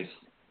the race.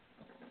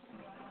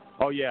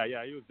 Oh, yeah,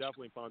 he was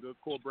definitely pumped. It was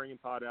cool bringing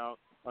Todd out,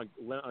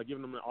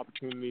 giving him an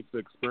opportunity to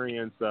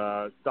experience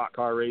stock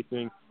car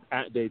racing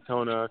at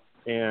Daytona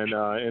and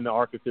in the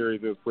ARCA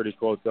series. It was pretty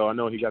cool. So I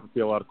know he got to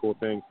see a lot of cool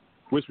things.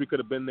 Wish we could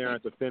have been there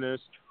at the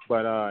finish,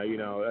 but,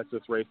 that's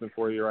just racing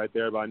for you right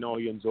there. But I know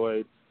he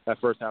enjoyed that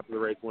first half of the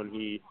race when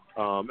he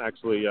got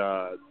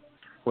to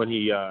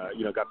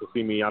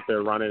see me out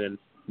there running and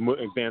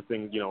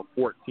advancing,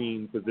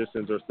 14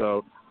 positions or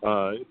so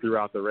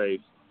throughout the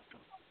race.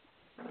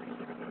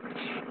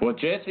 Well,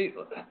 Jesse,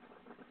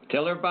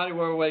 tell everybody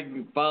where we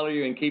can follow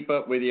you and keep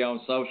up with you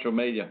on social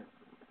media.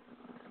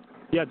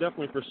 Yeah,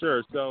 definitely, for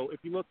sure. So if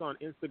you look on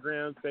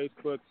Instagram,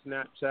 Facebook,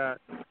 Snapchat,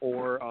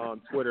 or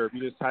Twitter, if you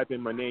just type in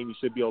my name, you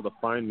should be able to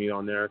find me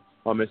on there.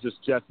 It's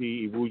just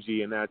Jesse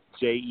Iwuji, and that's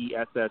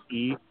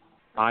JESSEIWUJI.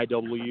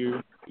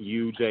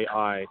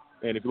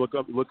 And if you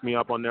look me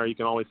up on there, you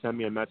can always send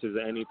me a message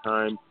at any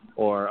time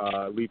or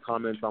leave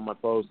comments on my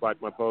post,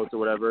 like my post or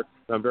whatever.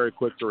 And I'm very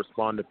quick to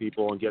respond to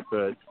people and get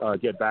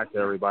back to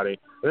everybody.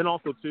 And then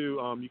also, too,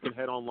 you can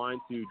head online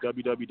to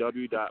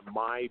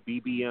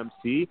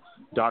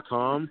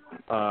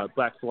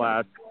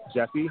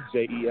www.mybbmc.com/Jesse,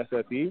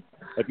 JESSE.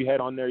 If you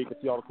head on there, you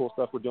can see all the cool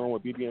stuff we're doing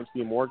with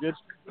BBMC Mortgage.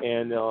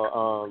 And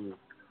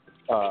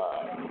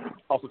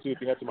also, too,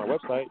 if you head to my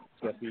website,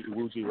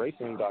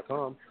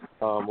 JesseIwujiRacing.com,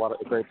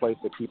 a great place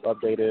to keep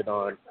updated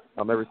on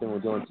everything we're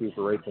doing, too,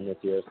 for racing this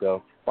year.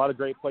 So a lot of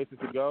great places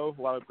to go,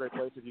 a lot of great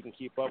places you can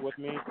keep up with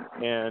me,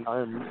 and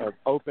I'm as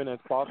open as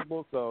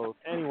possible. So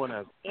if anyone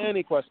has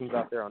any questions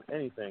out there on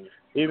anything,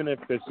 even if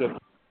it's just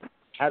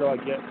how do I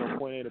get from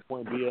point A to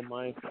point B in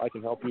life, I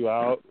can help you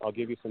out. I'll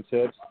give you some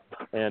tips,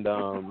 and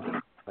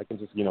I can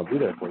just, be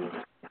there for you.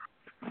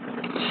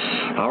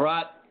 All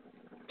right.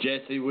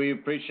 Jesse, we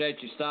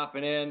appreciate you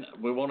stopping in.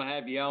 We want to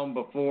have you on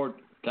before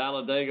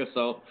Talladega,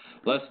 so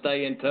let's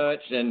stay in touch.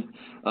 And,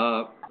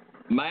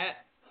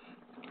 Matt,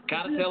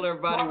 kind of tell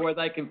everybody where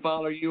they can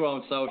follow you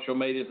on social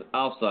media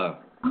also.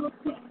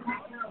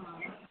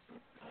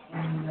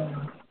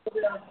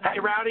 Hey,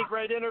 Rowdy,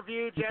 great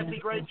interview. Jesse,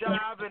 great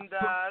job. And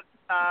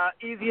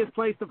easiest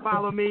place to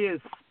follow me is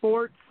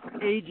Sports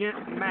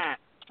Agent Matt.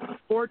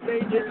 Sports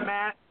Agent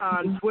Matt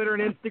on Twitter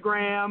and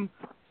Instagram,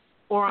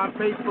 or on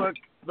Facebook,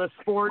 The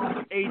Sports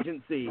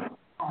Agency.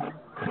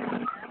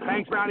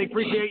 Thanks, Rowdy.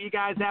 Appreciate you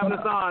guys having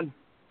us on.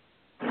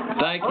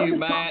 Thank you,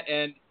 Matt.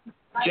 And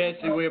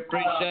Jesse, we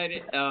appreciate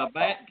it.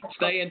 Matt,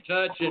 stay in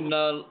touch, and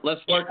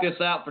let's work this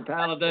out for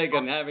Talladega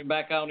and have him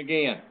back on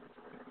again.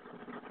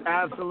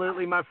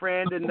 Absolutely, my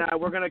friend, and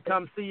we're going to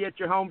come see you at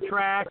your home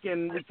track,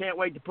 and we can't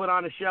wait to put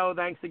on a show.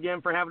 Thanks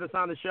again for having us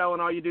on the show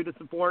and all you do to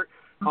support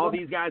all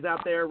these guys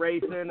out there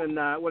racing, and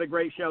what a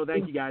great show.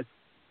 Thank you, guys.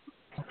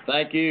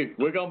 Thank you.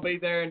 We're going to be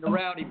there in the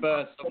Rowdy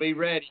bus, so be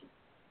ready.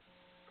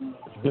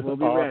 We'll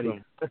be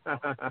ready.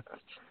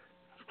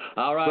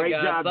 All right, great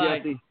guys. job,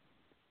 thanks. Jesse.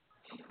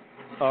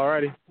 All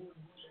righty.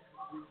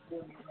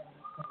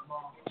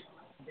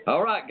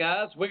 All right,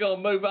 guys. We're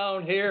going to move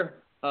on here.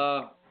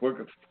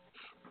 We're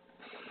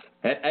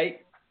at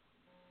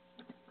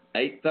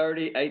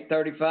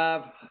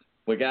 8:35.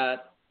 We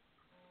got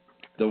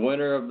the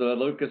winner of the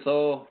Lucas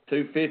Oil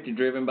 250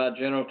 driven by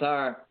General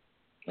Tire,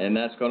 and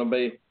that's going to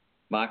be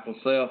Michael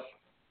Self.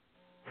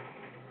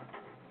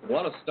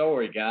 What a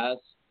story, guys.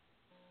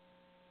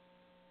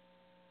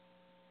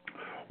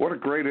 What a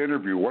great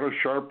interview. What a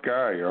sharp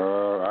guy.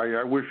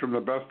 I wish him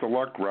the best of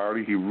luck,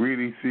 Rowdy. He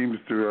really seems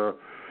to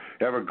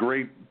have a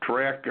great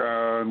track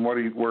on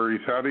where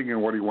he's heading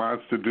and what he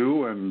wants to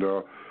do, and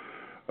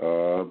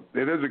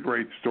it is a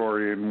great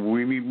story, and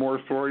we need more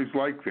stories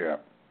like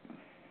that.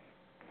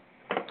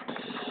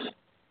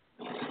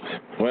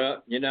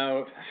 Well,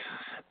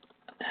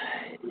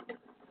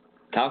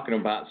 talking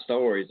about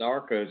stories,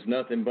 ARCA is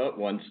nothing but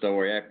one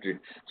story after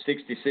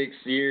 66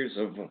 years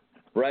of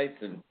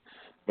racing.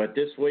 But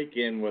this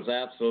weekend was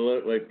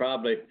absolutely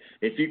probably,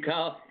 if you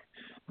call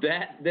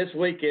that, this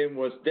weekend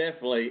was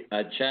definitely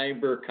a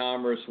Chamber of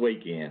Commerce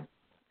weekend.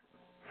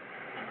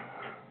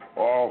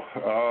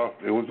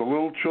 It was a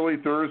little chilly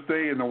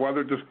Thursday, and the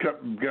weather just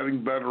kept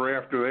getting better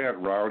after that,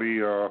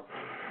 Rowdy.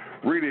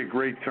 Really a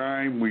great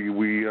time.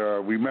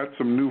 We met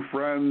some new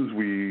friends.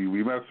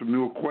 We met some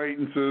new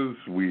acquaintances.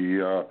 We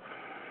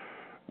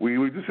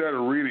just had a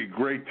really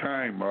great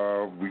time.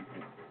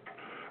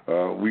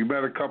 We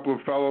met a couple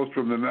of fellows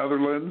from the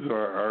Netherlands,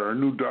 our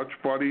new Dutch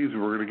buddies.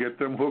 We're going to get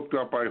them hooked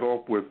up, I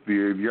hope, with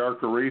the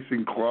ARCA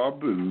Racing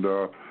Club, and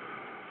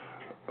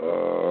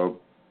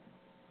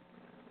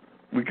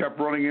we kept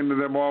running into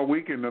them all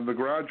weekend in the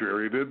garage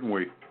area, didn't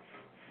we?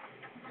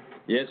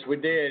 Yes, we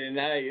did, and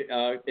hey,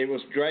 it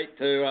was great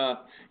to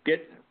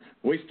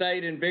we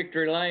stayed in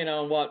Victory Lane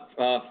on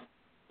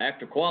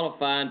after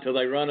qualifying till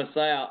they run us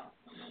out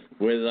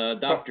with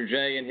Dr.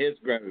 J and his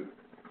group.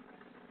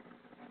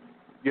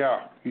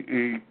 Yeah,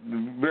 he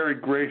very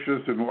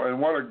gracious, and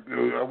what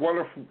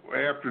a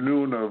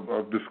afternoon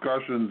of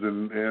discussions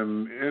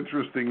and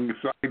interesting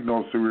side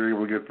notes that we were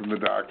able to get from the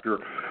doctor.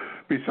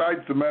 Besides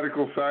the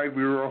medical side,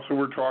 we were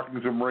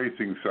talking some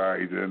racing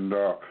side, and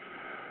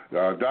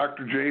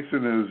Dr.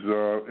 Jason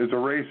is a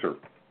racer.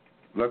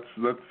 Let's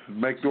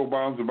make no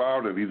bounds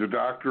about it. He's a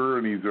doctor,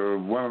 and he's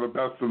one of the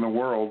best in the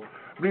world,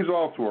 but he's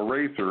also a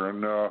racer,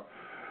 and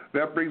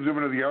that brings him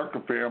into the ARCA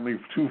family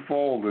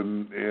twofold,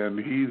 and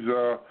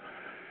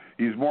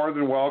he's more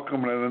than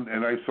welcome,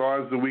 and I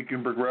saw as the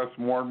weekend progressed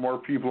more and more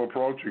people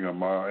approaching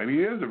him, and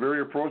he is a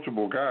very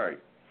approachable guy.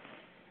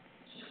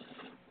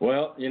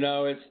 Well,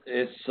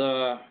 it's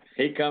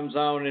he comes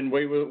on, and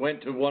we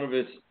went to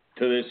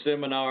this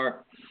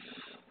seminar,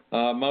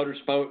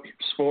 motorsport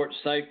sports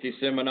safety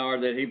seminar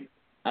that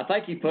I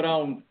think he put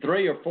on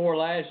 3 or 4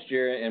 last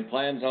year and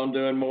plans on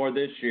doing more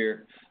this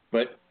year.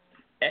 But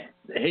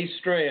he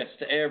stressed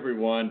to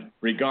everyone,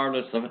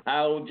 regardless of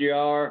how old you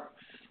are,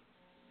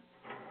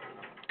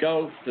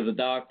 go to the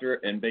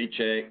doctor and be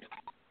checked.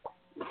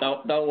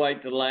 Don't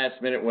wait till the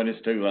last minute when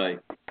it's too late.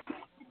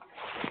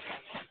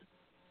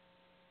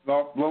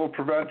 No, little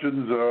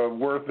prevention's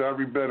worth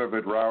every bit of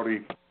it, Rowdy.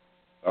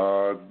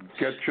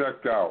 Get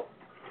checked out.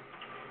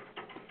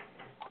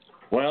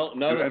 Well,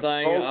 another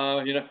thing,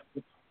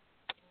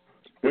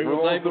 we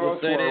were able to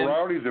sit in.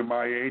 Rowdies at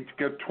my age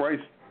get twice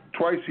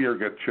a year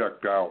get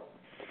checked out.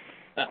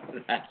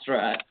 That's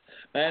right.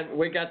 And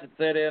we got to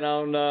sit in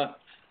on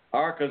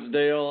ARCA's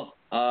deal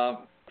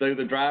through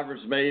the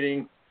drivers'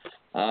 meeting,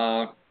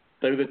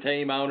 through the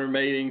team owner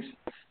meetings,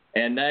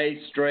 and they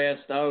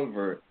stressed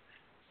over it.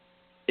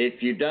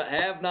 If you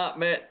have not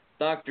met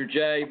Dr.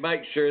 J,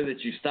 make sure that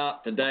you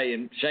stop today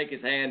and shake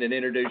his hand and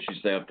introduce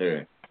yourself to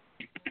him.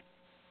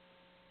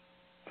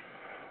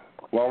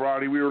 Well,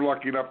 Rowdy, we were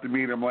lucky enough to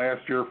meet him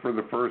last year for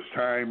the first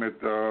time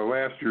at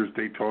last year's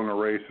Daytona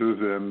races,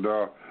 and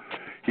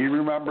he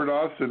remembered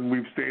us, and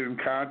we've stayed in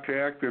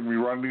contact, and we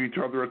run into each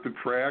other at the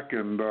track,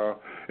 and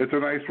it's a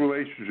nice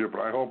relationship.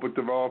 I hope it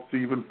develops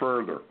even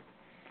further.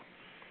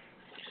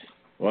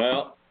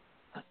 Well,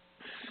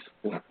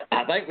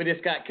 I think we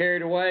just got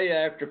carried away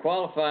after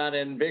qualifying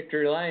in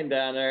Victory Lane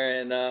down there,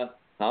 and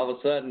all of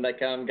a sudden they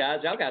come, guys,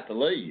 y'all got to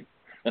leave.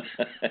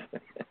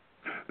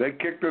 They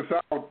kicked us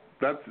out.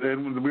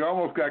 And we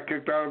almost got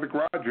kicked out of the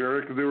garage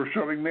area because they were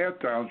shutting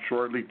that down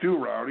shortly too,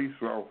 Rowdy.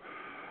 So,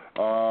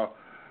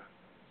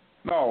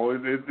 no,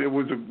 it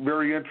was a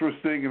very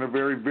interesting and a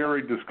very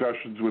varied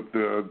discussions with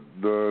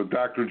the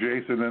Dr.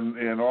 Jason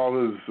and all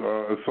his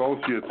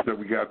associates that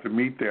we got to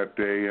meet that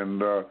day, and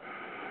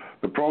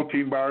the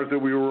protein bars that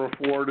we were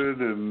afforded,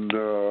 and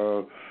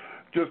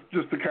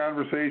just the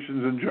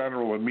conversations in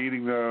general, and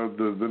meeting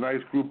the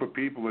nice group of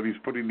people that he's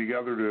putting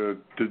together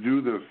to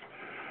do this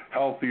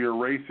healthier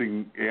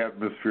racing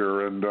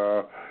atmosphere, and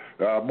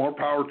more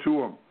power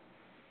to them.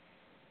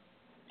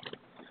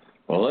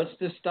 Well, let's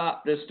just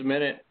stop just a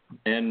minute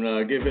and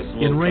give this a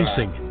little In try.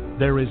 racing,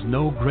 there is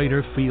no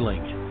greater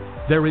feeling.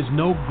 There is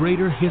no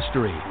greater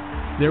history.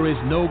 There is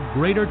no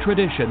greater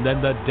tradition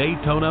than the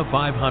Daytona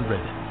 500.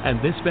 And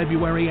this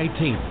February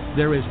 18th,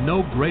 there is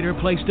no greater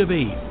place to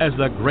be as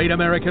the Great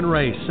American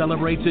Race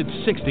celebrates its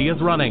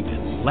 60th running.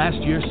 Last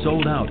year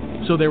sold out,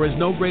 so there is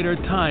no greater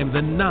time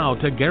than now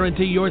to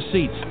guarantee your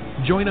seats.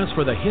 Join us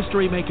for the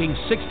history-making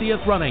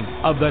 60th running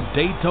of the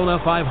Daytona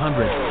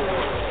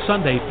 500.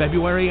 Sunday,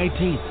 February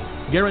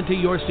 18th. Guarantee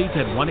your seats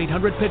at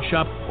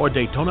 1-800-PIT-SHOP or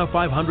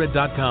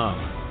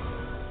Daytona500.com.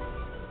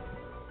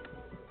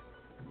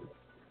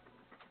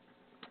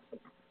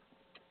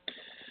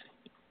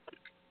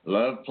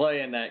 Love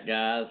playing that,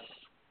 guys.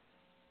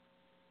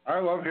 I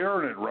love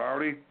hearing it,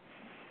 Rowdy.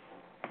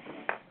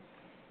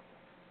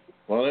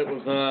 Well, it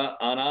was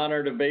an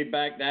honor to be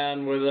back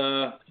down with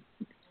the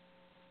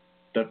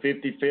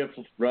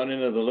 55th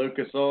running of the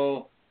Lucas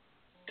Oil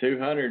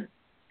 200,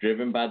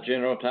 driven by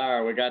General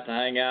Tire. We got to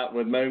hang out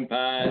with Moon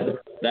Pie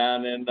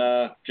down in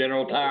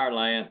General Tire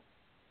land.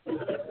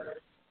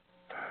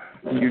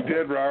 You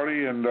did,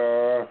 Rowdy, and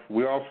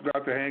we also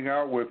got to hang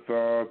out with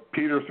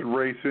Peterson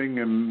Racing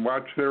and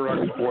watch their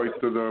exploits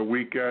of the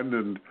weekend.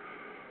 And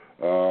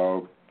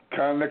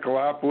Con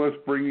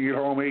Nicolopoulos bringing it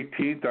home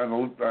 18th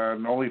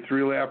on only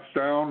 3 laps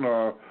down.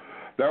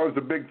 That was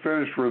a big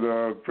finish for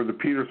the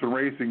Peterson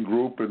Racing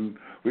group, and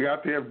we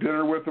got to have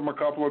dinner with them a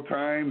couple of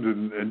times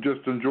and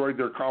just enjoyed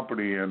their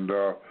company. And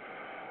that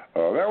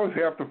was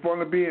half the fun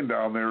of being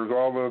down there. Is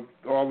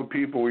all the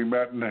people we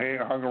met and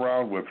hung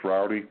around with,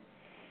 Rowdy.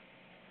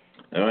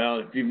 Well,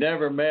 if you've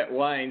never met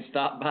Wayne,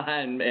 stop by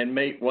and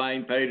meet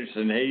Wayne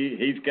Peterson.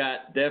 He's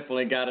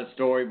definitely got a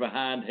story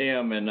behind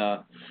him, and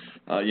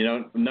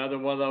another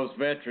one of those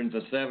veterans,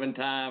 a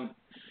 7-time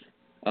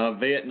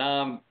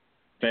Vietnam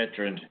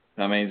veteran.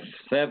 I mean,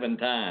 7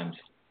 times.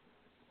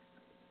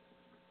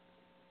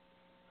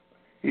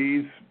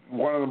 He's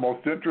one of the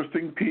most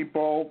interesting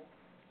people,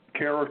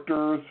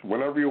 characters,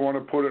 whatever you want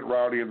to put it,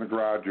 Rowdy, in the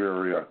garage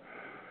area,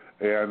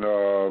 and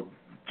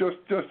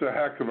just a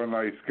heck of a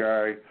nice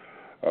guy.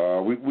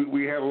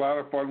 We had a lot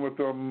of fun with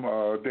them.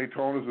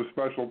 Daytona's a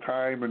special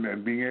time,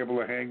 and being able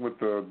to hang with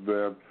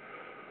the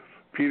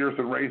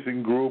Peterson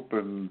Racing Group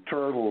and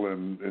Turtle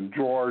and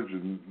George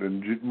and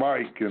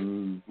Mike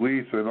and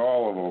Lisa and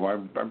all of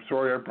them. I'm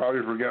sorry, I'm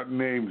probably forgetting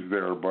names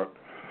there, but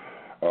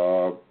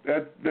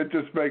that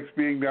just makes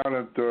being down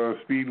at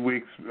Speed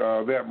Weeks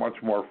that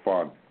much more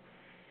fun.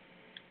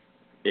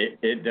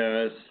 It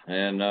does,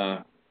 and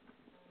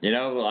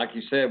like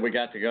you said, we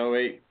got to go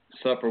eat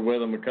supper with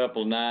them a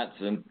couple of nights,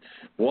 and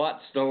what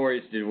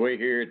stories did we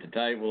hear at the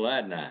table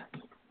that night?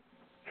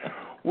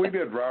 We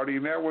did, Rowdy,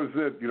 and that was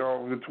it.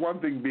 It's one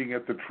thing being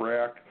at the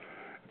track.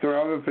 It's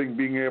another thing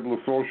being able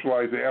to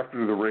socialize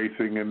after the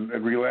racing and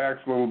relax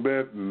a little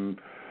bit and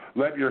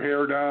let your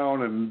hair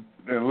down and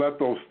let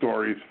those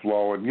stories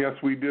flow. And, yes,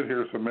 we did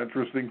hear some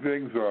interesting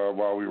things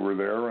while we were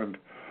there, and,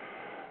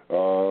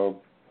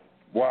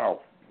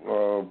 wow,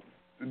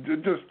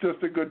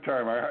 just a good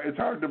time. It's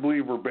hard to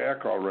believe we're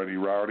back already,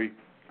 Rowdy.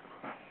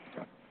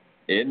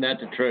 Isn't that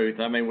the truth?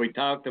 I mean, we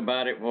talked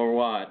about it for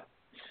what?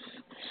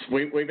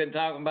 We've been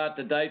talking about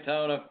the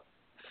Daytona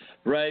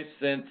race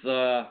since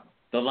the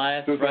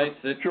last race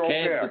at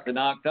Kansas in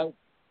October.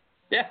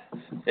 Yeah.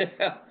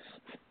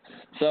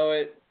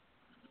 So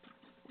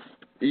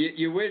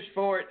you wish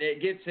for it,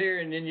 it gets here,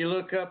 and then you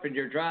look up and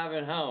you're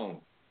driving home.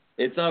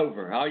 It's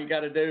over. All you got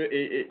to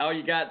do, all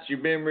you got is your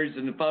memories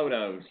and the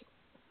photos.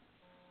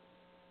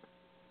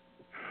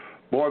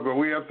 Boy, but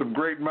we have some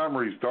great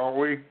memories, don't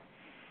we?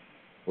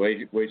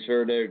 We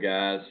sure do,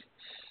 guys.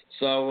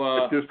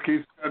 So it just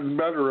keeps getting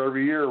better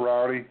every year,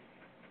 Rowdy.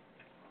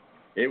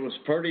 It was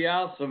pretty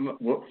awesome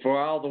for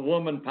all the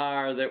woman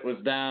power that was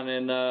down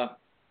in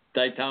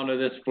Daytona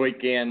this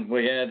weekend.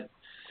 We had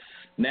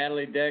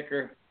Natalie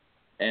Decker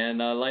and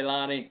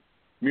Leilani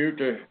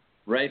Muter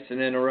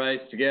racing in a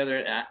race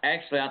together.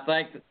 Actually, I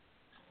think that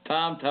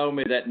Tom told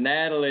me that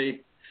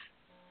Natalie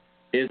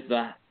is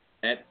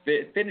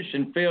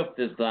finishing 5th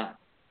is the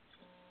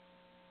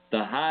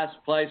highest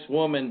placed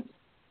woman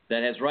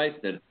that has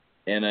raced it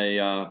in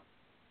a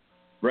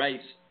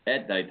race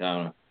at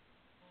Daytona.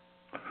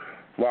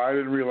 Well, I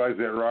didn't realize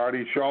that,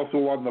 Rowdy. She also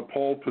won the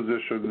pole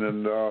position.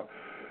 And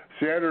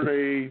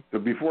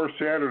before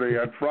Saturday,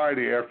 on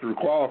Friday after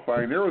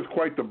qualifying, there was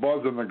quite the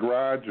buzz in the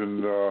garage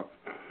and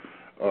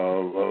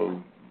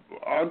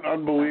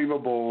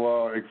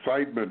unbelievable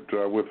excitement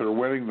with her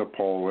winning the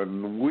pole.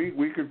 And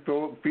we could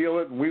feel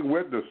it, and we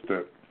witnessed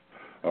it.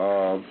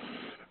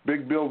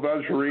 Big Bill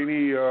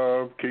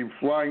Venturini came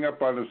flying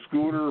up on a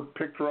scooter,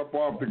 picked her up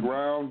off the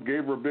ground,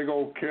 gave her a big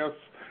old kiss.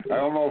 I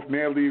don't know if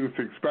Natalie was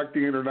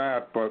expecting it or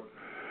not, but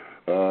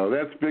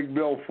that's Big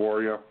Bill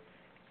for you.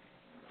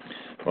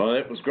 Well,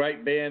 it was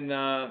great being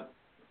there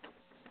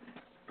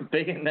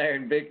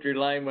in victory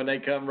lane when they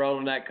come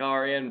rolling that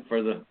car in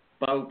for the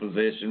pole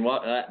position.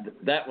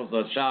 That was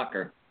a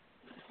shocker.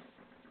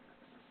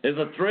 is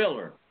a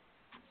thriller.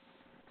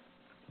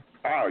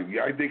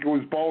 Yeah, I think it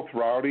was both,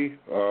 Rowdy.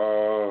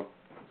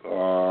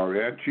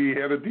 And she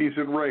had a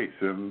decent race,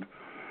 and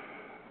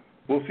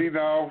we'll see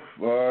now.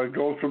 It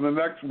goes from the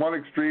next one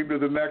extreme to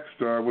the next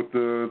with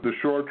the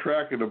short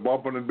track and the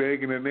bumping and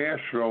banging in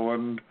Nashville,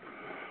 and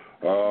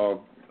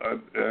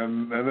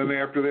then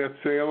after that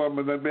Salem,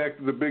 and then back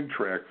to the big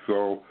track.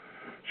 So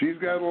she's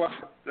got a lot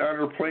on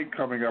her plate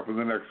coming up in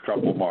the next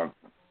couple of months.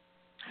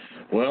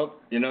 Well,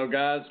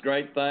 guys,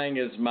 great thing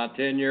is my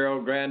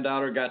 10-year-old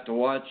granddaughter got to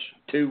watch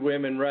 2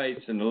 women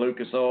race in the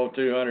Lucas Oil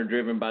 200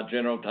 driven by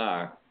General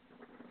Tire.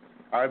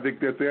 I think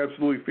that's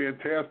absolutely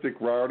fantastic,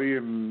 Rowdy,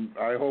 and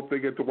I hope they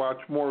get to watch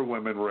more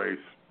women race.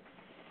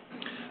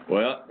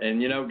 Well,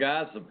 and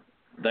guys,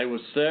 there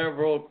was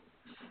several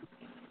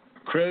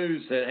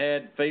crews that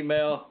had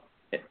female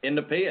in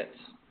the pits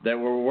that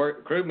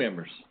were crew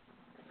members.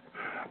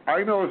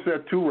 I noticed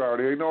that too,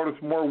 Rowdy. I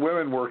noticed more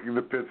women working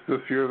the pits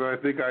this year than I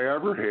think I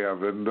ever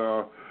have, and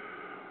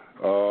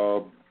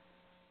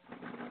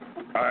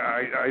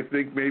I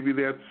think maybe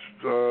that's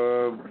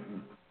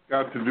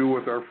got to do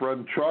with our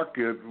friend Chuck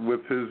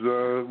with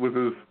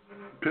his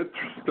pit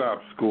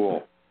stop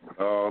school,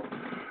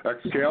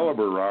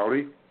 Excalibur,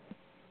 Rowdy.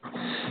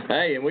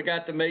 Hey, and we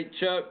got to meet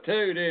Chuck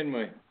too, didn't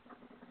we?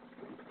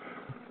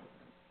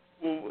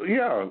 Well,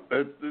 yeah,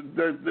 it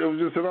was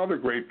just another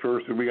great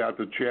person we got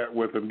to chat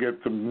with and get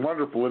some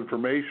wonderful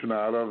information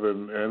out of,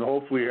 and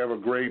hopefully have a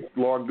great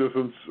long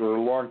distance or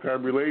long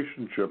time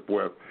relationship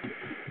with.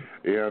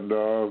 And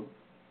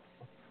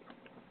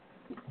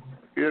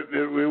it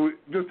was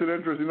just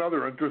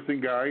another interesting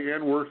guy,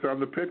 and works on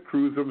the pit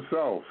crews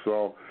himself.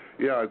 So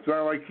yeah, it's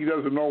not like he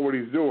doesn't know what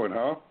he's doing,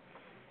 huh?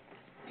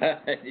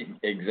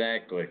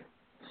 Exactly.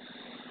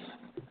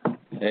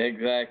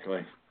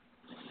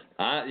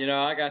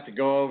 I got to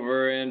go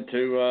over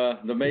into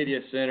the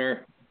media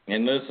center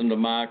and listen to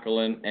Michael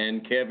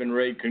and Kevin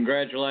Reed.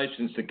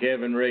 Congratulations to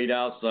Kevin Reed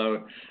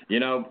also.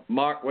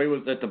 Mark, we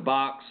was at the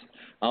box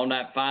on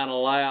that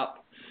final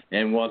lap,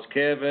 and was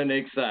Kevin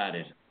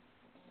excited?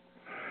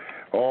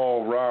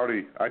 Oh,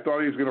 Rowdy, I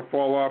thought he was going to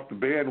fall off the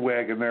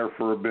bandwagon there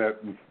for a bit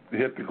and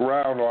hit the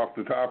ground off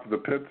the top of the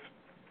pit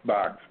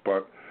box,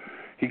 but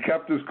he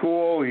kept his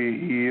cool.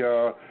 He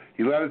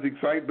let his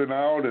excitement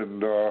out,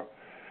 and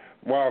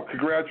wow,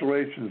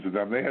 congratulations to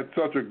them. They had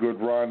such a good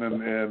run,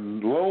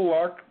 and little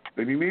luck,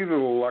 and you need a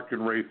little luck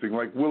in racing.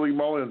 Like Willie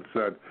Mullins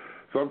said,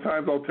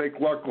 sometimes I'll take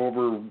luck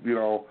over,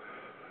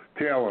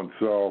 talent.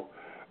 So,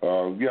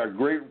 yeah,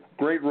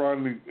 great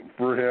run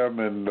for him.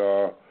 And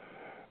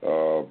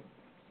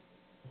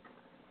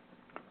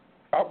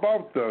how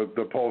about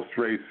the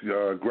post-race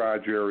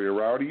garage area,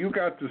 Rowdy? You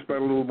got to spend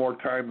a little more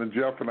time than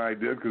Jeff and I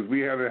did because we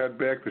had to head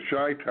back to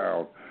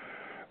Chi-Town.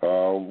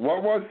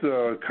 What was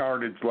the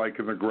carnage like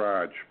in the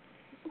garage?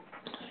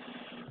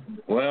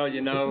 Well,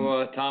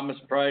 Thomas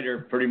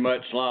Prater pretty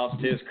much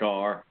lost his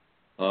car.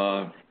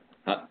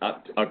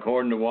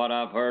 According to what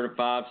I've heard of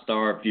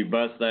 5-star, if you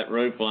bust that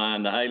roof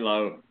line, the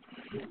halo,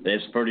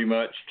 it's pretty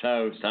much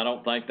toast. I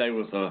don't think there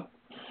was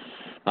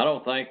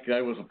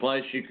a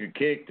place you could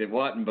kick that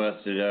wasn't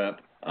busted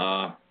up.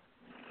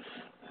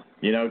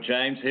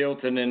 James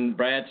Hilton and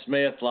Brad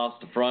Smith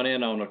lost the front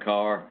end on the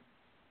car.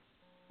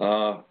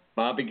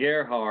 Bobby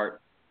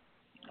Gerhardt,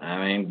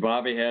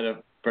 Bobby had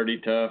a pretty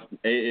tough,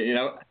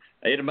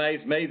 it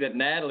amazed me that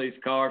Natalie's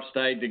car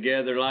stayed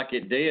together like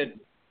it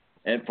did,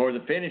 and for the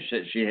finish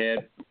that she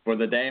had for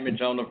the damage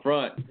on the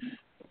front.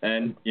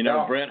 And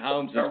Brett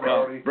Holmes'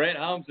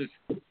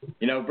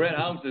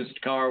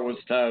 car was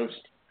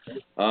toast.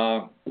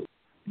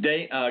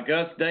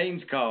 Gus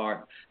Dean's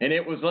car, and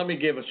it was. Let me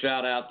give a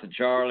shout out to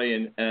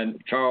Charlie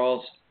and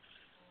Charles.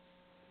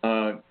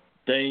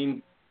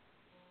 Dean,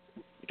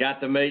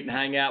 got to meet and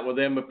hang out with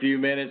them a few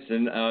minutes,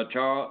 and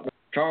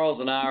Charles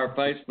and I are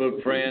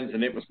Facebook friends,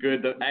 and it was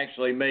good to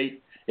actually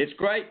meet. It's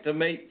great to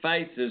meet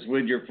faces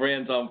with your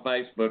friends on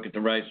Facebook at the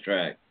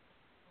racetrack.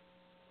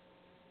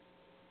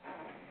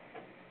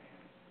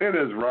 It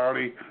is,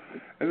 Rowdy,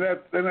 and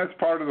that's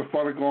part of the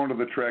fun of going to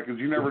the track is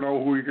you never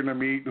know who you're going to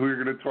meet, who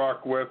you're going to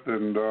talk with,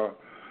 and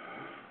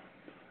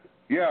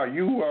yeah,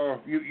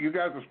 you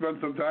got to spend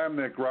some time in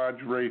that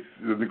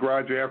the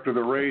garage after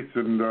the race,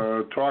 and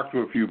talk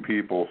to a few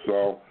people.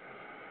 So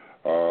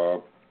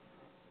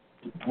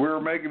we were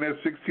making that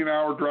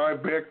 16-hour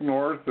drive back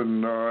north,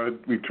 and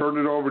we turned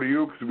it over to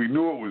you because we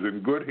knew it was in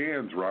good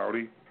hands,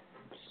 Rowdy.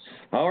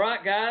 All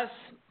right, guys.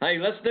 Hey,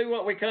 let's do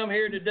what we come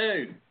here to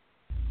do.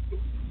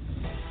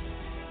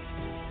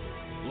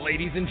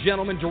 Ladies and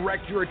gentlemen,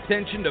 direct your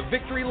attention to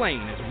Victory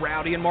Lane as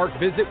Rowdy and Mark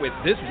visit with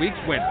this week's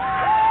winner.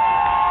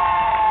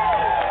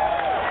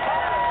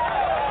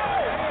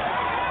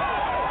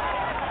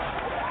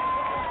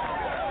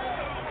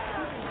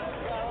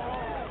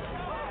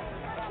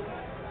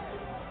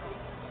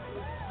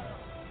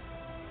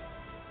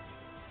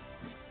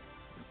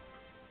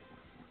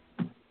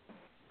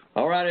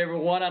 All right,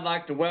 everyone, I'd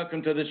like to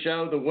welcome to the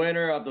show the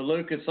winner of the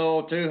Lucas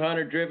Oil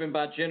 200 driven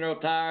by General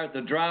Tire,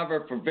 the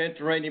driver for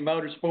Venturini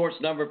Motorsports,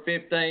 number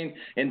 15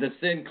 in the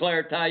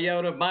Sinclair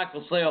Toyota,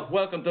 Michael Self.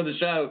 Welcome to the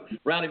show,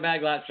 Rowdy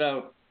Maglite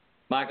Show.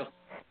 Michael.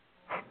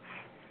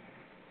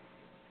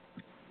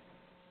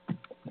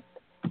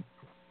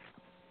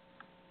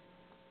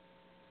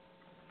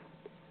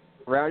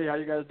 Rowdy, how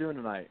you guys doing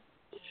tonight?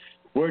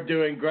 We're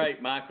doing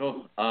great,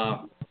 Michael.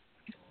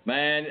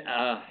 Man,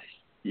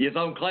 you was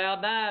on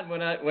cloud nine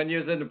when you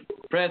was in the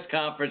press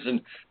conference, and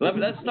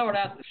let's start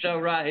out the show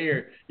right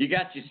here. You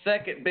got your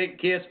second big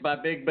kiss by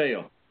Big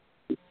Bill.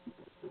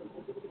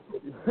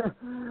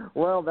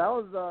 Well, that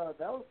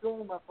was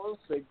going my first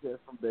big kiss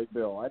from Big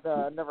Bill.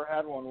 I'd never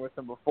had one with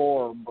him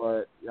before,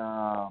 but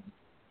I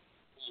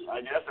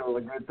guess it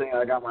was a good thing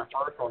I got my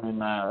first one,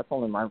 and that's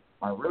only my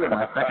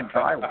second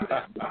try with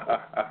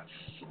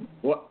him.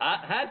 Well,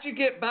 how'd you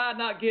get by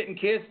not getting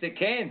kissed at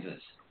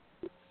Kansas?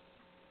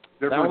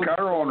 Different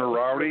car owner,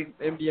 Rowdy.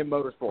 MDM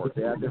Motorsports,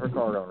 yeah, different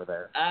car owner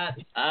there.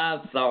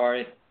 I'm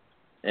sorry.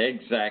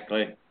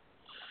 Exactly.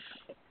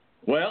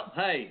 Well,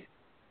 hey,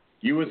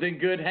 you was in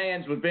good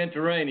hands with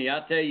Venturini.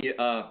 I tell you,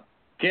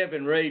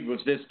 Kevin Reed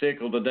was just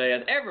tickled today,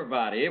 and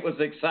everybody. It was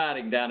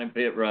exciting down in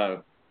pit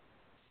row.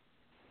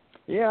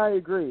 Yeah, I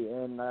agree,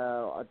 and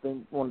I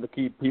think one of the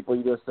key people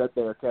you just said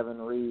there,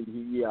 Kevin Reed,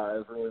 he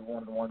is really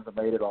one of the ones that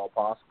made it all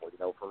possible. You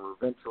know, for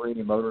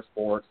Venturini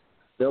Motorsports,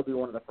 they'll be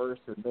one of the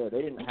first to admit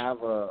they didn't have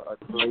a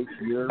great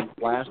year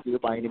last year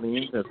by any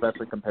means,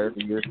 especially compared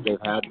to years they've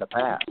had in the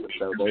past. And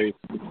so they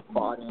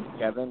bought in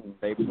Kevin, and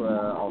they put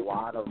a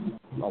lot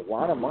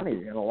of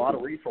money and a lot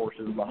of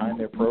resources behind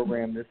their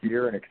program this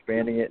year and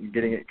expanding it and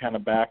getting it kind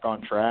of back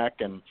on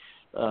track. And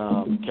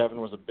Kevin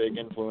was a big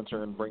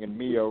influencer in bringing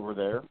me over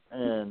there,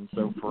 and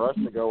so for us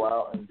to go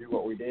out and do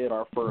what we did,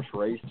 our first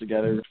race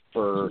together,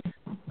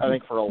 I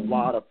think for a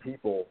lot of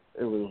people,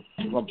 it was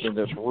something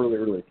that's really,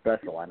 really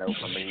special. I know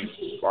for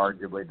me,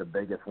 arguably the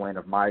biggest win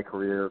of my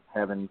career.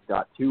 Kevin's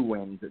got 2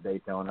 wins at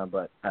Daytona,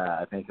 but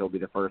I think he'll be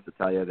the first to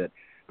tell you that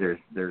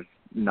there's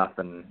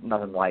nothing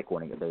like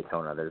winning at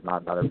Daytona. There's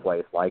not another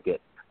place like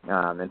it.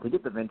 And to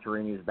get the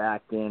Venturinis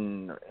back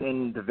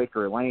into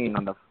victory lane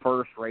on the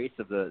first race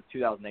of the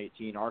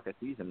 2018 ARCA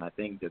season, I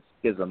think just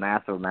gives a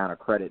massive amount of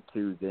credit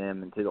to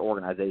them and to the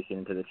organization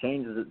and to the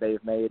changes that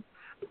they've made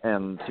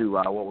and to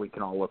what we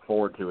can all look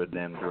forward to with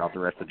them throughout the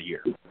rest of the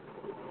year.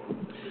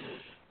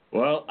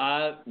 Well,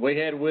 we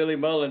had Willie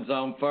Mullins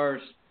on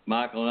first,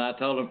 Michael, and I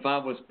told him if I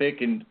was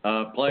picking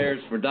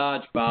players for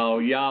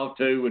dodgeball, y'all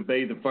two would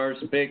be the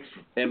first picks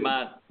in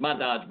my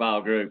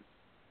dodgeball group.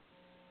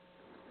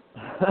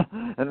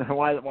 And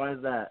why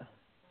is that?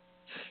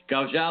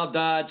 Because y'all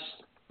dodged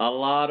a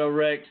lot of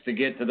wrecks to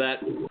get to that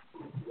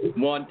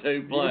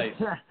 1-2 place.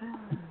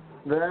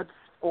 That's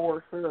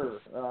for sure.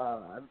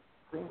 I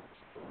think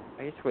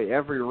basically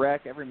every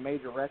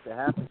major wreck that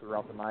happened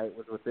throughout the night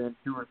was within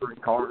 2 or 3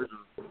 cars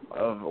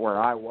of where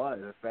I was,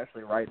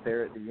 especially right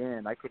there at the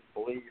end. I couldn't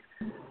believe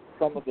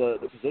some of the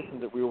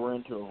positions that we were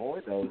in to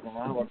avoid those. And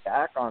when I look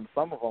back on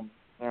some of them,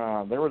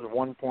 there was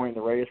one point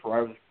in the race where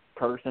I was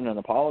cursing and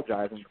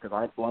apologizing because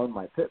I'd blown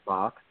my pit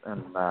box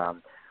and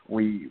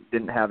we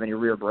didn't have any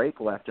rear brake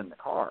left in the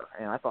car,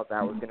 and I thought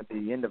that was going to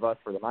be the end of us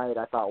for the night.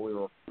 I thought we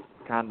were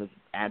kind of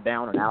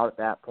down and out at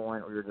that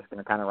point. We were just going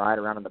to kind of ride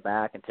around in the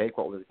back and take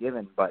what was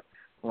given. But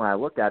when I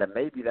looked at it,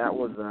 maybe that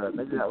was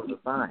a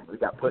sign. We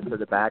got put to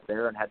the back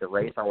there and had to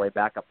race our way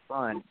back up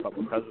front, but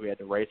because we had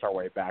to race our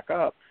way back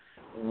up,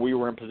 we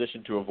were in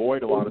position to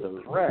avoid a lot of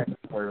those wrecks,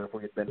 where if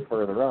we had been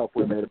further up,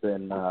 we may have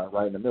been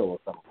right in the middle of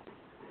some of them.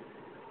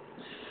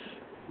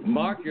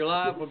 Mark, you're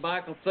live with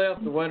Michael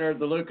Self, the winner of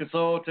the Lucas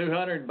Oil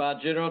 200 by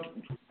General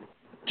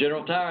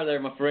Tire there,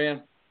 my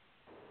friend.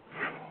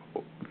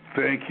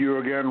 Thank you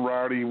again,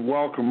 Rowdy.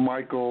 Welcome,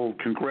 Michael.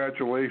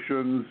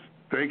 Congratulations.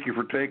 Thank you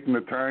for taking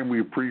the time. We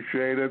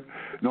appreciate it.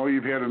 I know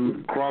you've had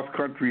a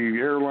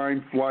cross-country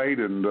airline flight,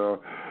 and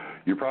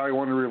you probably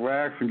want to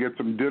relax and get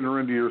some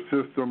dinner into your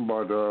system,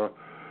 but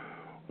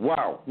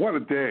wow, what a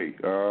day.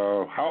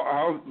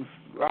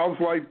 How's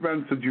life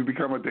been since you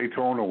become a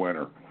Daytona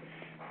winner?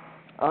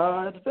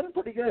 It's been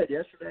pretty good.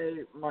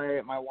 Yesterday,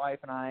 my wife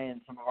and I and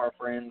some of our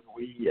friends,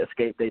 we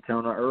escaped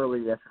Daytona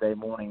early yesterday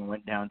morning and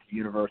went down to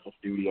Universal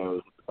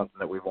Studios, something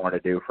that we've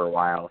wanted to do for a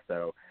while.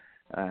 So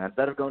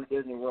instead of going to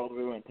Disney World,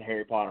 we went to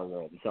Harry Potter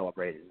World and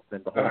celebrated.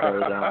 Spent the whole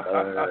day down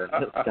there.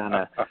 Just kind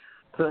of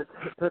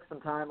took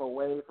some time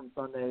away from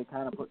Sunday,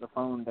 kind of put the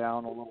phone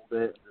down a little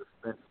bit, just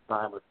spent some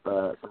time with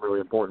some really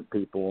important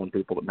people and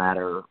people that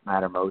matter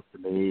most to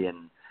me,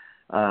 and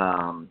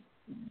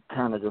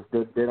kind of just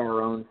did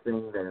our own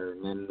thing there.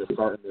 And then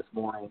starting this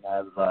morning,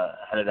 I've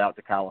headed out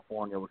to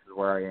California, which is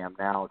where I am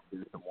now, to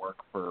do some work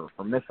for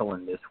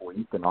Michelin this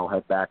week, and I'll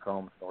head back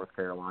home to North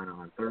Carolina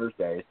on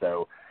Thursday.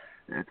 So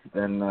it's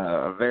been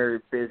a very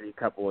busy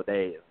couple of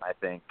days. I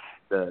think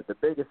the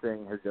biggest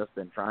thing has just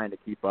been trying to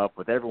keep up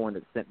with everyone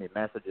that sent me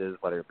messages,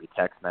 whether it be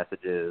text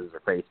messages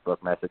or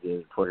Facebook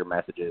messages, Twitter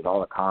messages,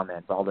 all the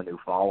comments, all the new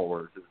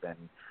followers has been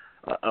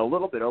a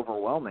little bit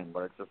overwhelming,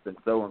 but it's just been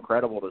so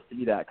incredible to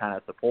see that kind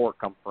of support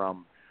come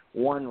from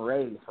one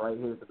race right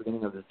here at the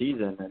beginning of the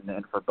season,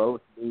 and for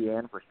both me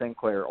and for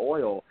Sinclair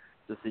Oil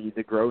to see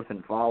the growth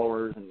in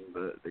followers and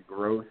the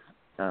growth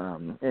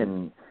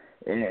in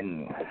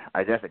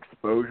I guess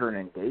exposure and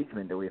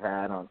engagement that we've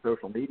had on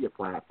social media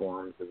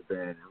platforms has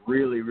been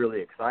really,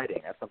 really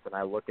exciting. That's something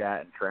I look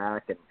at and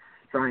track and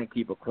try and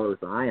keep a close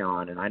eye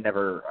on, and I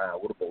never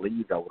would have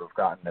believed I would have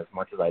gotten as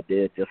much as I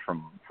did just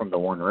from the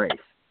one race.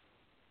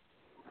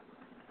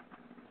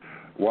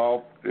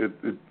 Well,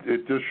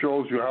 it just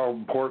shows you how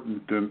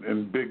important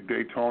and big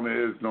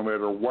Daytona is, no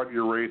matter what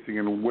you're racing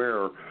and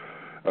where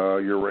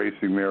you're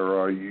racing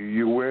there.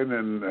 You win,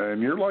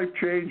 and your life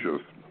changes.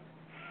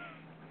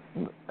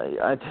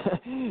 I'm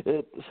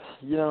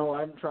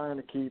trying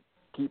to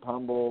keep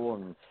humble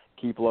and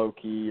keep low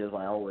key, as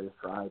I always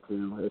try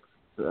to. It's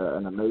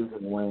an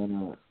amazing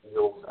win. It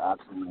feels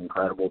absolutely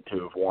incredible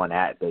to have won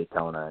at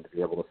Daytona and to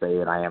be able to say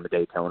that I am a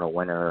Daytona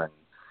winner.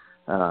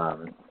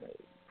 And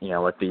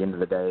at the end of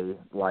the day,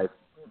 life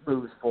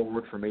moves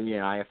forward for me,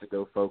 and I have to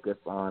go focus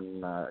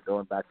on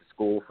going back to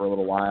school for a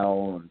little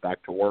while and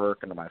back to work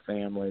and to my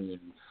family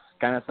and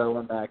kind of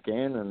settling back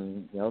in.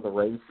 And the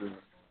race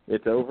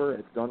it's over.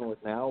 It's done with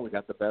now. We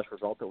got the best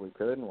result that we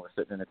could, and we're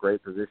sitting in a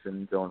great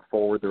position going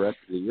forward the rest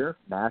of the year.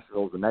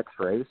 Nashville's the next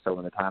race, so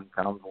when the time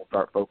comes, we'll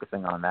start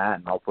focusing on that,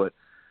 and I'll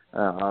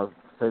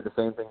say the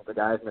same thing the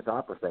guys in the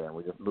top are saying.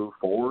 We just move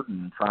forward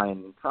and try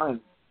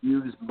and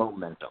use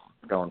momentum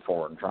going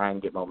forward and try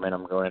and get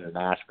momentum going into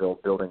Nashville,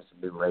 building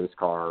some new race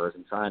cars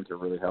and trying to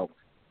really help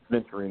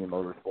Venturini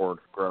Motorsports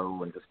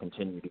grow and just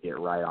continue to get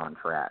right on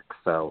track.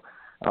 So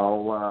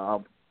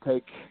I'll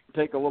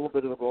take a little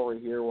bit of the glory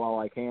here while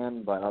I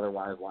can, but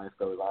otherwise life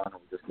goes on and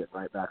we just get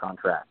right back on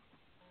track.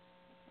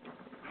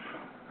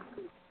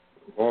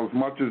 Well, as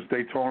much as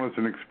Daytona's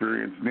an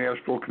experience,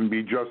 Nashville can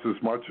be just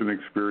as much an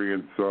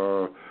experience.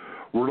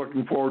 We're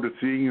looking forward to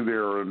seeing you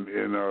there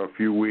in a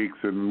few weeks,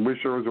 and wish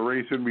there was a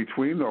race in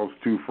between those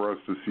two for us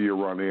to see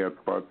you run at.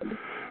 But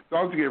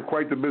sounds like you have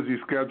quite the busy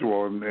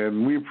schedule,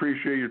 and we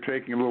appreciate you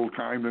taking a little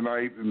time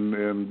tonight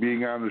and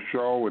being on the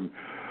show. And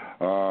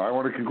I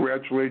want to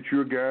congratulate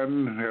you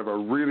again. Have a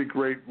really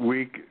great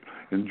week.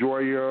 Enjoy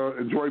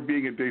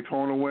being a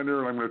Daytona winner,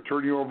 and I'm going to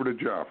turn you over to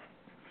Jeff.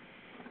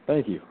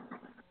 Thank you.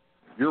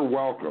 You're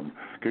welcome.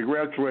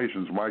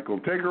 Congratulations, Michael.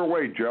 Take her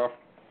away, Jeff.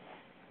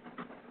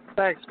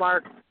 Thanks,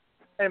 Mark.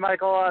 Hey,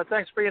 Michael,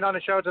 thanks for being on the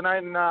show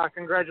tonight, and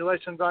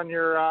congratulations on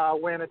your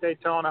win at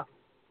Daytona.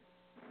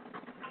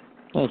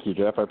 Thank you,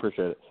 Jeff. I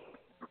appreciate it.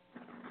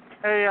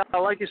 Hey,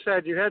 like you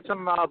said, you had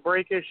some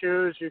brake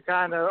issues. You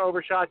kind of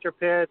overshot your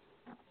pit.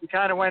 You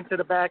kind of went to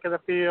the back of the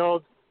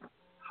field.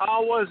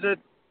 How was it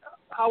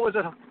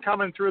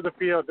coming through the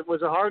field?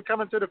 Was it hard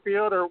coming through the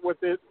field, or with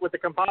the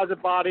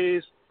composite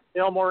bodies,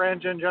 Ilmore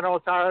engine, General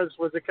Tires,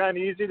 was it kind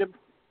of easy to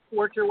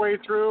work your way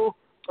through,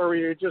 or were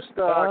you just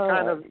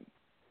kind of...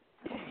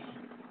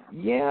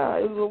 Yeah,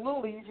 it was a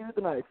little easier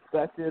than I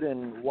expected,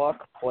 and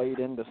luck played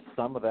into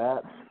some of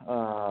that.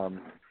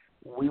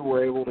 We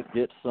were able to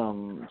get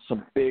some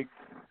big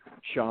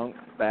chunks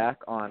back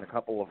on a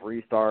couple of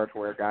restarts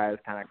where guys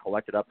kind of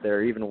collected up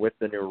there, even with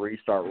the new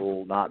restart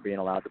rule not being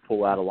allowed to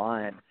pull out of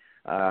line.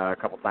 A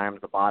couple times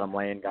the bottom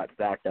lane got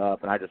stacked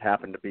up, and I just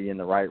happened to be in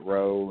the right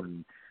row,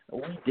 and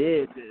we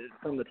did.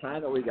 From the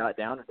time that we got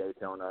down to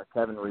Daytona,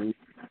 Kevin Reese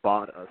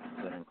bought us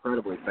an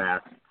incredibly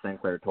fast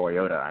Sinclair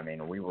Toyota. I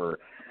mean, we were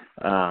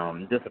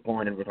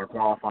disappointed with our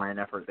qualifying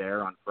effort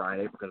there on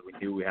Friday because we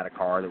knew we had a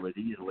car that was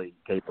easily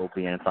capable of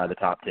being inside the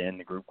top 10.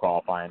 The group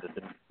qualifying just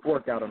didn't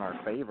work out in our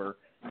favor,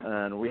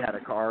 and we had a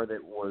car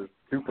that was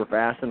super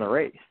fast in the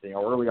race.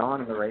 Early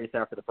on in the race,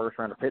 after the first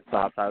round of pit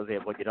stops, I was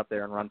able to get up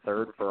there and run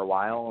third for a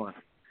while. And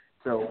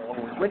so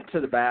when we went to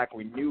the back,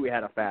 we knew we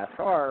had a fast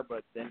car,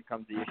 but then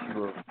comes the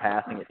issue of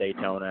passing at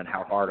Daytona and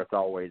how hard it's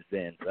always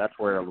been. So that's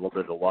where a little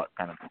bit of the luck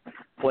kind of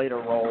played a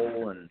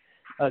role, and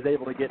I was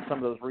able to get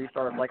some of those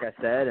restarts, like I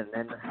said, and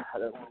then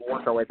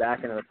work our way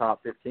back into the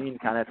top 15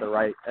 kind of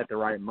at the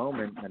right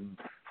moment. And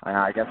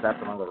I guess that's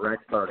when all the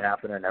wrecks started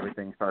happening and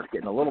everything started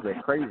getting a little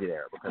bit crazy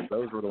there, because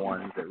those were the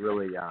ones that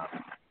really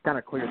kind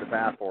of cleared the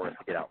path for us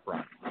to get out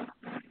front.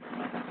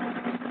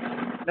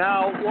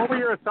 Now, what were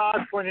your thoughts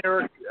when you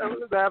were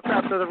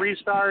after the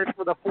restart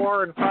with the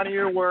four in front of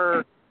you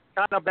were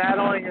kind of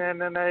battling and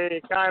then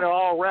they kind of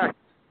all wrecked?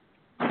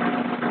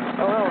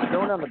 Oh, well,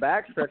 going down the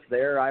backstretch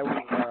there, I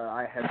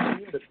had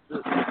seen the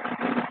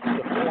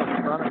four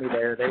in front of me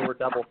there. They were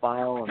double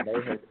file, and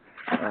they had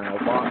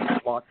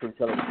locked to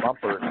each other's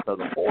bumpers. So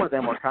the four of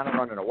them were kind of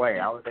running away.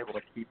 I was able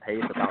to keep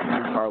pace about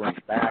 2 car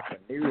lengths back and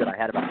knew that I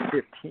had about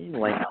 15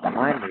 lengths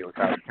behind me, which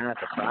I was kind of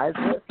surprised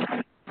with.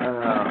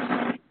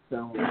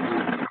 So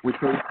we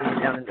cruised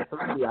down into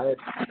 30. I had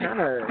kind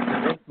of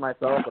convinced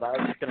myself that I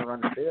was just going to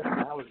run fifth,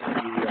 and I was going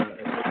to be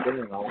a good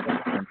fitting all of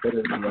it and fit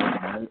it in the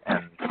night.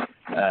 And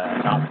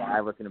top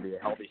 5 was going to be a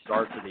healthy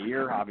start to the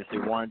year. Obviously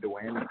wanted to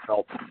win. It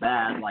felt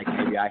bad, like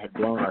maybe I had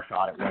blown our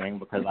shot at winning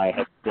because I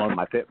had blown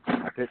my pit stall.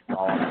 My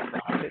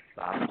pit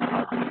stop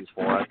was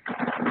for us.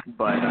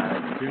 But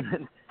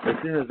as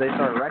soon as they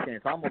start wrecking,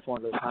 it's almost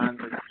one of those times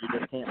that you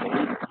just can't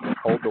believe it. You just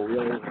hold the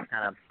wheels and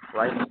kind of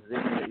right in the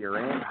position that you're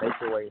in, make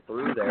your way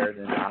through there. And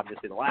then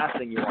obviously the last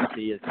thing you want to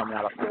see is coming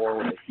out of 4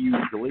 with a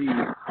huge lead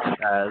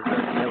as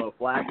the yellow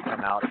flag to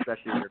come out,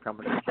 especially if you're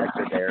coming to the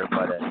checker there.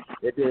 But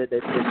it did. They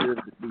put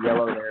the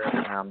yellow there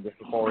just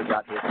before we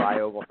got to the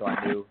flyover, so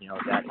I knew,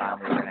 at that time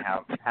we were going to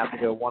have to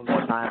go one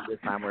more time. This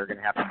time we were going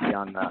to have to be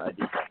on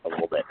defense a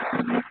little bit.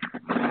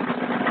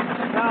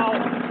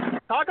 Now,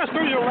 talk us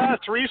through your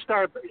last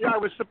restart. I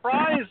was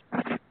surprised.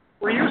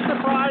 Were you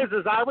surprised,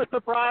 as I was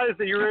surprised,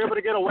 that you were able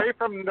to get away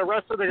from the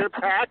rest of the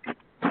pack?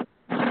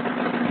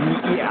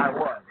 Yeah, I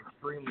was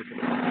extremely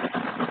surprised.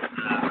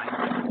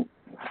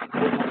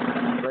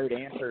 Great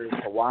answer as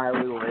to why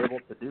we were able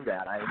to do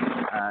that. I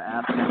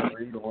asked Kevin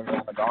Reed when we were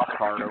on the golf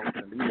cart over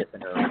to the media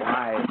center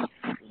why.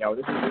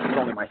 This is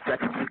only my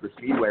second super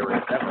speedway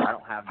race ever. I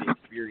don't have the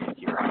experience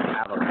here. I don't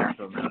have a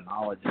massive amount of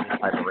knowledge in this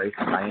type of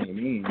racing by any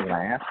means. And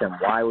I asked him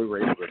why we were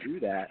able to do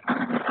that. He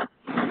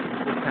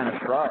just kind of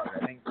shrugged. I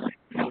think the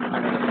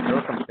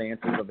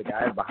circumstances of the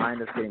guys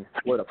behind us getting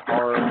split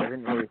apart, it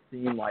didn't really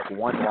seem like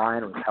one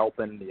line was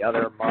helping the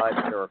other much.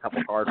 There were a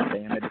couple cars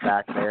damaged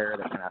back there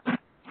that kind of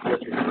split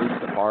the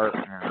groups apart.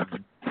 It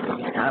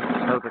was kind of a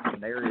perfect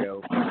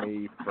scenario for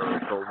me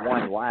for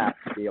one lap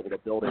to be able to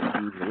build a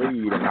huge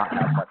lead and not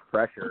have much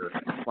pressure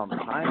from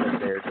behind us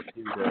there, just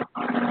due to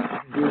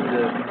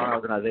the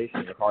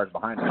non-organization of the cars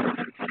behind us.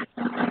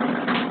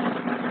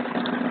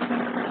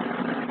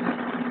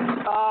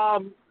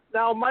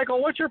 Now,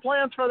 Michael, what's your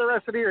plans for the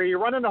rest of the year? Are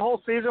you running the whole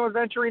season with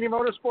Venturini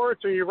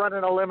Motorsports, or are you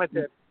running a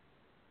limited?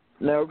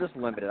 No, just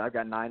limited. I've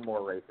got 9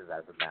 more races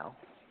as of now.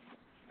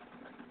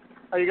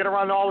 Are you going to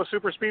run all the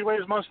super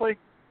speedways mostly?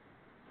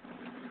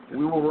 I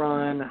will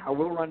run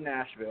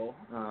Nashville.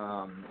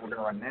 We're going to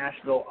run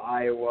Nashville,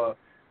 Iowa,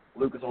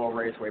 Lucas Oil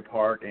Raceway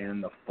Park,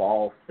 and the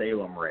Fall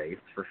Salem race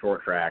for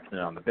short tracks.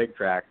 And on the big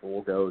tracks,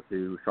 we'll go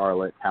to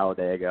Charlotte,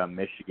 Talladega,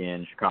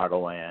 Michigan,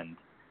 Chicagoland,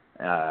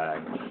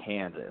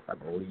 Kansas.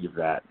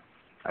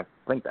 I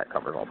think that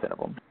covers all 10 of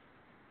them.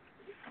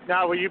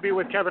 Now, will you be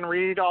with Kevin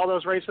Reed all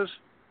those races?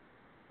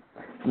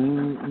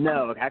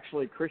 No,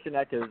 actually, Christian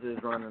Eckes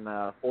is running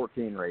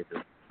 14 races.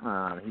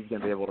 He's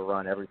going to be able to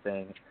run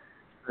everything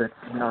that's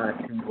not a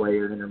speedway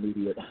or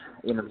intermediate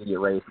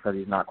race because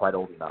he's not quite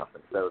old enough.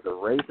 And so the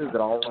races that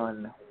I'll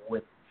run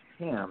with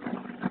him,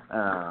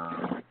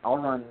 I'll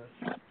run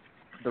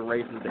the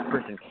races that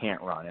Christian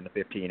can't run in the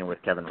 15 and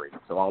with Kevin Reed.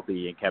 So I'll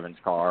be in Kevin's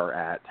car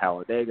at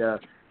Talladega,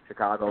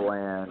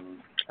 Chicagoland,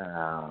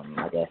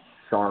 I guess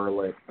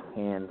Charlotte,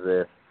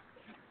 Kansas,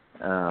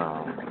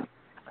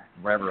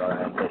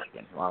 wherever in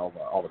Michigan,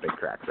 all the big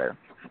tracks there.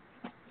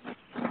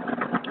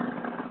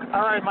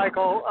 All right,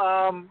 Michael.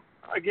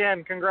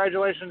 Again,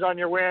 congratulations on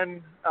your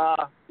win.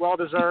 Well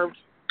deserved.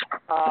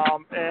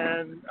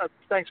 And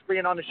thanks for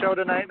being on the show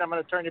tonight. And I'm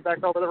going to turn you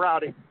back over to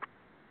Rowdy.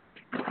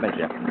 Thank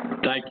you.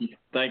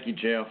 Thank you,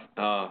 Jeff.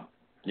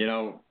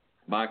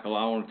 Michael,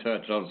 I want to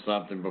touch on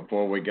something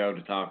before we go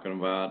to talking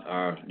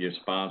about your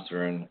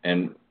sponsor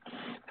and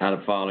how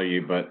to follow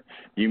you. But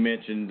you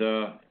mentioned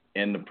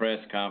in the press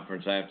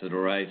conference after the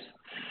race,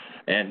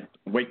 and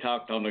we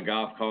talked on the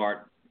golf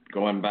cart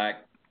going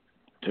back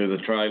to the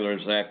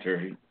trailers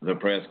after the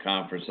press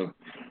conference.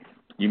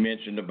 You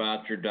mentioned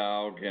about your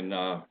dog, and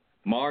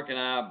Mark and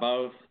I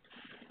both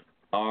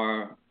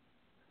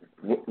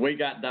we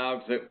got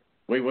dogs that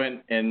we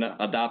went and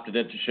adopted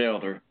at the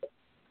shelter,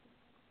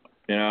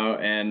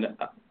 and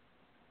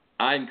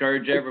I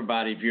encourage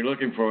everybody, if you're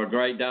looking for a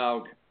great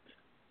dog,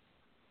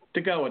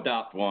 to go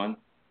adopt one.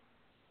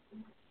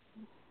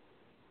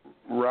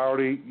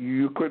 Rowdy,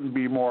 you couldn't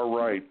be more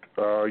right.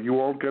 You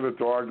won't get a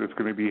dog that's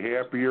going to be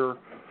happier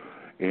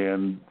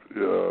and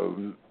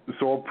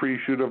so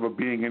appreciative of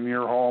being in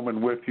your home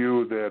and with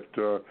you that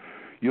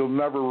you'll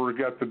never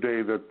regret the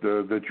day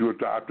that you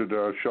adopted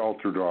a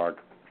shelter dog.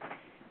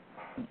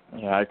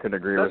 Yeah, I could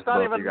agree with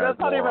both you guys. Let's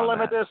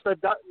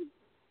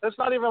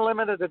not even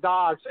limit to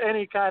dogs.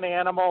 Any kind of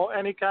animal,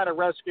 any kind of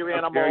rescue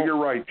animal. Yeah, you're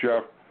right,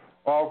 Jeff.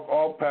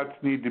 All pets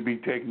need to be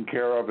taken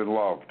care of and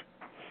loved.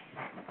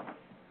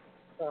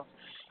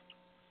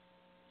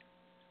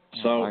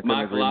 So,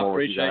 Michael, I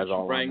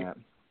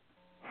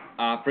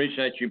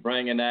appreciate you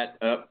bringing that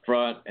up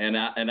front, and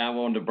I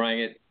wanted to bring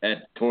it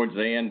towards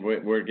the end.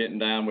 We're getting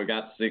down. We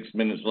got 6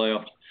 minutes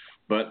left,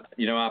 but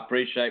I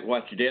appreciate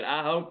what you did.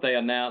 I hope they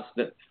announced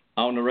that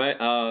on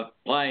the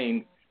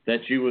plane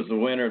that you was the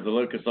winner of the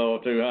Lucas Oil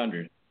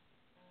 200.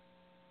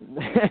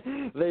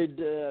 They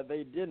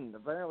didn't.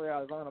 Apparently, I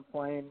was on a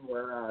plane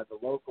where the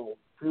local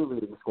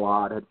cheerleading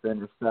squad had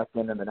been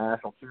second in the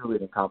national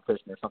cheerleading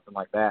competition or something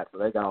like that, so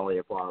they got all the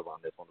applause on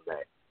this one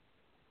today.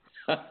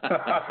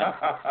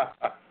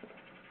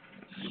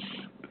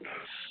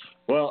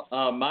 Well,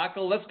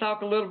 Michael, let's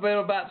talk a little bit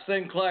about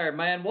Sinclair.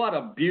 Man, what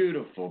a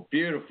beautiful,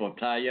 beautiful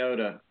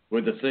Toyota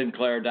with the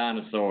Sinclair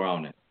dinosaur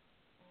on it.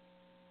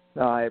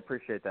 No, I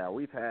appreciate that.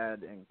 We've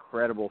had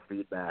incredible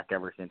feedback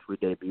ever since we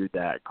debuted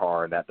that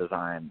car, that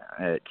design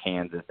at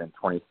Kansas in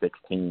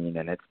 2016,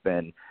 and it's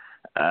been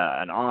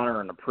an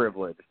honor and a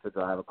privilege to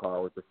drive a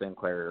car with the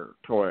Sinclair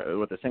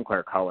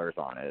colors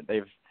on it.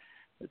 They've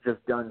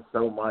just done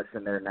so much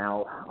in their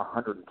now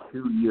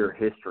 102-year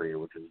history,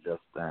 which is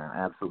just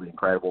absolutely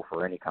incredible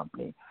for any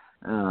company.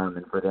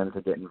 And for them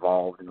to get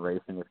involved in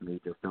racing with me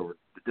just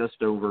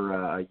over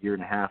a year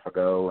and a half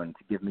ago, and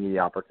to give me the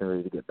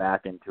opportunity to get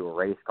back into a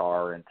race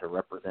car and to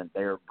represent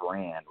their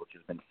brand, which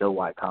has been so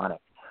iconic,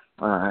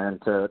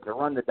 and to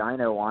run the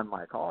dyno on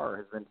my car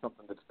has been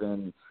something that's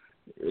been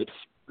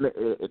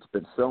it's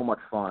been so much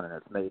fun, and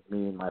it's made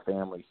me and my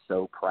family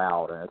so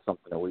proud, and it's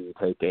something that we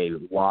take a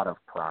lot of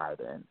pride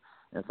in.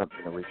 And something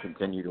that we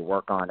continue to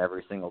work on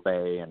every single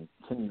day and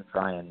continue to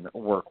try and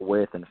work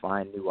with and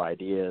find new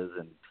ideas.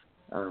 And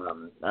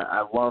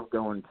I love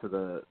going to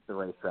the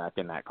racetrack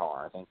in that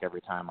car. I think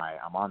every time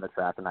I'm on the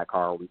track in that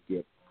car, we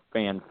get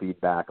fan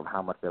feedback of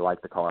how much they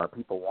like the car,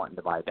 people wanting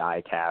to buy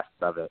die casts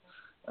of it.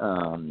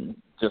 And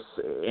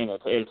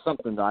it's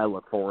something that I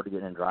look forward to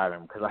getting and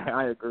driving, because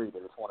I agree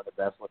that it's one of the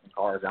best looking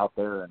cars out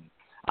there, and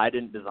I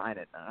didn't design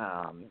it.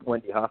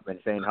 Wendy Huffman,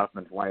 Shane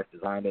Huffman's wife,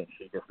 designed it, and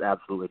she just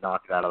absolutely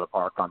knocked it out of the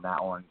park on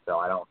that one. So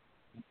I don't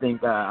think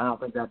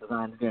that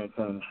design is going to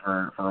change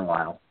for a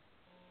while.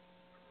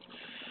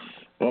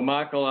 Well,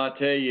 Michael, I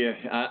tell you,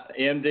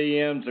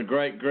 MDM's a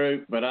great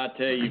group, but I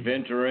tell you,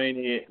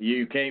 Venturini,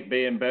 you can't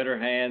be in better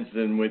hands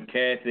than with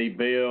Kathy,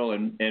 Bill,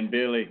 and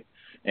Billy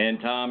and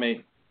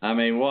Tommy. I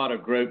mean, what a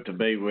group to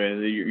be with.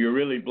 You're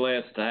really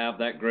blessed to have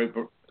that group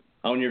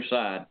on your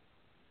side.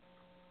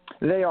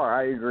 They are,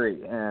 I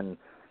agree. And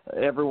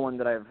every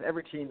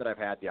team that I've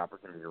had the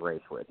opportunity to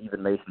race with,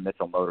 even Mason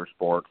Mitchell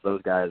Motorsports,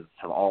 those guys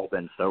have all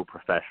been so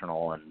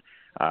professional. And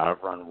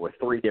I've run with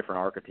 3 different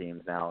ARCA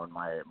teams now in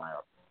my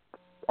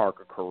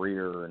ARCA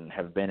career, and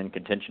have been in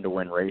contention to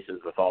win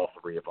races with all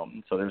 3 of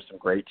them. So there's some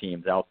great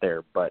teams out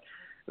there. But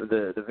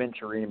the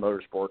Venturini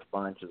Motorsports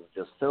bunch is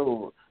just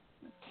so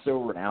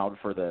renowned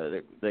for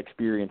the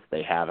experience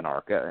they have in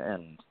ARCA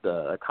and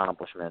the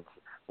accomplishments,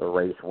 the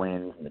race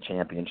wins and the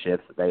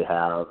championships that they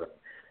have, and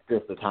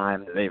just the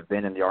time that they've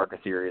been in the ARCA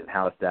series and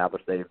how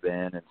established they've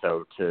been. And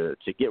so to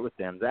get with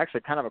them, it's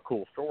actually kind of a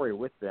cool story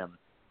with them,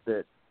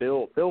 that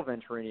Bill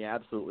Venturini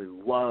absolutely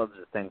loves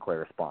the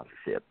Sinclair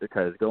sponsorship,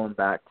 because going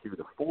back to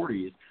the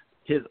 40s,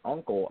 his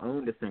uncle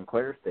owned a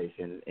Sinclair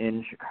station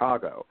in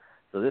Chicago.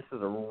 So this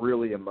is a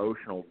really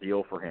emotional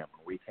deal for him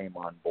when we came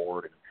on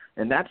board,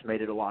 and that's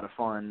made it a lot of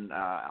fun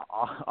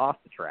off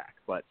the track.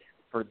 But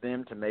for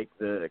them to make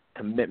the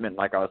commitment,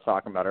 like I was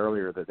talking about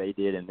earlier, that they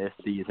did in this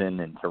season,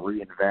 and to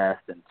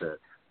reinvest and to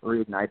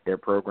reignite their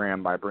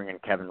program by bringing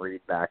Kevin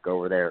Reed back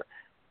over there,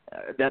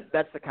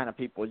 that's the kind of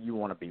people you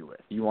want to be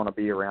with. You want to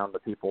be around the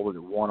people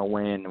that want to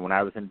win. And when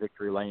I was in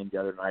Victory Lane the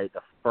other night,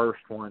 the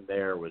first one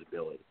there was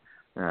Billy.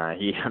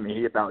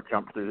 He about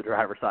jumped through the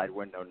driver's side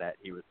window net.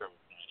 He was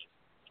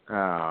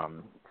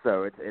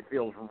so it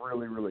feels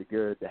really, really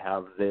good to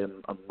have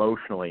them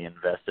emotionally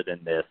invested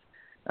in this,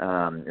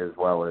 as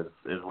well as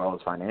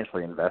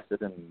financially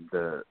invested in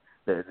the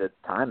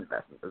time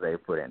investment that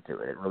they've put into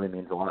it. It really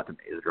means a lot to me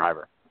as a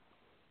driver.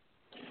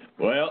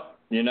 Well,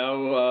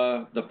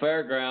 the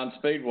Fairground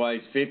Speedway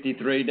is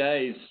 53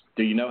 days.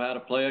 Do you know how to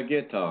play a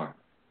guitar?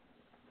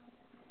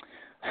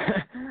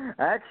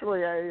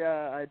 Actually,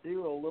 I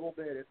do a little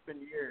bit. It's been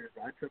years.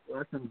 I took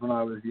lessons when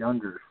I was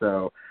younger,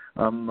 so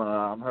I'm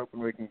hoping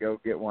we can go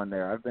get one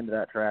there. I've been to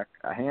that track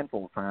a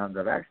handful of times.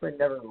 I've actually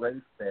never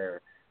raced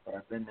there, but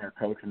I've been there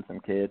coaching some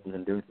kids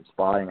and doing some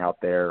spotting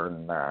out there,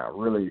 and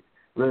really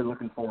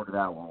looking forward to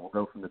that one. We'll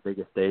go from the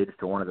biggest stage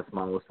to one of the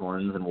smallest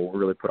ones, and we'll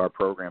really put our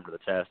program to the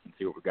test and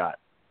see what we got.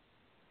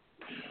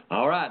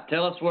 All right.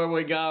 Tell us where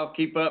we go.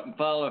 Keep up and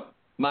follow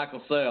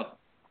Michael Self.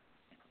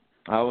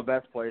 The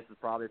best place is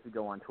probably if you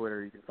go on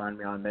Twitter. You can find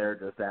me on there,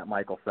 just at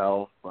Michael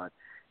Self. But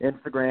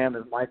Instagram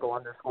is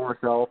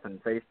Michael_Self,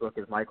 and Facebook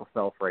is Michael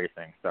Self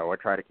Racing. So I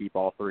try to keep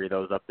all 3 of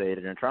those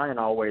updated, and try and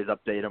always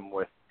update them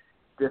with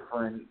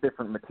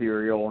different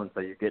material, and so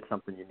you get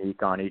something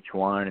unique on each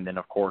one. And then,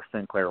 of course,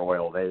 Sinclair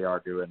Oil, they are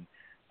doing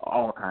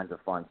all kinds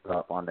of fun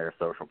stuff on their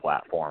social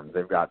platforms.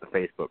 They've got the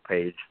Facebook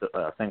page,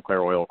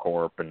 Sinclair Oil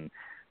Corp, and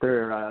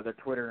their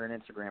Twitter and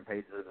Instagram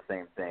pages are the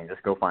same thing.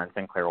 Just go find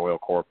Sinclair Oil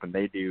Corp, and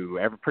they do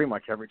pretty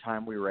much every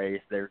time we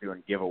race, they're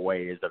doing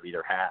giveaways of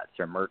either hats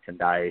or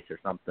merchandise or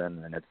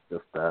something, and it's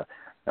just a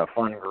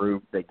fun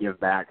group. They give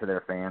back to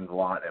their fans a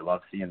lot. They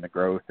love seeing the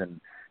growth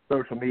and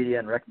social media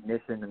and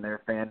recognition in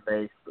their fan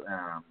base,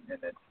 and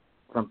it's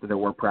something that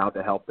we're proud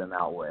to help them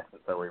out with.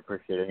 So we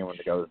appreciate anyone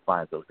that goes and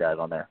finds those guys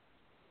on there.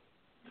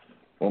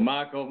 Well,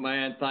 Michael,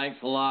 man, thanks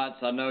a lot.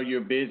 I know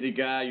you're a busy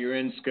guy. You're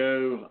in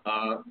school.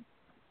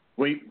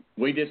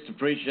 We just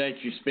appreciate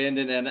you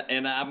spending,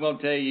 and I'm going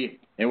to tell you,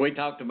 and we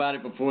talked about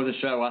it before the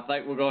show, I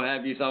think we're going to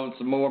have you on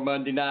some more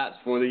Monday nights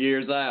before the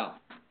year's out.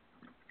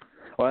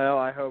 Well,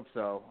 I hope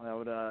so. That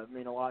would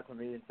mean a lot to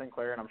me and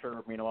Sinclair, and I'm sure it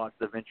would mean a lot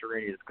to the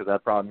Venturinis, because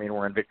that'd probably mean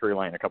we're in Victory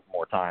Lane a couple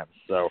more times.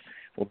 So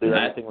we'll do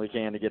everything we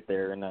can to get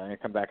there and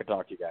come back and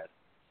talk to you guys.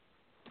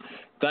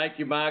 Thank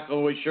you,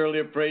 Michael. We surely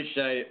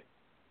appreciate it.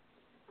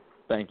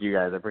 Thank you,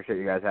 guys. I appreciate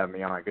you guys having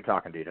me on. Good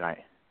talking to you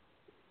tonight.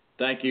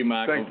 Thank you,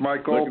 Michael. Thanks,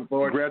 Michael.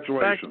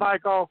 Congratulations. Thanks,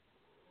 Michael.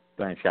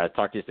 Thanks, guys.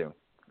 Talk to you soon.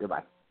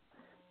 Goodbye.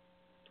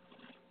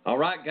 All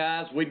right,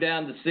 guys, we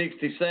down to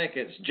 60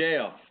 seconds.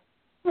 Jeff.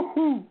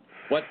 Woohoo!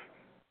 What?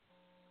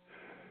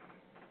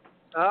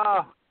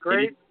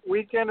 Great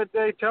weekend at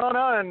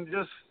Daytona, and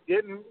just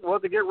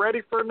to get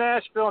ready for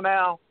Nashville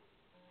now.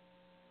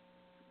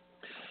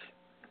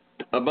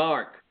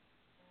 Mark.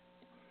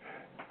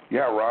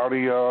 Yeah,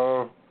 Rowdy,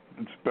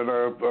 it's been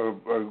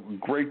a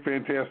great,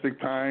 fantastic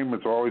time.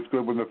 It's always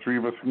good when the three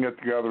of us can get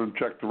together and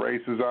check the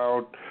races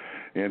out.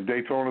 And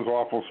Daytona's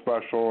awful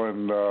special.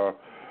 And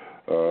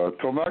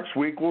till next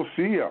week, we'll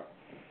see you.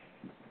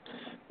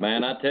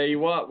 Man, I tell you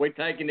what, we're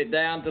taking it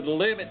down to the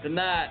limit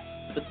tonight.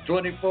 There's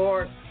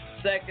 24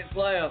 seconds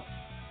left.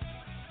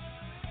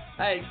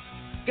 Hey,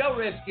 go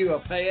rescue a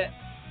pet.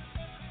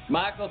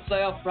 Michael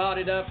Self brought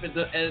it up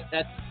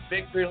at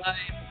Victory Lane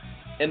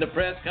in the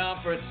press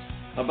conference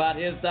about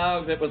his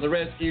dog that was a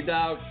rescue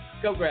dog.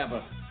 Go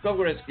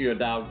rescue a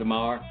dog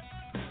tomorrow.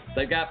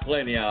 They got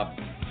plenty of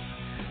them.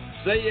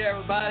 See you,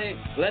 everybody.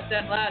 Let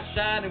that light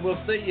shine, and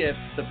we'll see you at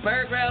the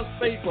Fairgrounds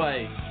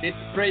Speedway.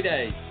 53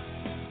 days.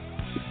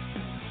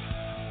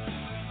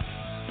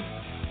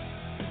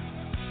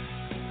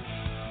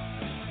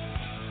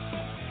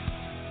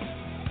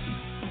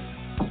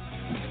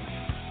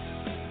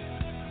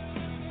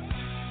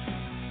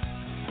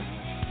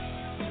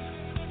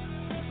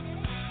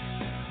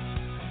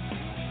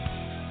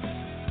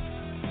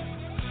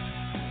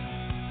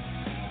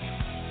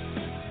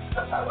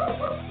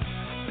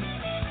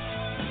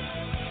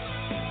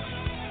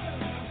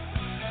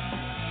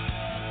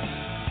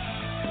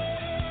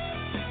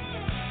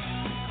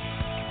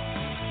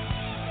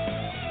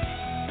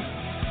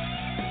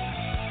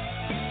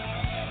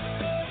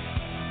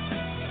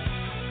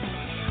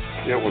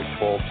 It was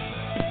full.